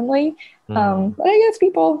it differently. But I guess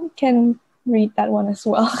people can read that one as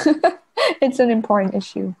well. It's an important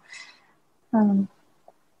issue.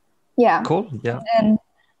 Yeah. Cool. Yeah.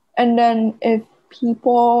 And then if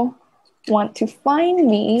people want to find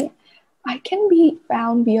me, I can be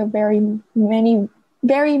found via very many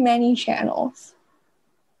channels.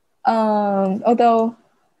 Although,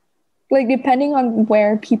 like, depending on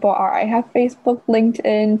where people are, I have Facebook,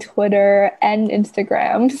 LinkedIn, Twitter, and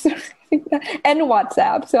Instagram, and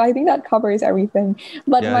WhatsApp. So I think that covers everything.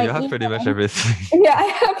 But Yeah, my you have pretty much everything. yeah, I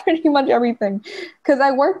have pretty much everything because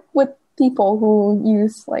I work with people who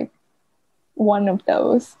use like one of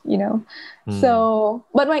those, you know. So,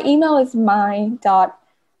 but my email is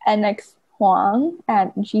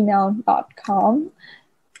my.nxhuang@gmail.com.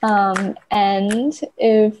 And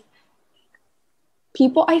if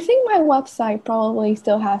people, I think my website probably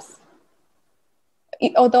still has,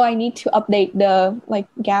 although I need to update the like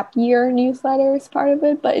gap year newsletters part of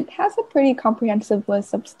it, but it has a pretty comprehensive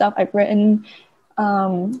list of stuff I've written.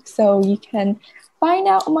 So you can find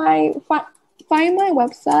my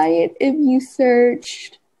website if you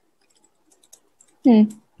searced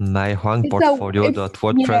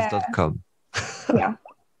myhuangportfolio.wordpress.com. Yeah.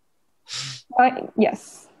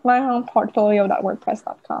 Yes.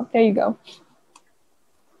 myhomeportfolio.wordpress.com. There you go.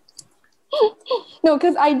 No,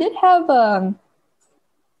 because I did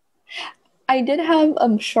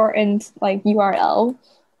have shortened like URL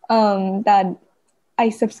that I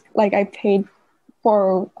paid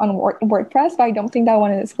for on WordPress, but I don't think that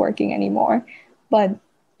one is working anymore. But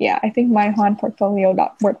yeah, I think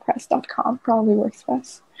myhanportfolio.wordpress.com probably works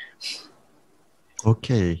best.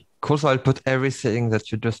 Okay, cool. So I'll put everything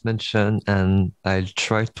that you just mentioned, and I'll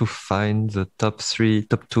try to find the top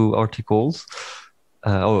 2 articles.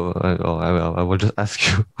 I will just ask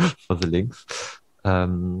you for the links.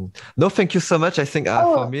 No, thank you so much. I think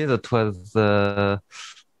for me that was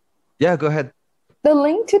yeah. Go ahead. The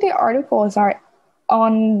link to the articles are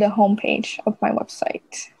on the homepage of my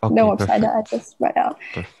website. Okay, the website perfect. that I just read out.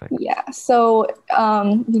 Perfect. Yeah. So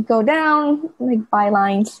you go down like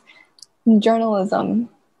bylines, journalism.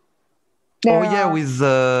 I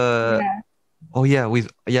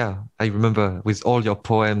remember with all your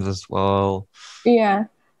poems as well. Yeah.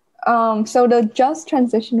 So the Just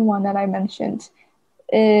Transition one that I mentioned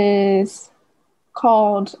is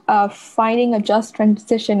called Finding a Just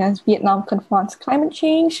Transition as Vietnam Confronts Climate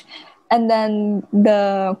Change. And then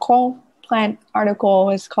the coal plant article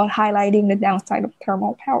is called Highlighting the Downside of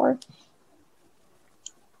Thermal Power.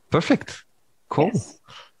 Perfect. Cool. Yes.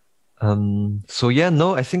 So yeah,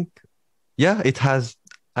 no, I think, yeah, it has,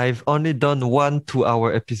 I've only done 1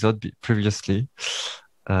 2-hour episode previously.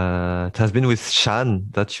 It has been with Shan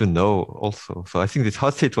that you know also. So I think this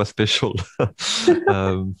hot seat was special.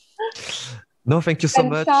 No, thank you so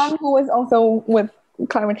much. And Shan, who was also with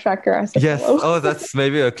Climate Tracker as a fellow. Oh, that's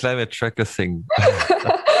maybe a Climate Tracker thing.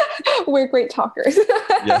 We're great talkers.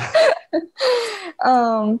 Yeah.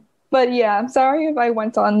 But yeah, I'm sorry if I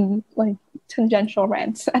went on like tangential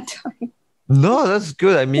rants at times. No, that's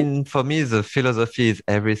good. I mean, for me, the philosophy is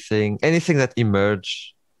everything. Anything that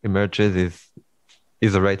emerges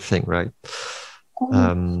is the right thing, right?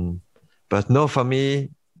 But no, for me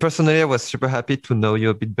personally, I was super happy to know you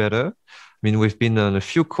a bit better. I mean, we've been on a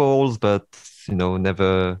few calls, but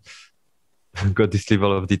never got this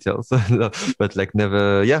level of details. But like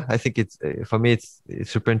never, yeah. I think it's for me, it's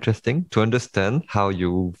super interesting to understand how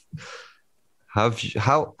you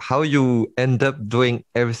end up doing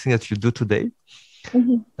everything that you do today.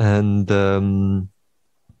 And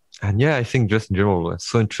yeah, I think just in general, it's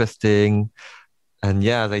so interesting. And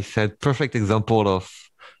yeah, as I said, perfect example of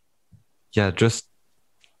just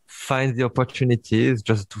find the opportunities,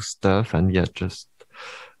 just do stuff, and just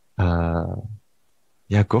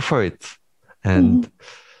go for it. And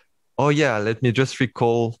let me just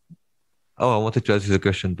recall. Oh, I wanted to ask you the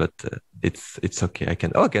question, but it's okay. I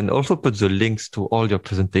can also put the links to all your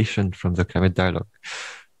presentation from the climate dialogue.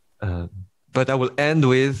 But I will end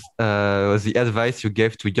with the advice you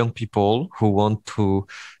gave to young people who want to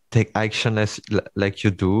take action like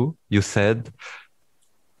you do. You said,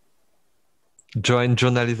 join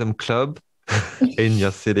journalism club in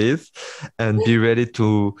your cities and be ready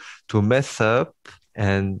to mess up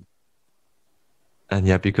and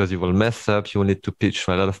because you will mess up, you will need to pitch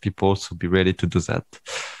to a lot of people, so be ready to do that.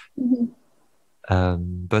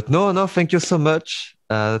 But no, thank you so much.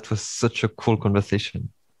 That was such a cool conversation.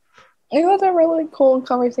 It was a really cool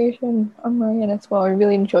conversation on my end as well. I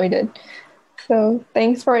really enjoyed it. So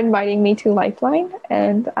thanks for inviting me to Lifeline,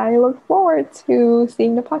 and I look forward to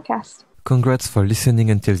seeing the podcast. Congrats for listening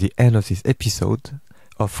until the end of this episode.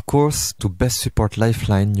 Of course, to best support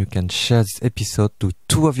Lifeline, you can share this episode to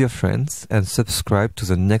 2 of your friends and subscribe to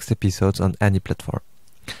the next episodes on any platform.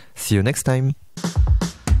 See you next time!